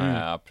det som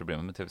är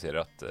problemet med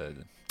tv-serier, att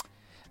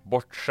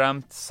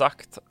bortskämt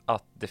sagt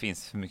att det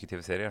finns för mycket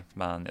tv-serier,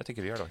 men jag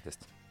tycker det gör det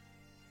faktiskt.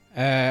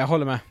 Jag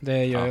håller med,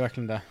 det gör ju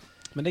verkligen det.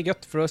 Men det är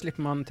gött, för då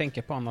slipper man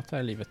tänka på annat här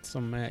i livet,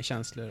 som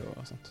känslor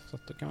och sånt. Så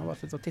att då kan man bara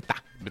sitta och titta.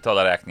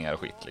 Betala räkningar och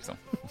skit liksom.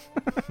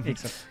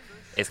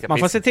 Exakt. Man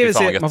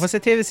får se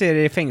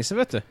tv-serier i fängelse,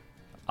 vet du.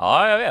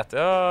 Ja, jag vet.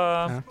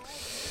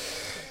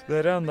 Det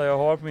är det enda jag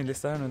har på min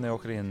lista här nu när jag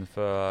åker in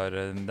för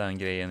den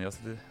grejen jag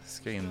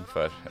ska in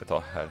för ett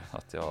tag här.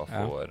 Att jag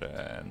får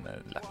en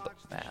laptop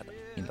med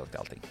inlogg till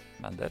allting.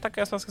 Men det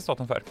tackar jag svenska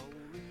staten för.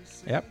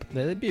 Japp,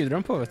 det bjuder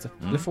de på, vet du.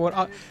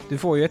 Du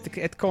får ju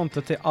ett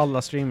konto till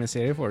alla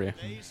streamingserier får du.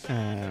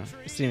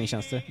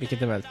 Streamingtjänster,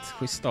 vilket är väldigt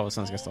schysst av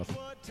svenska staten.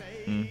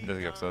 Det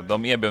tycker jag också.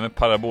 De erbjöd mig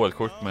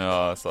parabolkort, men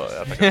jag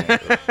tackar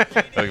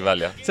jag fick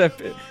välja.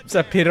 Så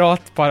här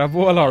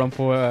piratparabol har de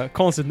på,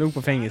 konstigt nog,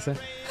 på fängelse.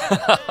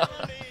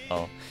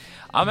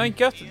 Ja, men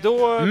gött.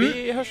 Då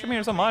vi hörs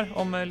mer i sommar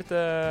om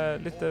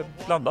lite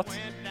blandat.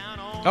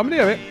 Ja, men det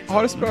gör vi.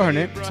 Ha det så bra,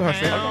 hörni. Så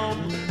hörs vi.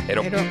 Hej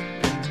då.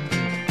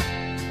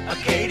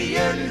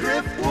 Acadian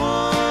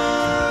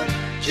driftwood,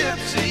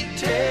 gypsy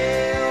tale.